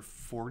 35 through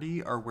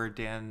 40 are where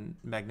Dan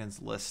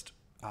Magnan's list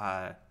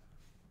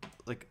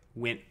like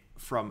went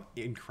from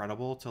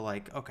incredible to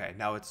like, okay,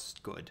 now it's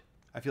good.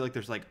 I feel like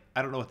there's like,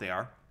 I don't know what they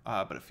are,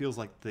 but it feels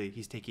like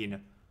he's taking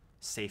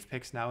safe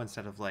picks now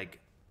instead of like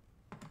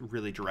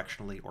really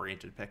directionally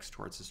oriented picks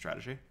towards his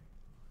strategy.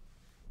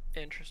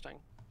 Interesting.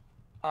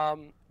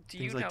 Do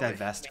you Things like know if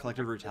Divest,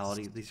 Collective Maniac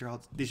Brutality,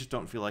 is- these just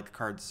don't feel like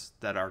cards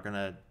that are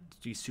gonna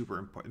be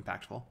super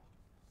impactful.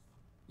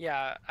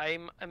 Yeah,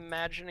 I'm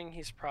imagining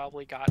he's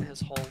probably got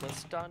his whole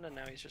list done, and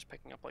now he's just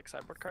picking up like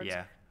sideboard cards.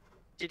 Yeah,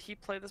 Did he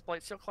play this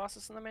Blightsteel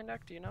Colossus in the main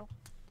deck? Do you know?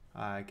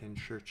 I can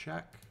sure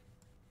check.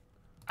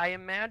 I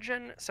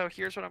imagine. So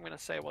here's what I'm gonna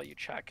say while you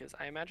check: is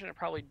I imagine it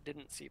probably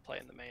didn't see play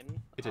in the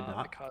main. It did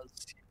not. Because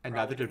And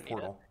probably neither did didn't need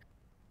it. Portal.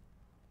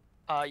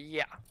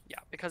 Yeah,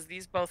 because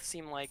these both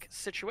seem like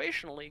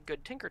situationally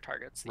good tinker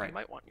targets that Right. you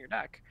might want in your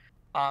deck.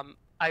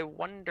 I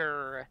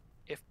wonder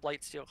if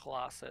Blightsteel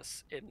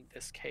Colossus in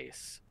this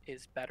case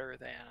is better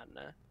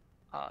than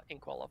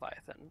Inkwell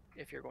Leviathan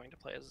if you're going to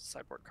play as a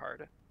sideboard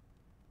card.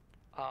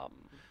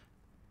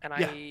 And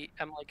Yeah. I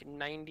am like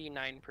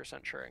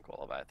 99% sure Inkwell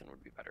Leviathan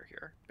would be better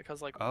here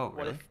because like, Oh, what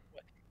really?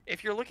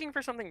 if you're looking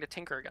for something to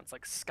tinker against,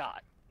 like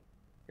Scott?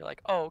 You're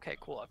like, oh, okay,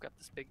 cool. I've got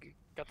this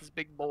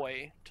big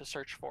boy to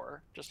search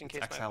for, just in It's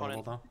case my exile level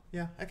opponent though.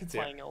 Yeah, I can see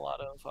it. playing a lot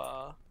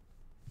of.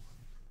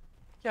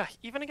 Yeah,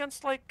 even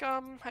against like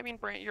I mean,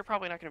 you're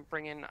probably not going to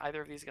bring in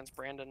either of these against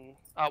Brandon.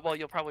 Well,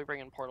 you'll probably bring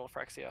in Portal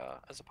Phyrexia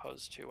as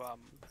opposed to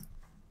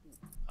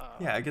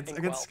Yeah, against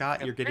Inkwell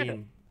Scott, against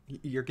Brandon.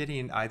 you're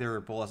getting either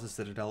Bolas's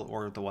Citadel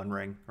or the One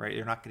Ring, right?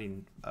 You're not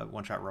getting a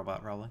one-shot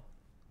robot, probably.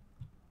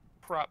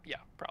 Yeah,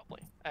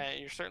 probably. And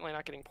you're certainly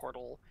not getting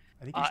Portal.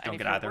 I think you just And don't if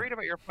get you're either. worried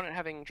about your opponent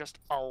having just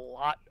a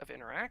lot of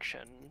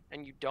interaction,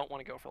 and you don't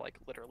want to go for like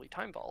literally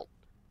Time Vault,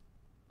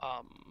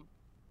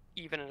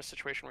 even in a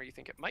situation where you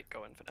think it might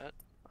go infinite,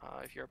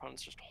 if your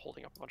opponent's just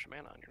holding up a bunch of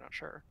mana and you're not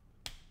sure.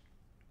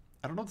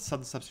 I don't know what the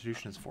sudden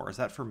substitution is for. Is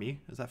that for me?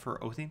 Is that for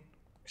Othine?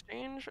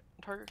 Exchange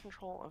target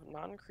control of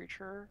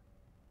non-creature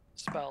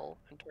spell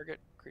and target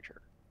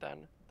creature.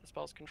 Then the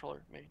spell's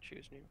controller may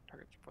choose new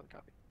targets for the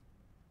copy.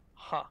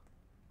 Huh.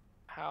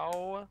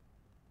 How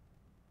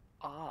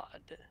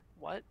odd.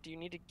 What? Do you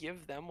need to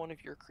give them one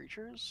of your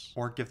creatures?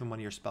 Or give them one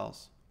of your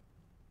spells.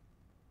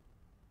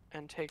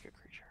 And take a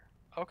creature.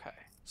 Okay.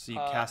 So you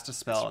cast a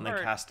spell and then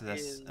Smart cast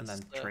this and then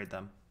is, trade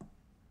them.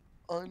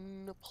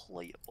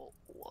 Unplayable.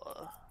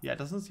 Yeah, it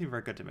doesn't seem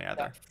very good to me either.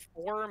 Got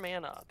 4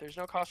 mana. There's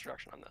no cost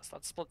reduction on this.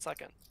 That's split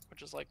second,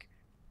 which is like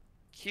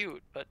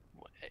cute, but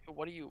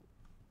what do you...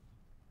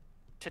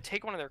 To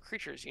take one of their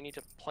creatures, you need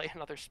to play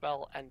another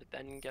spell and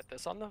then get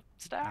this on the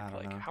stack? I don't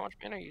Like, know. how much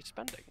mana are you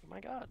spending? My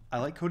god. I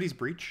like Cody's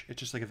Breach. It's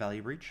just like a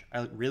value breach.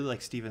 I really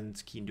like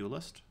Steven's Keen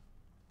Duelist.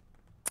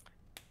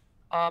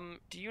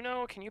 Do you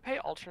know, can you pay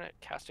alternate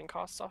casting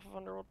costs off of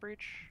Underworld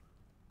Breach?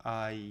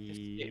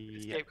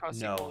 Escape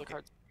cost equal No. to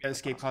cards.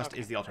 Escape cost Okay,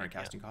 is the alternate yeah.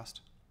 casting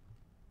cost.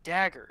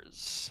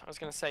 Daggers. I was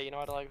gonna say, you know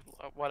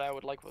what I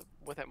would like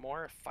with it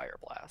more? Fire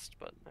Blast,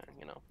 but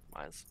you know,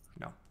 wise.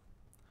 No.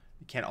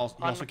 You also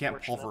can't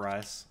Unfortunate.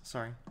 pulverize.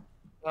 Sorry.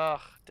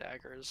 Ugh,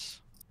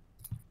 daggers.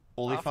 Fire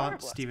Oliphant,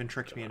 Blast Steven is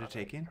tricked good me into enough.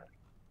 taking.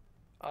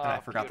 And I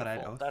forgot that I had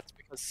Beautiful. Oath. That's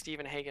because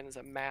Stephen Hagen is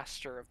a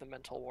master of the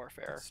mental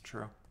warfare. That's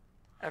true.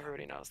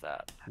 Everybody knows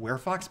that.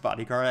 Werefox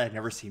Bodyguard I had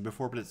never seen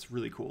before, but it's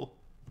really cool.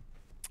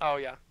 Oh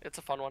yeah, it's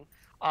a fun one.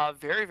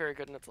 Very, very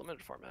good in its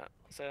limited format.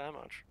 I'll say that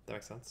much. That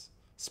makes sense.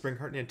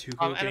 Springheart and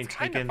Tuco And getting it's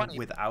kinda taken funny.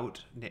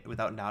 without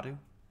Nadu.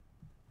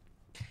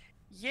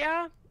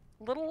 Yeah,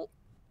 little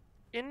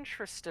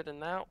interested in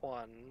that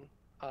one.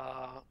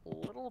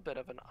 Little bit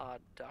of an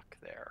odd duck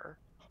there.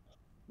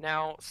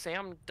 Now,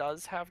 Sam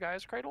does have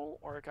Gaia's Cradle,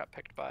 or it got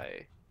picked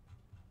by...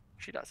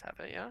 She does have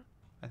it, yeah?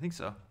 I think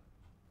so.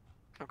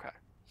 Okay.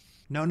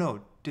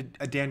 No.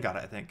 Dan got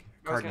it, I think.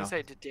 I was Cardinal. gonna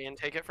say, did Dan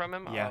take it from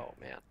him? Yeah. Oh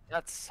man,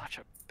 that's such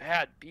a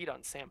bad beat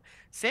on Sam.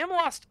 Sam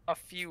lost a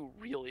few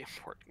really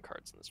important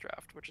cards in this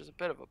draft, which is a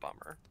bit of a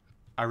bummer.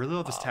 I really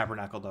love this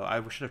Tabernacle, though.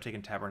 I should have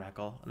taken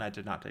Tabernacle, and I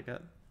did not take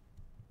it.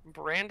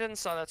 Brandon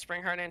saw that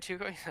Springheart and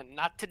Tuco. He said,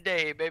 "Not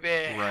today,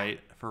 baby." Right,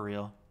 for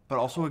real. But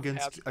also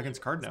Absolutely.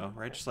 against Cardinal,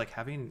 right? Just like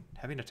having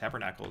a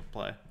Tabernacle to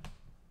play.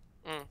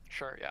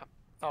 Sure, yeah.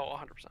 Oh,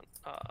 100%.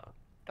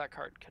 That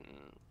card can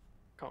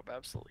come up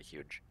absolutely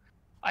huge.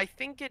 I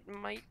think it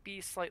might be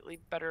slightly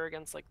better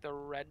against like the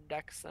red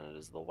decks than it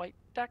is the white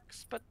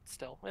decks, but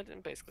still,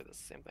 it basically does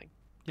the same thing.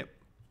 Yep.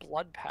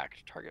 Blood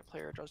Pact. Target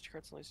player draws 2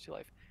 cards and loses 2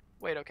 life.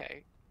 Wait,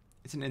 okay.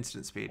 It's an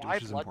instant speed, Why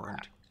which is Blood important.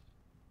 Pact?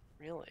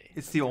 Really?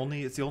 It's the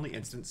only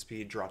instant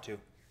speed draw to,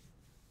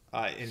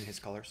 in his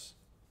colors.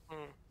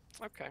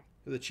 Okay.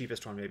 The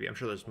cheapest one, maybe. I'm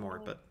sure there's more,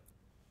 but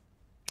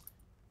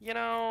You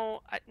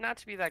know, not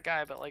to be that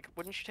guy, but like,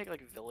 wouldn't you take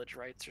like Village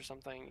Rites or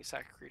something? You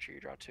sack a creature,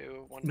 you draw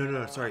 2.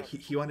 no. Sorry,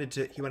 he wanted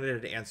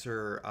to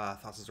answer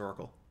Thassa's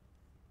Oracle.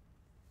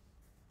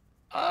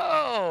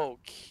 Oh, Oh,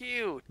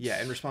 cute.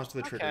 Yeah, in response to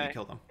the trigger, you Okay.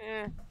 kill them.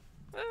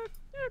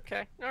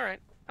 Okay. All right.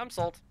 I'm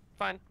sold.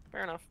 Fine.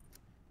 Fair enough.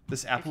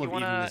 This Apple of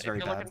Eden is If very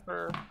you're bad. looking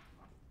for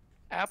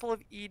Apple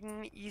of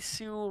Eden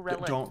Isu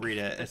Relic. Don't read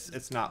it.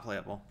 It's not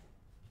playable.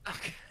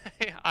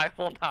 Okay, I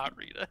will not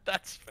read it.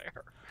 That's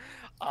fair.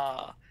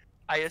 I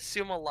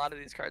assume a lot of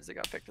these cards that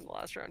got picked in the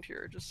last round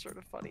here are just sort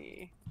of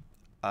funny.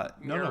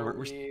 No,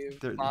 Wave,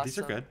 these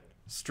are good.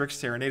 Strict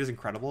Serenade is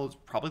incredible. It's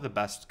probably the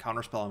best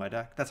counterspell in my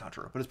deck. That's not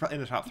true, but it's probably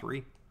in the top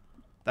 3.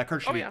 That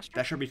card should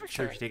be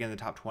taken in the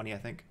top 20, I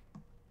think.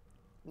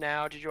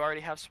 Now, did you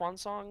already have Swan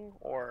Song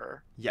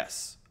or?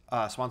 Yes.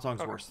 Swan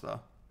Song's worse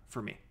though,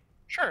 for me.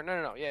 Sure,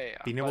 no, yeah.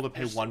 Being able to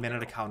pay 1 mana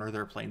to counter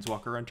their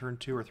Planeswalker on turn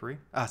 2 or 3.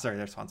 Sorry,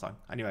 there's Swan Song.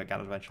 I knew I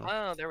got it eventually.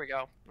 Oh, there we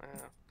go.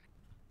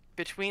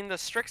 Between the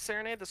Strict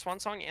Serenade, the Swan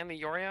Song, and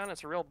the Yorion,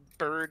 it's a real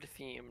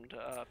bird-themed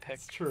pick.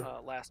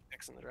 Last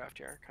picks in the draft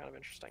here. Kind of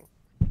interesting.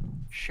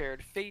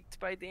 Shared Fate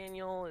by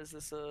Daniel. Is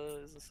this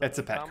a? It's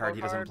a pet card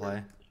he doesn't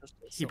play.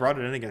 He brought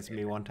it in against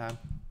me one time.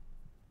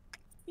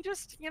 You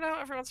just,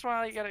 every once in a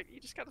while you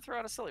just gotta throw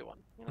out a silly one.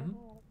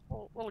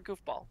 Little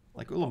goofball.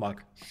 Like Ulamog.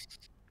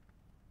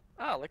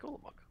 Oh, like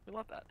Ulamog. We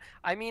love that.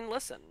 I mean,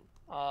 listen.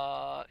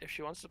 If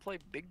she wants to play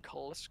big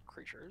colorless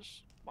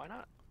creatures, why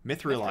not?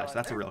 Mithrilize,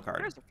 that's a real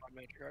card. There's a fun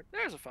magic card.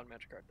 There's a fun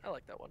magic card. I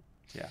like that one.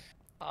 Yeah.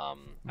 I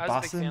was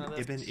a big fan of this.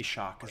 Ibn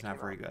Ishaq is not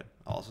very good,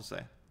 I'll also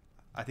say.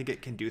 I think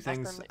it can do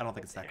things. I don't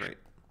think it's that great.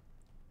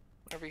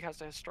 Whenever he has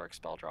a historic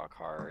spell, draw a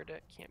card.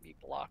 It can't be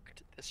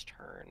blocked this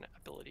turn.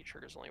 Ability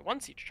triggers only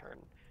once each turn.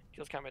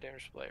 Deals combat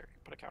damage to the player.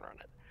 Put a counter on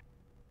it.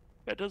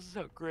 That doesn't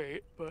sound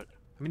great, but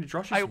I mean, it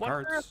draws you some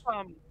cards.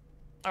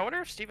 I wonder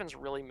if Steven's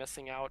really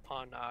missing out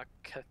on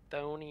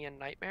Chthonian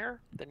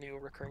Nightmare, the new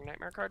recurring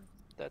nightmare card.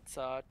 That's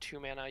 2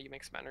 mana, you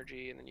make some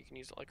energy, and then you can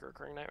use it like a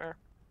recurring nightmare.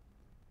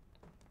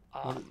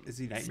 Is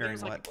he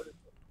nightmaring what?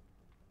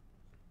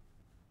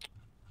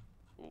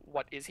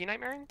 What is he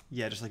nightmaring?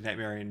 Yeah, just like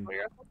nightmaring.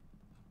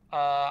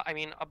 I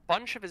mean, a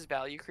bunch of his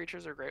value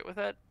creatures are great with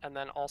it, and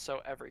then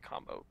also every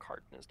combo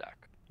card in his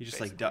deck. You just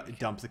like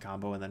dump the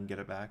combo and then get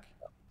it back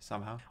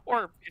somehow.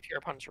 Or if your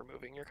opponent's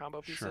removing your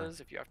combo pieces,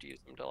 Sure. if you have to use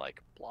them to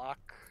like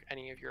block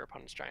any of your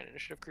opponent's giant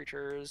initiative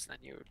creatures, then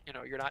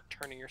you're not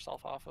turning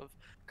yourself off of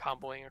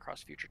comboing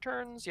across future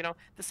turns.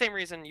 The same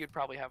reason you'd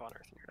probably have on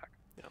Earth in your deck.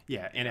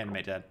 Yeah, and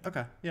Animate Dead.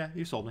 Okay, yeah,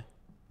 you sold me.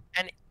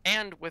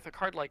 And with a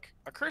card like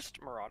a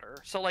Cursed Marauder,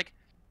 so like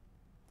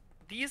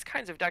these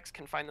kinds of decks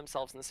can find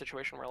themselves in the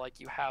situation where like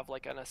you have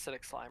like an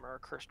Acidic Slime or a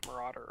Cursed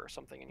Marauder or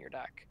something in your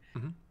deck,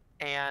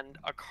 and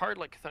a card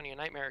like Chthonian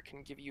Nightmare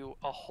can give you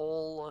a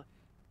whole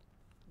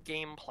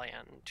game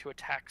plan to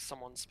attack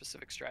someone's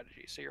specific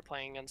strategy. So you're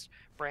playing against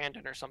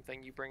Brandon or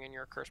something, you bring in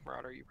your Cursed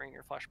Marauder, you bring in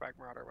your Flashback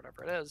Marauder,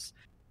 whatever it is,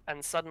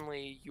 and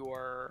suddenly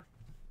you're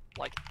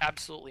like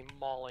absolutely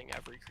mauling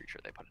every creature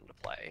they put into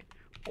play.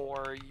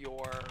 Or you're,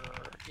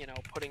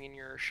 putting in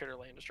your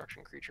Shitterlane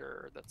Destruction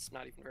creature that's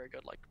not even very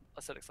good, like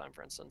Acidic Slime,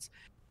 for instance,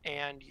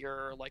 and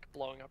you're like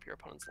blowing up your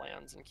opponent's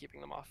lands and keeping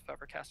them off of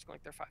ever casting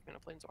like their 5-mana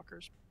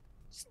Planeswalkers.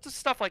 Just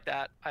stuff like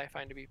that I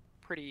find to be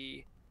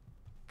pretty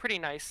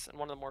nice and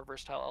one of the more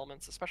versatile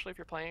elements, especially if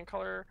you're playing in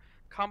color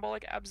combo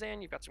like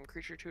Abzan. You've got some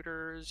creature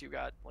tutors, you've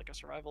got like a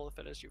Survival of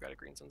the Fittest, you've got a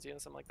Green Sunseed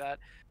and something like that.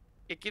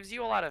 It gives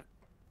you a lot of...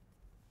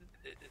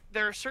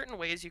 There are certain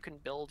ways you can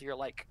build your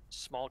like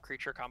small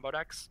creature combo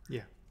decks.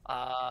 Yeah.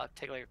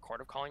 Take like a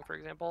Court of Calling, for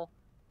example,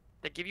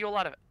 that give you a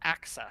lot of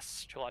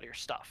access to a lot of your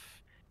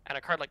stuff. And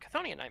a card like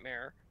Chthonian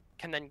Nightmare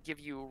can then give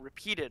you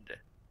repeated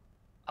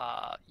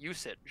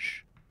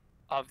usage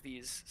of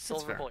these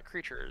silver bullet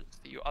creatures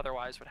that you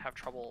otherwise would have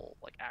trouble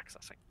like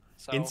accessing.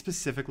 So in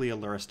specifically a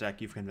Lurrus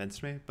deck, you've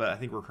convinced me, but I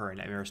think Recurring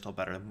Nightmare is still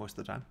better most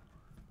of the time.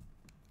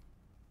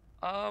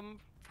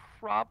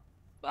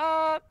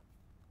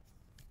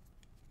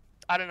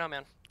 I don't know,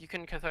 man. You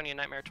can Chthonian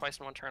Nightmare twice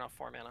in one turn off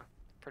 4 mana.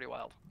 Pretty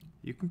wild.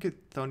 You can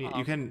get Chthonian.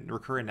 You can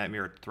Recurring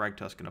Nightmare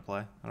Thragtusk into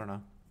play. I don't know.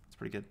 It's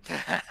pretty good.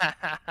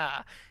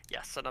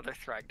 Yes, another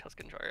Thragtusk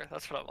enjoyer.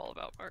 That's what I'm all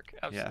about, Mark.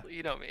 Absolutely. Yeah.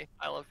 You know me.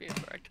 I love me a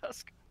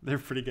Thragtusk. They're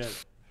pretty good.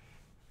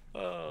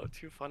 Oh,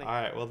 too funny. All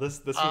right. Well, this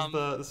is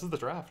the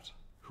draft.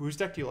 Whose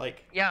deck do you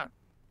like? Yeah.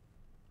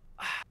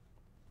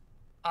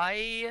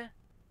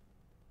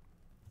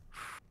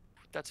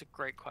 That's a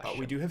great question.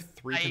 We do have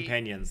 3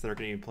 companions that are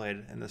going to be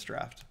played in this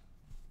draft.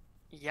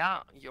 Yeah,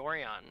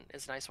 Yorion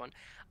is a nice one.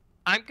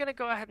 I'm going to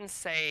go ahead and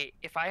say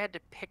if I had to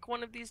pick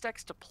one of these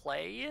decks to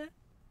play...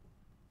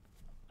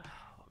 Oh,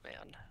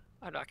 man.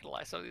 I'm not going to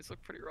lie. Some of these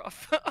look pretty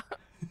rough.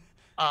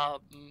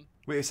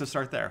 Wait, so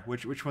start there.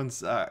 Which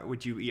ones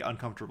would you be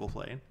uncomfortable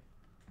playing?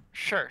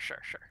 Sure.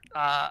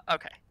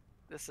 Okay.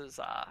 This is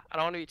I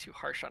don't want to be too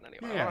harsh on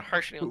anyone. Yeah. I don't want to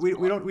harsh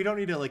anyone. We don't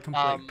need to like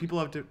complain. People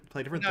have to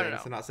play different things. No.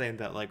 I'm not saying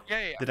that like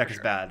the deck is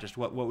bad. Just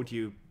what would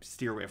you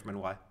steer away from and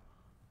why?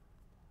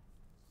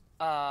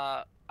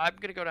 I'm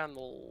gonna go down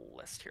the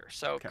list here.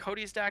 So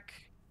Cody's deck,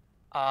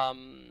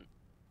 I'm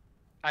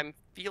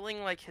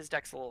feeling like his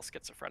deck's a little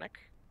schizophrenic.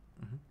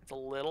 it's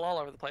a little all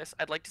over the place.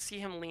 I'd like to see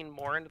him lean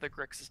more into the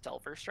Grixis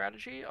Delver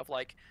strategy of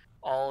like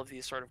all of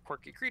these sort of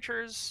quirky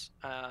creatures,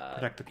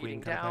 Protect the queen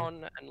beating kind of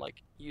thing. down and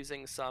like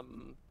using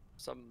some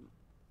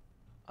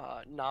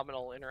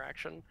nominal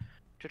interaction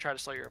to try to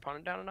slow your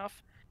opponent down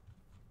enough.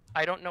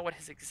 I don't know what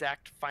his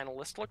exact final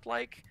list looked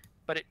like,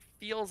 but it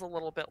feels a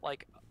little bit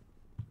like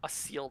a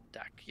sealed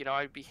deck. You know,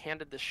 I'd be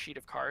handed this sheet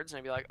of cards and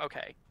I'd be like,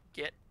 okay,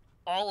 get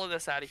all of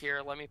this out of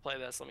here. Let me play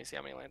this. Let me see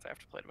how many lands I have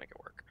to play to make it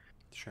work.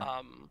 Sure.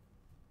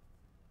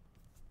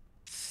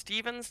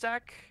 Steven's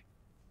deck,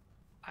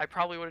 I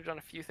probably would have done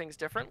a few things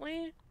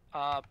differently,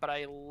 but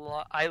I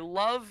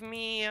love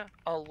me a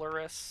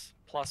Luris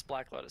plus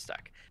Black Lotus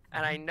deck.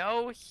 And I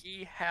know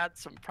he had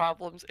some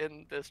problems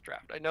in this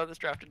draft. I know this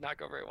draft did not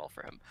go very well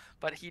for him,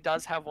 but he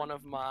does have one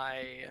of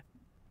my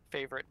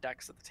favorite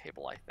decks at the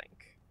table, I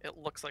think. It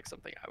looks like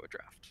something I would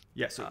draft.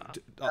 Yeah, so at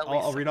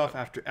I'll least read off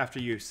after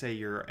you say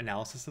your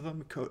analysis of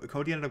them.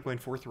 Cody ended up going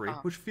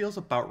 4-3, which feels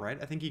about right.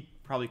 I think he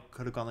probably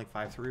could have gone like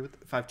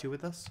 5-2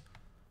 with this.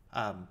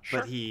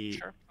 But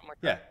he, Like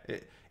yeah,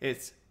 it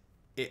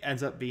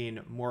ends up being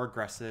more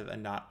aggressive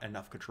and not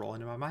enough control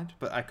in my mind.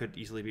 But I could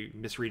easily be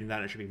misreading that.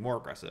 And it should be more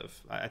aggressive.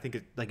 I think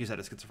it, like you said,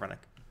 it's schizophrenic.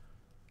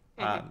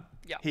 Yeah.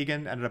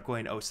 Hagen ended up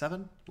going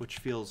 0-7, which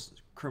feels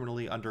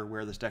criminally under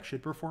where this deck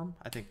should perform.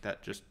 I think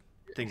that just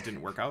things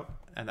didn't work out,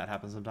 and that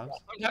happens sometimes.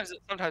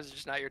 Sometimes it's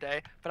just not your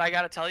day. But I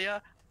gotta tell you,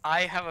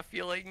 I have a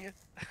feeling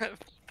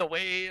the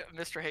way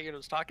Mr. Hagen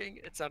was talking,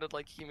 it sounded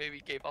like he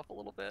maybe gave up a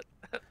little bit.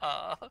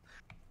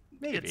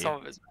 Maybe. In some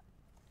of his.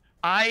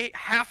 I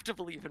have to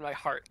believe in my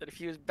heart that if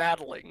he was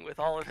battling with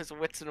all of his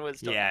wits and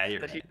wisdom, Yeah,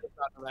 that right. he could have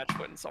gotten a match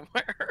win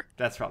somewhere.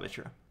 That's probably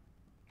true.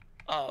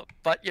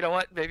 But you know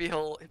what? Maybe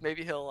he'll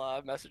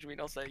message me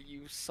and he'll say,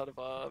 "You son of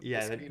a."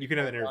 Yeah, then you can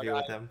have an interview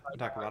with him and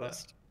talk about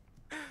it.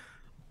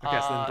 Okay,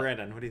 so then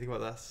Brandon, what do you think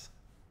about this?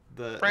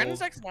 Brandon's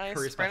deck's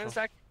nice.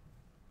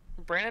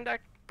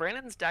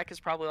 Brandon's deck is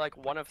probably like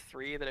one of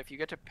three that if you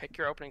get to pick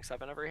your opening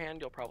 7 every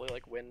hand, you'll probably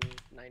like win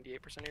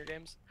 98% of your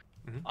games.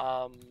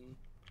 Mm-hmm.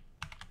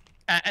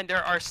 And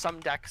there are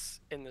some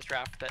decks in this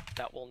draft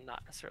that will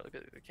not necessarily be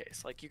the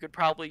case. Like you could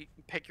probably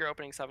pick your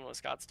opening 7 with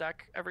Scott's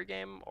deck every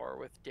game or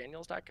with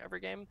Daniel's deck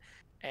every game,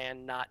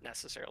 and not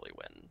necessarily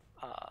win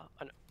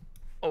an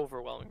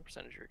overwhelming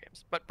percentage of your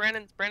games. But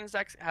Brandon's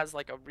deck has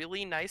like a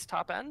really nice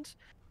top end,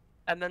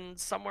 and then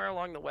somewhere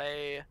along the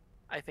way,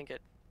 I think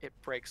it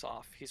breaks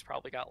off. He's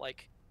probably gonna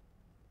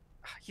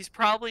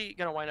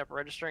wind up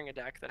registering a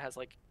deck that has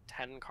like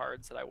 10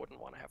 cards that I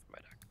wouldn't want to have in my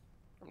deck.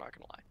 I'm not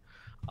gonna lie.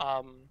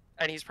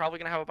 And he's probably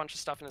going to have a bunch of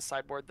stuff in his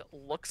sideboard that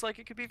looks like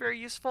it could be very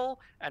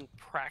useful, and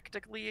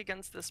practically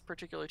against this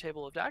particular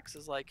table of decks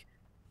is like,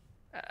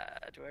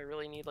 do I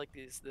really need like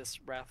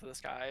this Wrath of the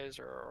Skies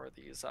or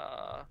these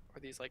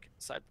like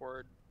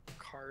sideboard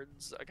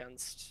cards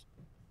against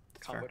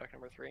combo deck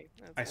number 3?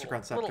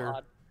 Isochron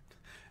Scepter.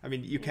 I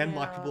mean, you can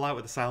lock people out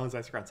with the Silence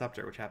Isochron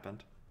Scepter, which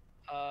happened.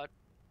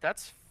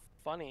 That's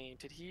funny.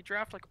 Did he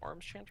draft like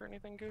Orm's Chant or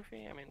anything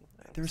goofy? I mean,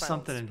 there's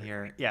something in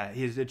here. Yeah,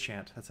 he did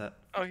Chant. That's it.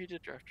 Oh, he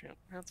did draft Chant.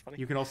 That's funny.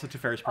 You can also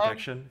Teferi's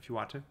Protection if you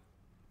want to.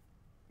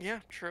 Yeah,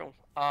 true.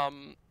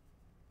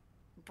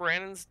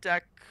 Brandon's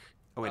deck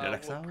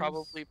will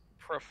probably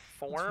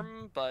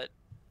perform, but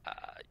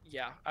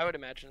yeah, I would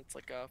imagine it's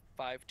like a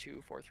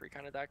 5-2, 4-3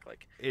 kind of deck.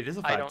 Like it is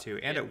a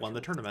 5-2, and it won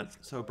the tournament.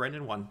 So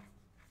Brandon won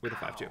with a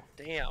 5-2.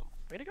 Damn,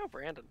 way to go,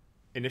 Brandon.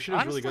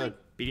 Initiative's really good,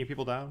 beating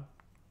people down.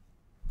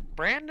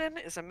 Brandon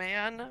is a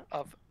man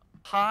of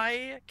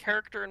high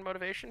character and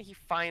motivation. He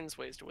finds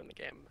ways to win the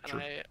game,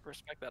 and I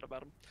respect that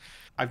about him.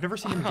 I've never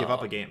seen him give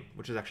up a game,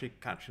 which is actually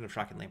kind of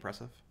shockingly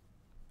impressive.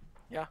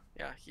 Yeah,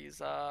 he's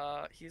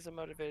a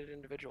motivated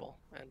individual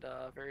and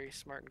very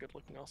smart and good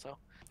looking also.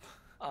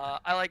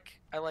 I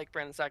like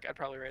Brandon's deck. I'd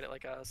probably rate it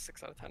like a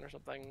 6 out of 10 or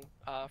something.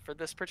 For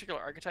this particular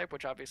archetype,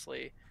 which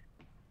obviously,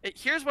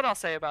 here's what I'll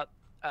say about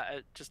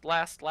just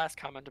last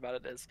comment about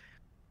it is,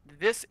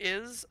 this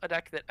is a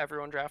deck that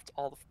everyone drafts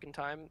all the fucking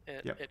time.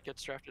 It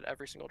gets drafted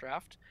every single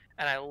draft,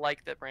 and I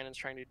like that Brandon's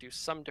trying to do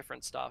some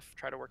different stuff,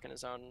 try to work in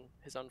his own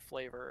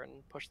flavor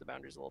and push the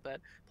boundaries a little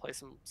bit, play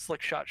some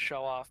slick shot,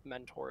 show off,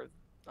 mentor,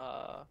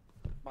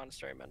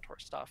 monastery mentor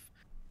stuff,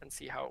 and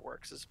see how it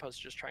works, as opposed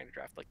to just trying to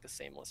draft like the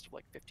same list of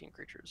like 15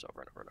 creatures over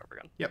and over and over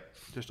again. Yep,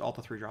 just all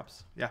the 3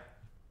 drops. Yeah.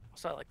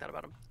 So I like that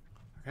about him.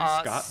 Okay,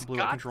 Scott,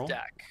 Blue Eye Control.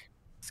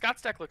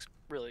 Scott's deck looks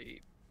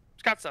very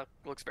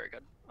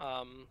good.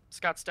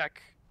 Scott's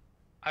deck,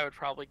 I would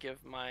probably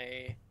give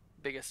my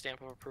biggest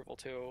stamp of approval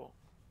to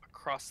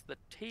across the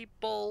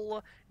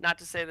table. Not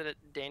to say that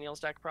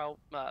Daniel's deck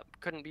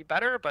couldn't be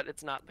better, but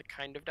it's not the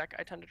kind of deck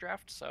I tend to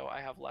draft, so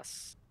I have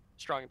less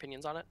strong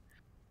opinions on it.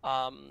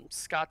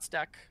 Scott's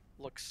deck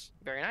looks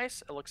very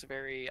nice. It looks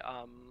very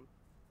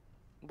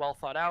well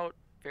thought out,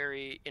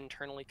 very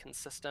internally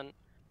consistent.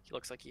 He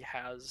looks like he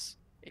has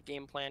a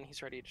game plan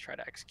he's ready to try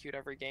to execute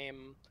every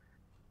game.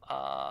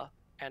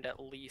 And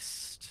at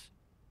least,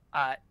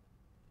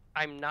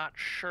 I'm not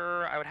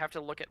sure. I would have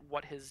to look at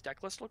what his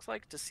deck list looks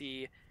like to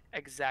see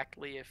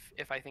exactly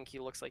if I think he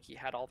looks like he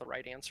had all the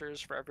right answers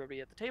for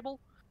everybody at the table.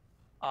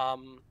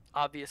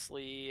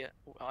 Obviously,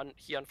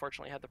 he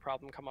unfortunately had the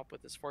problem come up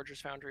with his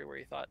Forger's Foundry where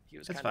he thought he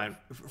was It's kind fine.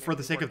 of For the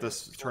maybe sake of working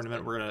this with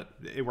tournament,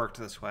 it worked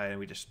this way, and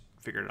we just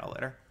figured it out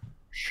later.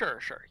 Sure,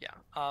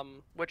 yeah.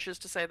 Which is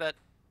to say that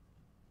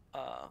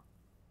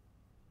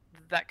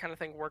that kind of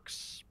thing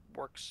works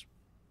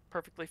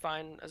perfectly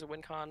fine as a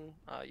win con.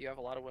 You have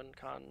a lot of win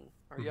con,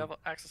 or you have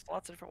access to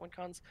lots of different win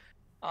cons.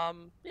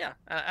 Yeah,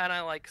 and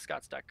I like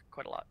Scott's deck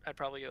quite a lot. I'd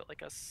probably give it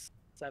like a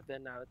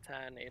 7 out of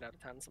 10, 8 out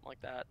of 10, something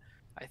like that.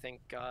 I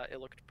think it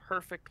looked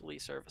perfectly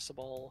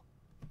serviceable,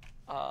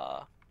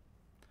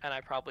 and I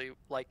probably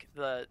like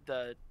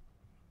the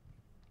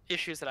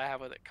issues that I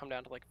have with it come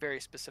down to like very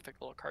specific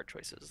little card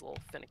choices, little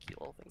finicky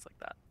little things like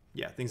that.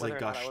 Yeah, things Whether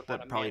like or not I Gush would that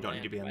want a probably man don't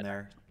need to be land in by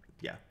there.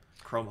 that. Yeah,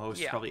 Chrome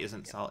Host Yeah. probably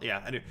isn't solid.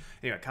 Yeah,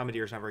 anyway,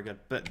 Commandeer's not very good,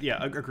 but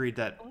yeah, agreed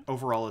that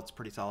overall it's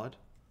pretty solid.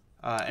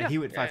 And he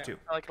went 5-2.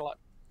 I like it a lot.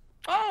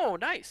 Oh,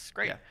 nice,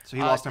 great. Yeah, so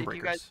he lost on did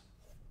breakers. You guys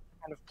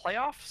kind of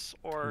playoffs,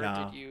 or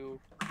No. did you?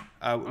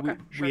 Okay,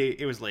 sure.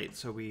 It was late,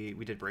 so we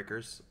did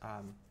breakers,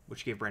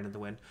 which gave Brandon the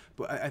win.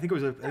 But I think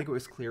it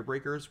was clear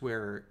breakers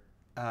where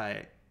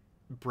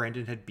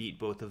Brandon had beat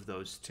both of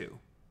those two,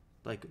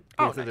 like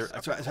both of their.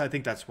 Nice. So I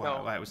think that's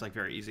why it was like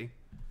very easy.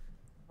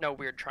 No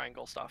weird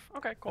triangle stuff.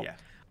 Okay, cool. Yeah.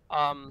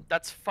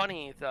 That's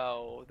funny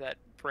though that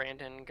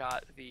Brandon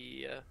got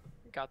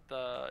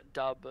the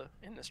dub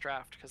in this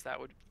draft, because that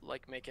would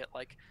like make it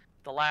like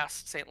the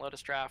last St.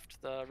 Lotus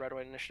draft, the Red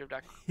White Initiative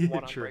deck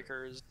won on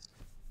breakers.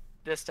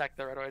 This deck,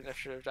 the Red White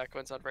Initiative deck,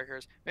 wins on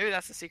breakers. Maybe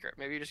that's the secret.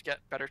 Maybe you just get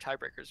better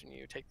tiebreakers when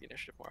you take the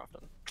initiative more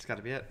often. It's got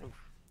to be it.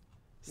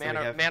 So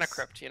mana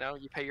crypt, you know,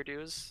 you pay your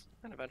dues,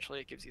 and eventually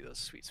it gives you those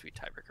sweet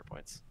tiebreaker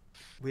points.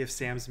 We have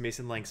Sam's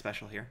Mason Lang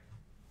special here.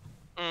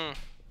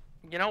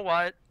 You know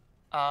what?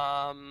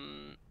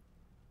 I'm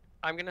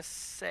gonna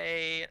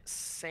say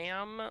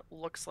Sam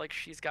looks like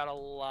she's got a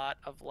lot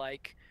of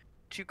like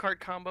 2-card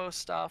combo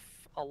stuff,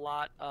 a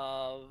lot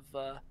of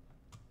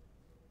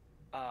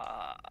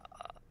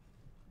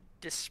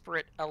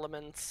disparate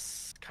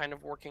elements kind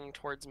of working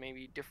towards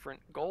maybe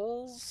different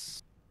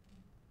goals,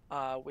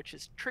 which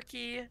is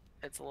tricky.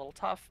 It's a little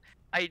tough.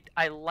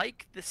 I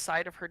like the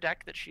side of her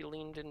deck that she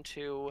leaned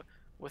into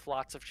with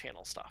lots of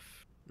channel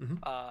stuff.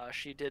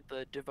 She did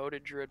the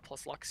Devoted Druid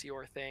plus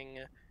Luxior thing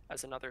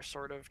as another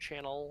sort of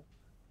channel.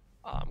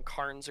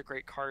 Karn's a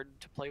great card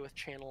to play with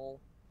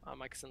channel.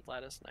 Mycosynth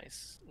Lattice,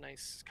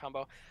 nice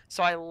combo.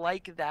 So I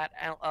like that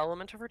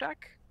element of her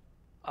deck.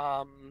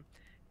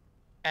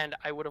 And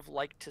I would have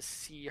liked to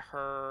see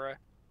her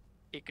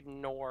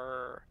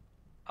ignore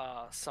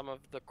some of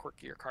the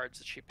quirkier cards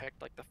that she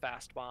picked, like the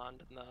Fast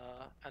Bond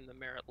and the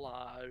Merit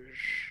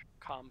Lodge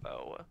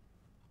combo.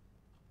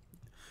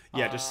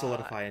 Yeah, just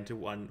solidify into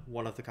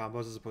one of the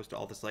combos as opposed to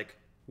all this like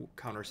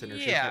counter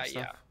synergy type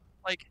stuff. Yeah.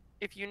 Like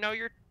if you know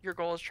your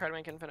goal is try to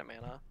make infinite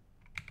mana,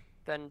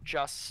 then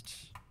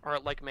or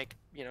like make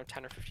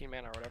 10 or 15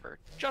 mana or whatever.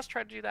 Just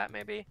try to do that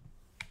maybe.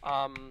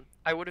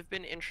 I would have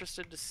been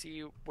interested to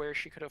see where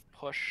she could have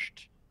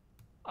pushed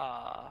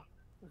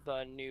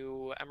the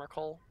new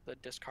Emrakul, the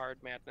Discard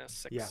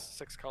Madness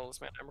 6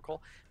 colorless mana Emrakul.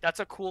 That's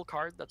a cool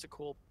card. That's a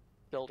cool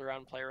build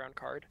around, play around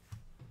card.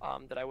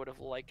 That I would have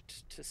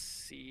liked to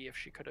see if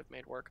she could have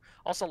made work.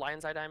 Also,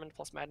 Lion's Eye Diamond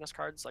plus Madness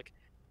cards. Like,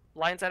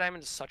 Lion's Eye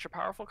Diamond is such a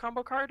powerful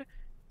combo card.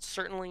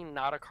 Certainly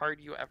not a card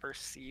you ever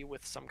see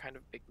with some kind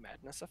of big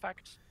Madness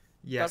effect.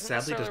 Yeah,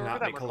 sadly does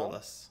not make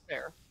colorless.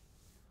 Fair.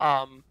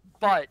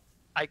 But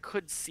I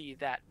could see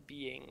that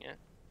being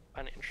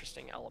an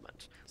interesting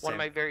element. One of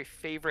my very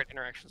favorite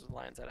interactions with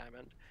Lion's Eye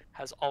Diamond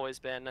has always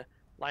been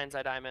Lion's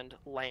Eye Diamond,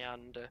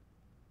 land,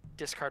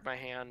 discard my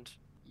hand,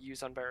 use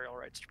Unburial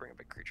Rights to bring a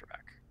big creature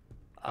back.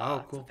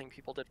 Cool. It's a thing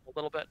people did a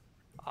little bit.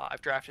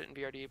 I've drafted it in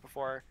VRD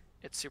before.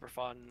 It's super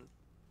fun.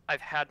 I've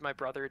had my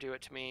brother do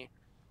it to me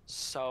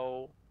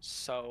so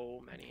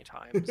many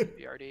times in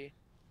VRD.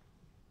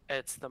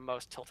 It's the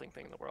most tilting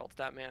thing in the world.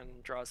 That man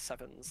draws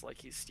 7s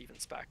like he's Steven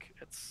Speck.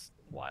 It's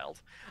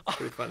wild.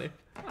 Pretty funny.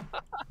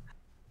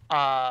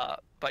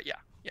 But yeah.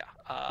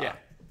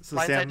 So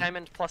Lion's Eye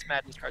Diamond plus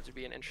Madness cards would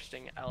be an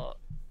interesting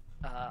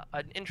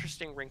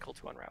wrinkle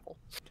to unravel.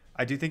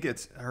 I do think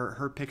it's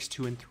her picks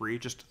 2 and 3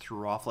 just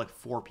threw off like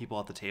 4 people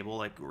at the table.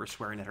 Like were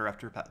swearing at her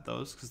after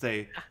those because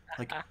they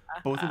like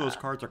both of those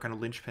cards are kind of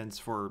linchpins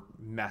for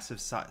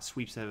massive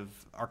sweeps of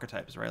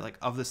archetypes, right? Like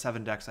of the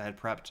 7 decks I had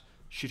prepped,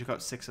 she took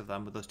out 6 of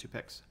them with those 2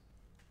 picks.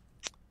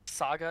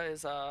 Saga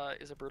is a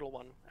brutal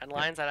one, and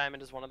Lion's Eye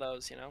Diamond is one of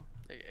those.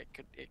 It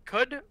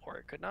could or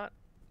it could not.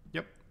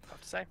 Yep.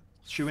 Tough to say.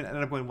 She ended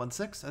up going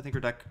 1-6. I think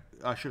her deck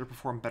should have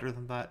performed better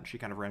than that, and she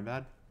kind of ran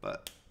bad.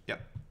 But yeah.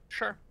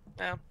 Sure.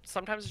 Yeah.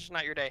 Sometimes it's just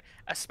not your day,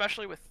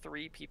 especially with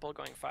 3 people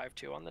going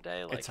 5-2 on the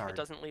day. Like it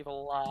doesn't leave a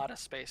lot of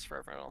space for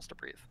everyone else to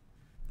breathe.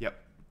 Yep.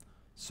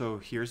 So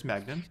here's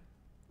Magnan.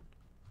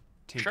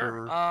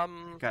 Tinker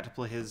got to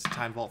play his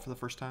Time Vault for the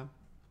first time.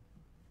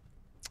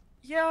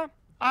 Yeah,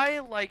 I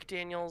like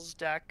Daniel's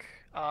deck.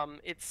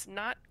 It's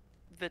not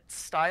the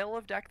style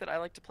of deck that I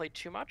like to play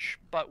too much,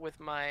 but with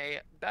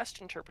my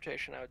best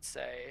interpretation, I would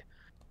say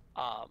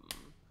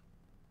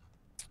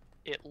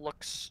It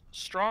looks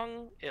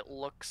strong. It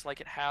looks like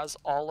it has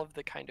all of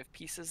the kind of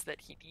pieces that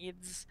he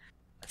needs,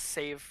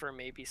 save for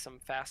maybe some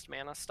fast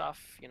mana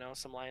stuff, you know,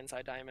 some Lion's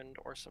Eye Diamond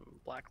or some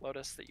Black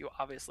Lotus that you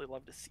obviously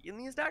love to see in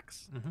these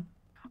decks. Mm-hmm.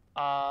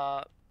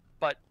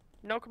 But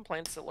no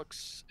complaints. It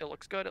looks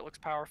good. It looks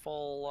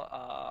powerful.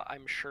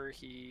 I'm sure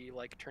he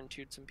like turn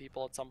 2'd some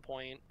people at some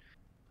point.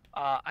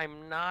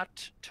 I'm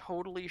not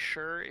totally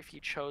sure if he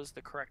chose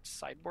the correct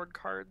sideboard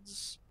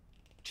cards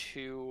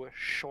to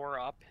shore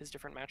up his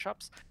different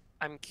matchups.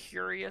 I'm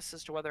curious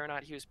as to whether or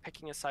not he was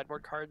picking his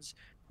sideboard cards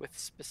with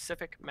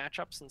specific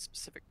matchups and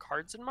specific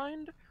cards in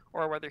mind,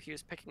 or whether he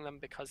was picking them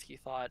because he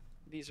thought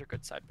these are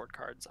good sideboard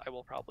cards. I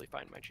will probably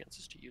find my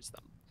chances to use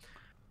them.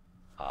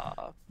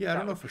 Yeah, I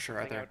don't know for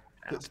sure either.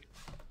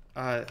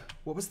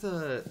 What's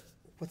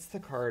the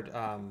card?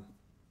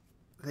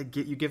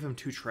 You give him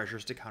 2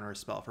 treasures to counter a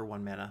spell for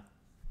 1 mana.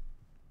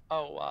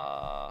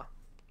 Oh,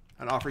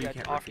 An offer yeah, you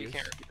can't offer refuse. you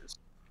can't refuse.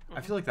 I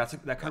feel like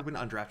that card went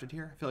undrafted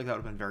here. I feel like that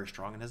would have been very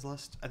strong in his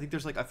list. I think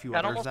there's like a few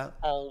That others almost that.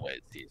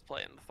 always sees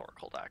play in the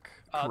Thoracle deck.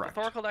 Correct.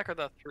 The Thoracle deck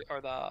or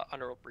the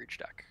Underworld Breach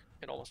deck.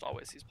 It almost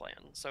always sees play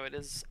in. So it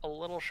is a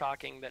little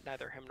shocking that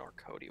neither him nor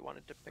Cody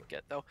wanted to pick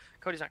it, though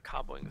Cody's not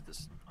comboing with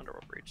this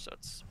Underworld Breach, so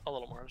it's a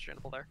little more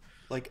understandable there.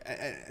 Like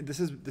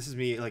this is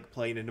me like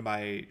playing into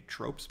my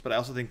tropes, but I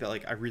also think that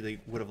like I really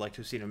would have liked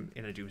to have seen him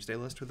in a Doomsday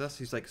list with this.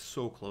 He's like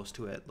so close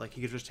to it. Like he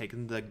could have just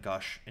taken the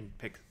Gush and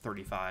pick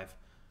 35,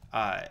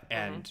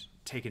 and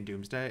taken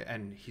Doomsday,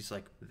 and he's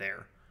like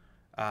there.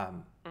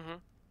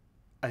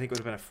 I think it would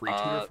have been a free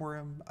tutor for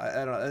him.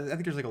 I don't know. I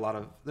think there's like a lot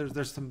of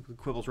there's some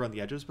quibbles around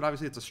the edges, but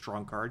obviously it's a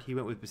strong card. He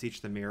went with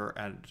Beseech the Mirror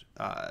and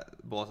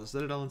Bolas'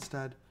 Citadel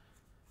instead.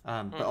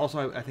 But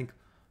also I think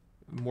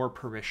more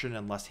permission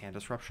and less hand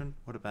disruption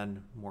would have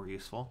been more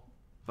useful.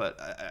 But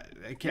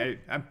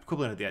I'm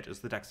quibbling at the edges.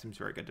 The deck seems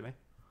very good to me.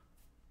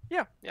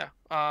 Yeah.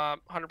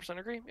 100%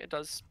 agree. It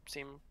does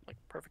seem like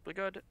perfectly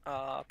good,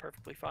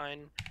 perfectly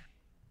fine.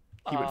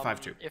 He went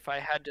 5-2. If I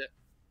had to,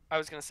 I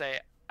was gonna say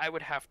I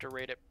would have to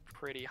rate it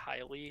pretty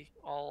highly,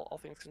 all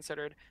things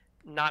considered.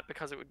 Not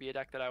because it would be a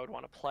deck that I would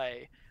want to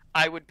play.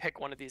 I would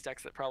pick one of these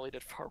decks that probably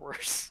did far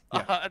worse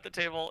at the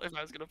table if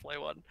I was gonna play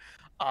one.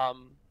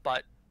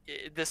 But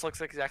this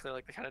looks exactly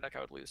like the kind of deck I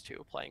would lose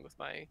to, playing with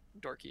my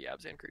dorky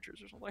Abzan creatures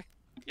or something.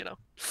 You know.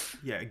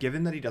 Yeah,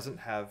 given that he doesn't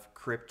have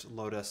Crypt,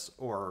 Lotus,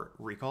 or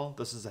Recall,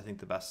 this is I think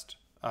the best.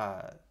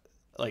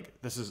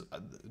 This is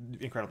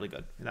incredibly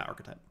good in that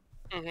archetype.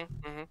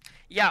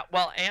 Yeah,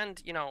 well, and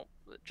you know,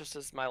 just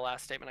as my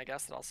last statement, I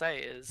guess that I'll say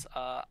is,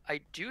 I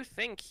do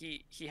think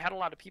he had a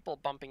lot of people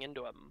bumping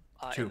into him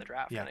in the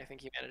draft, and I think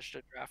he managed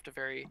to draft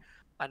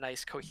a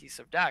nice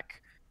cohesive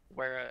deck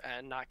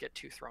and not get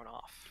too thrown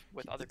off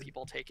with other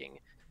people taking.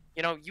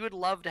 You know, you would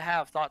love to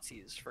have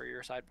Thoughtseize for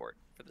your sideboard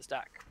for this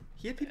deck.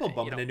 He had people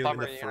bumping into him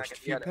in the first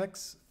few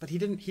picks, but he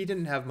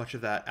didn't have much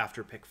of that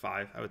after pick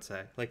 5. I would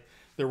say like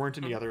there weren't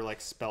any other like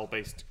spell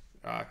based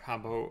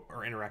combo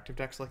or interactive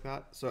decks like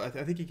that. So I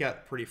think he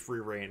got pretty free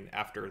reign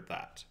after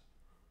that,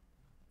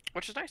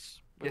 which is nice.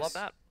 We love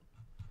that.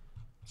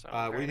 So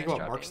what do you think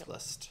about Mark's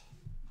list?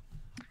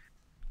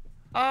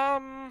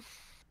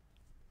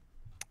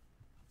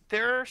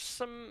 There are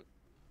some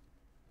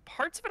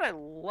parts of it I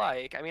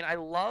like. I mean, I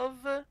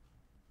love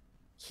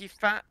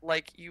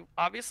you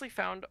obviously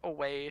found a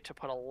way to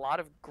put a lot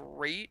of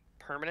great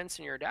permanents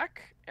in your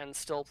deck and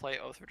still play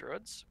Oath of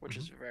Druids, which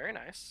is very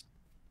nice.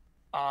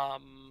 All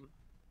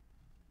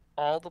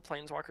the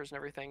planeswalkers and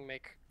everything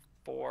make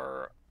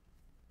for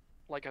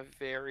like a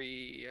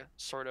very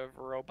sort of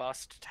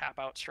robust tap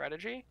out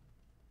strategy.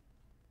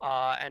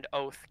 And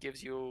Oath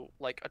gives you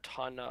like a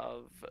ton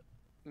of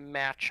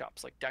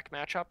matchups, like deck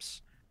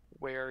matchups,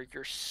 where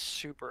you're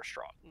super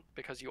strong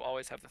because you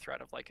always have the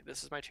threat of like,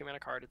 this is my 2-mana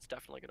card, it's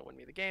definitely going to win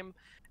me the game,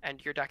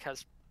 and your deck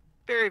has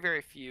very,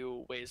 very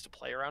few ways to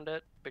play around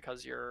it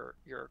because your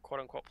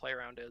quote-unquote play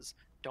around is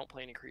don't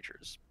play any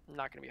creatures.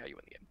 Not going to be how you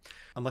win the game.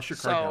 Unless you're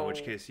Cardinal, in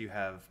which case you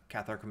have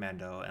Cathar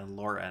Commando and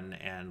Loren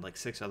and like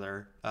 6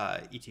 other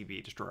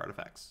ETB destroy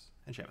artifacts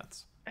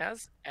enchantments.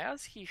 As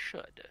he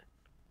should.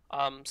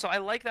 So I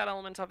like that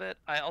element of it.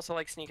 I also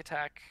like Sneak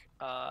Attack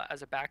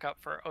as a backup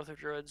for Oath of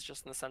Druids,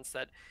 just in the sense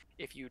that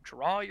if you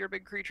draw your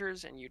big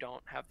creatures and you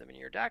don't have them in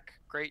your deck,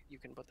 great, you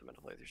can put them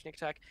into play with your Sneak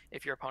Attack.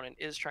 If your opponent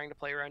is trying to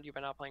play around you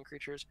by not playing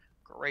creatures,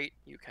 great,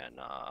 you can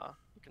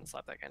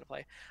slap that guy into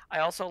play. I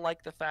also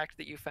like the fact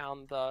that you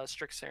found the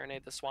Strix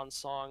Serenade, the Swan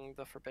Song,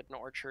 the Forbidden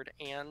Orchard,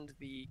 and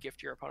the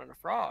Gift your opponent a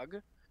frog.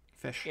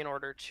 Fish. In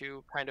order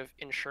to kind of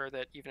ensure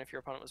that even if your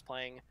opponent was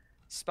playing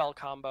spell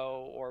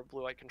combo or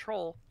blue-white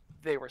control,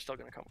 they were still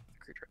going to come with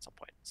the creature at some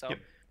point. So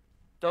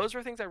those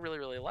were things I really,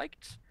 really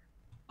liked.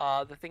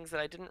 The things that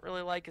I didn't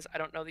really like is I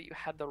don't know that you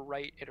had the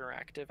right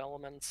interactive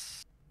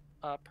elements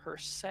per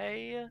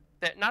se.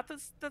 That not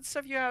that the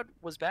stuff you had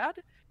was bad,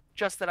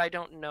 just that I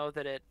don't know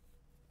that it.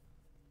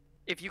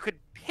 If you could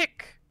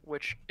pick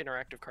which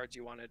interactive cards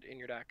you wanted in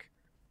your deck,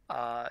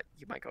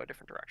 you might go a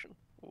different direction.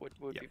 Would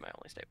be my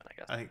only statement, I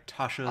guess. I think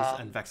Tasha's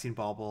and Vexing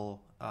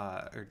Bauble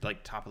are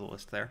like top of the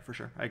list there for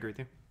sure. I agree with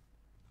you.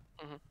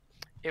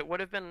 It would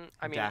have been.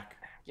 I mean, Dak.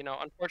 you know,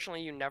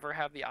 unfortunately, you never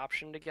have the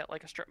option to get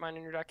like a strip mine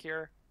in your deck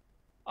here.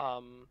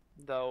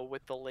 Though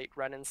with the late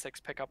Ren and 6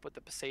 pickup with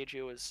the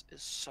Passeju is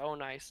so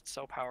nice, it's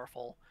so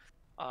powerful.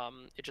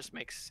 It just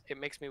makes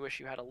me wish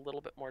you had a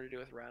little bit more to do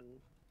with Ren.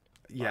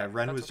 Yeah, But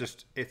Ren that's was okay.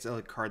 just, it's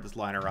a card that's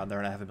lying around there,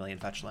 and I have a million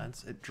fetch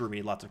lands. It drew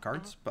me lots of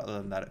cards, but other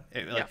than that,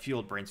 it like Yeah.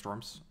 fueled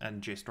Brainstorms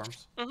and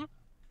J-Storms.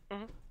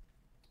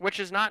 Which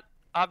is not,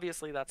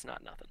 obviously that's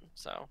not nothing.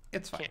 So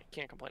It's fine.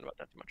 can't complain about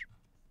that too much.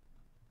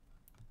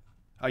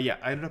 Yeah,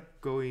 I ended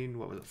up going,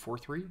 what was it,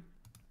 4-3?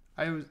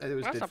 It That's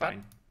did not fine.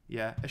 bad.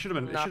 Yeah, it should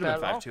have been Not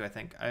bad at all. 5-2, I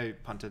think. I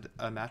punted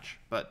a match,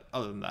 but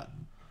other than that.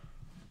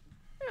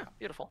 Yeah,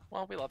 beautiful.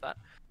 Well, we love that.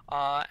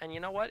 And you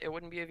know what? It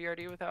wouldn't be a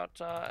VRD without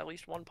at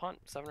least one punt.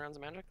 7 rounds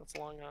of Magic. That's a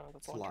long.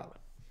 That's a long lot.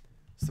 tournament.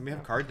 So we have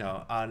a card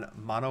now on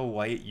Mono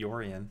White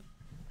Yorion.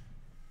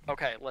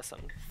 Okay, listen.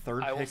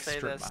 Third I will pick say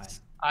strip this. mine.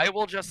 I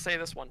will just say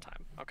this one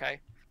time.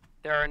 Okay,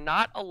 there are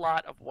not a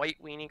lot of white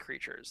weenie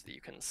creatures that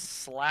you can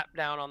slap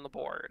down on the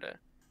board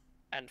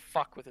and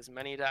fuck with as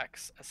many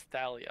decks as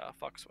Thalia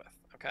fucks with.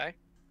 Okay.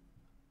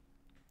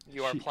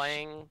 You are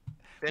playing.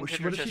 What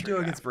Vintage does she do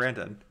Rotisserie against Draft.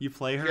 Brandon? You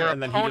play her, Your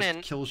and then he opponent-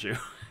 just kills you.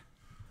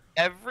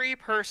 Every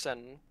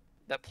person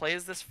that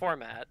plays this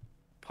format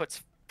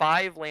puts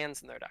 5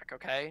 lands in their deck,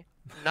 okay?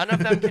 None of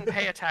them can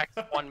pay attacks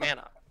with 1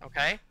 mana,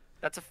 okay?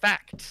 That's a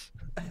fact.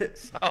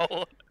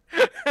 So,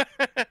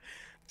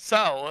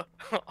 so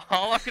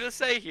all I'm going to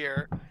say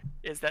here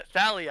is that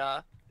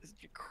Thalia is an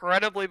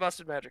incredibly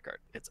busted Magic card.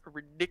 It's a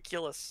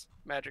ridiculous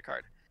Magic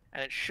card,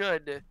 and it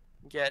should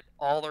get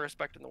all the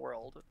respect in the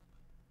world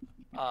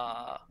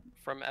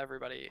from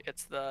everybody.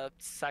 It's the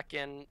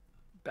second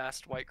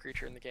best white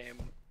creature in the game.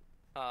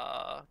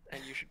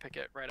 And you should pick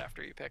it right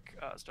after you pick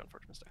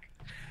Stoneforge Mystic.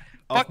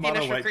 Fuck the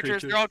initiative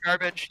creatures, they're all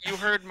garbage. You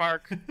heard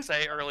Mark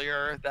say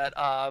earlier that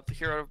the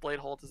Hero of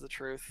Bladehold is the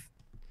truth.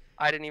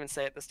 I didn't even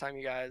say it this time,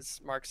 you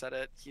guys. Mark said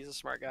it. He's a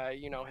smart guy.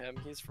 You know him.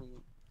 He's from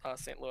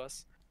St.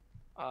 Louis.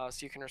 So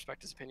you can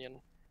respect his opinion.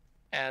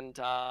 And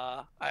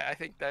I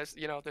think there's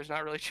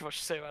not really too much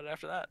to say about it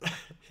after that.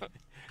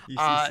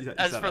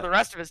 As for the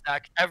rest of his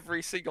deck,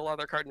 every single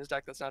other card in his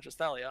deck that's not just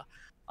Thalia.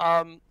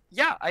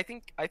 Yeah, I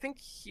think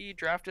he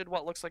drafted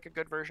what looks like a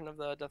good version of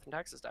the Death and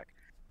Taxes deck.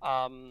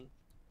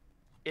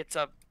 It's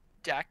a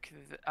deck.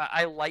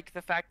 I like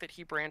the fact that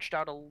he branched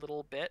out a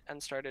little bit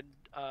and started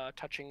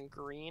touching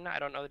green. I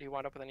don't know that he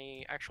wound up with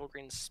any actual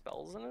green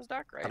spells in his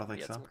deck, right? I don't think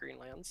he had so. some green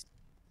lands.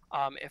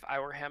 If I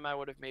were him, I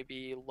would have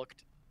maybe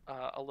looked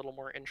a little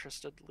more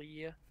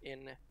interestedly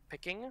in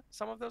picking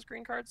some of those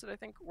green cards that I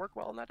think work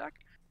well in that deck.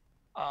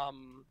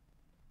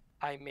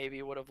 I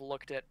maybe would have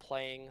looked at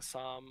playing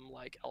some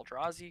like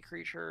Eldrazi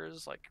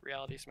creatures, like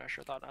Reality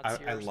Smasher, Thought Not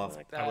Seer, or something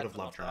like that. I would have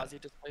loved Eldrazi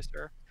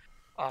Displacer.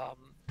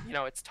 You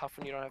know, it's tough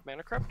when you don't have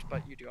Mana Crypt,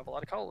 but you do have a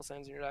lot of colorless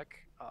lands in your deck.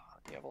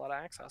 You have a lot of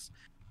access.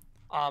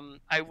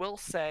 I will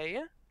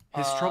say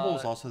his trouble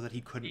was also that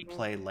he couldn't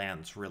play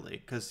lands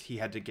really, because he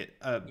had to get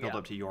build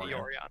up to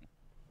Yorion.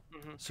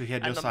 So he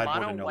had no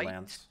sideboard and no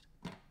lands.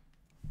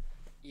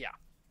 Yeah,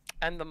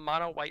 and the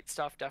mono white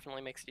stuff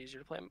definitely makes it easier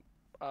to play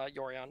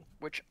Yorion,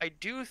 which I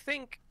do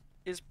think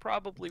is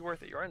probably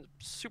worth it. Yorion's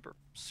super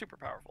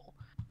powerful.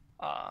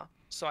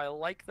 So I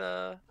like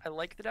the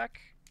deck.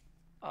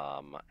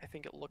 I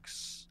think it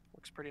looks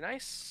pretty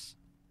nice.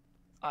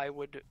 I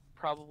would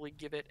probably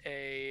give it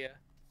a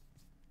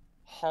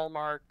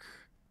Hallmark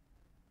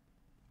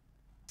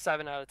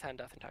 7 out of 10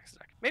 Death and Taxes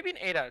deck. Maybe an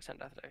 8 out of 10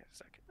 Death and Taxes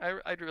deck.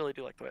 I really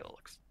do like the way it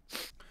looks.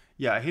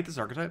 Yeah, I hate this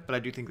archetype, but I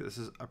do think that this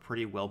is a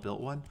pretty well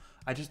built one.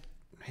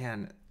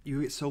 Man,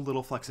 you get so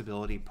little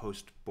flexibility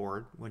post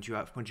board once you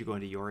go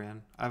into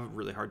Yorion. I have a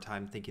really hard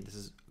time thinking this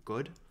is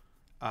good.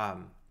 But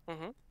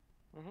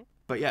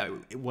yeah,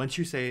 once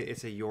you say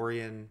it's a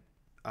Yorion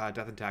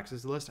Death and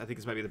Taxes list, I think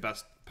this might be the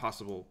best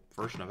possible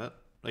version of it.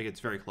 Like, it's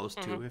very close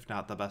to, if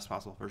not the best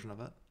possible version of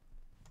it.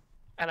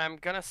 And I'm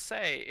gonna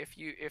say,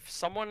 if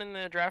someone in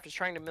the draft is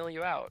trying to mill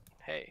you out,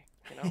 hey,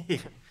 you know,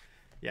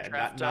 yeah,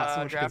 draft, not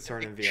so much draft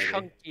concern a in VRD.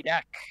 chunky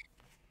deck,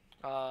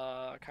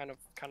 kind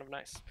of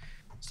nice.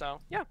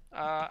 So yeah,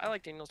 I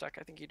like Daniel's deck.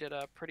 I think he did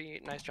a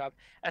pretty nice job.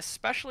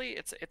 Especially,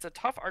 it's a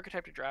tough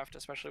archetype to draft,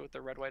 especially with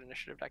the red-white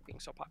initiative deck being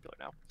so popular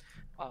now.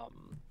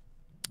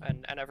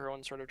 And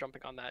everyone's sort of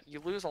jumping on that. You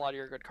lose a lot of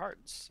your good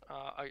cards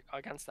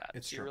against that.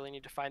 It's so true. You really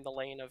need to find the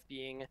lane of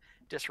being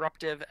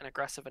disruptive and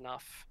aggressive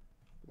enough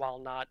while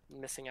not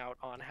missing out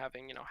on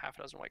having, half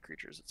a dozen white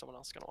creatures that someone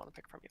else is going to want to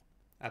pick from you.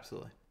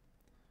 Absolutely.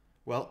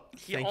 Well,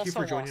 He thank you for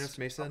also joining lost us,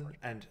 Mason.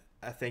 And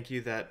thank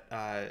you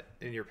that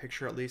in your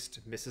picture, at least,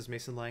 Mrs.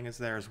 Mason Lang is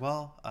there as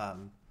well.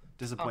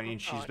 Disappointing.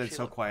 She's been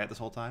so quiet this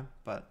whole time,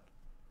 but...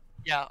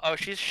 Yeah. Oh,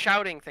 she's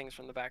shouting things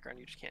from the background.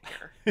 You just can't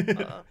hear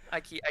her.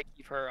 I keep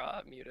her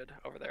muted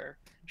over there.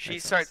 She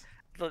starts.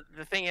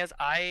 The thing is,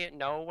 I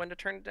know when to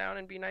turn it down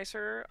and be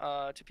nicer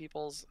to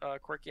people's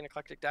quirky and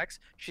eclectic decks.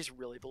 She's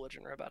really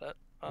belligerent about it.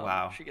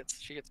 Wow. She gets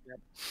mad.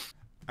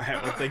 All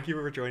right. Well, thank you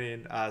for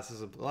joining. This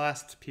is a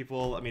blast.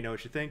 People, let me know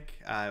what you think.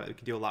 We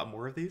can do a lot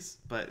more of these,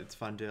 but it's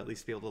fun to at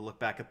least be able to look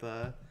back at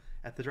the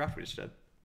draft we just did.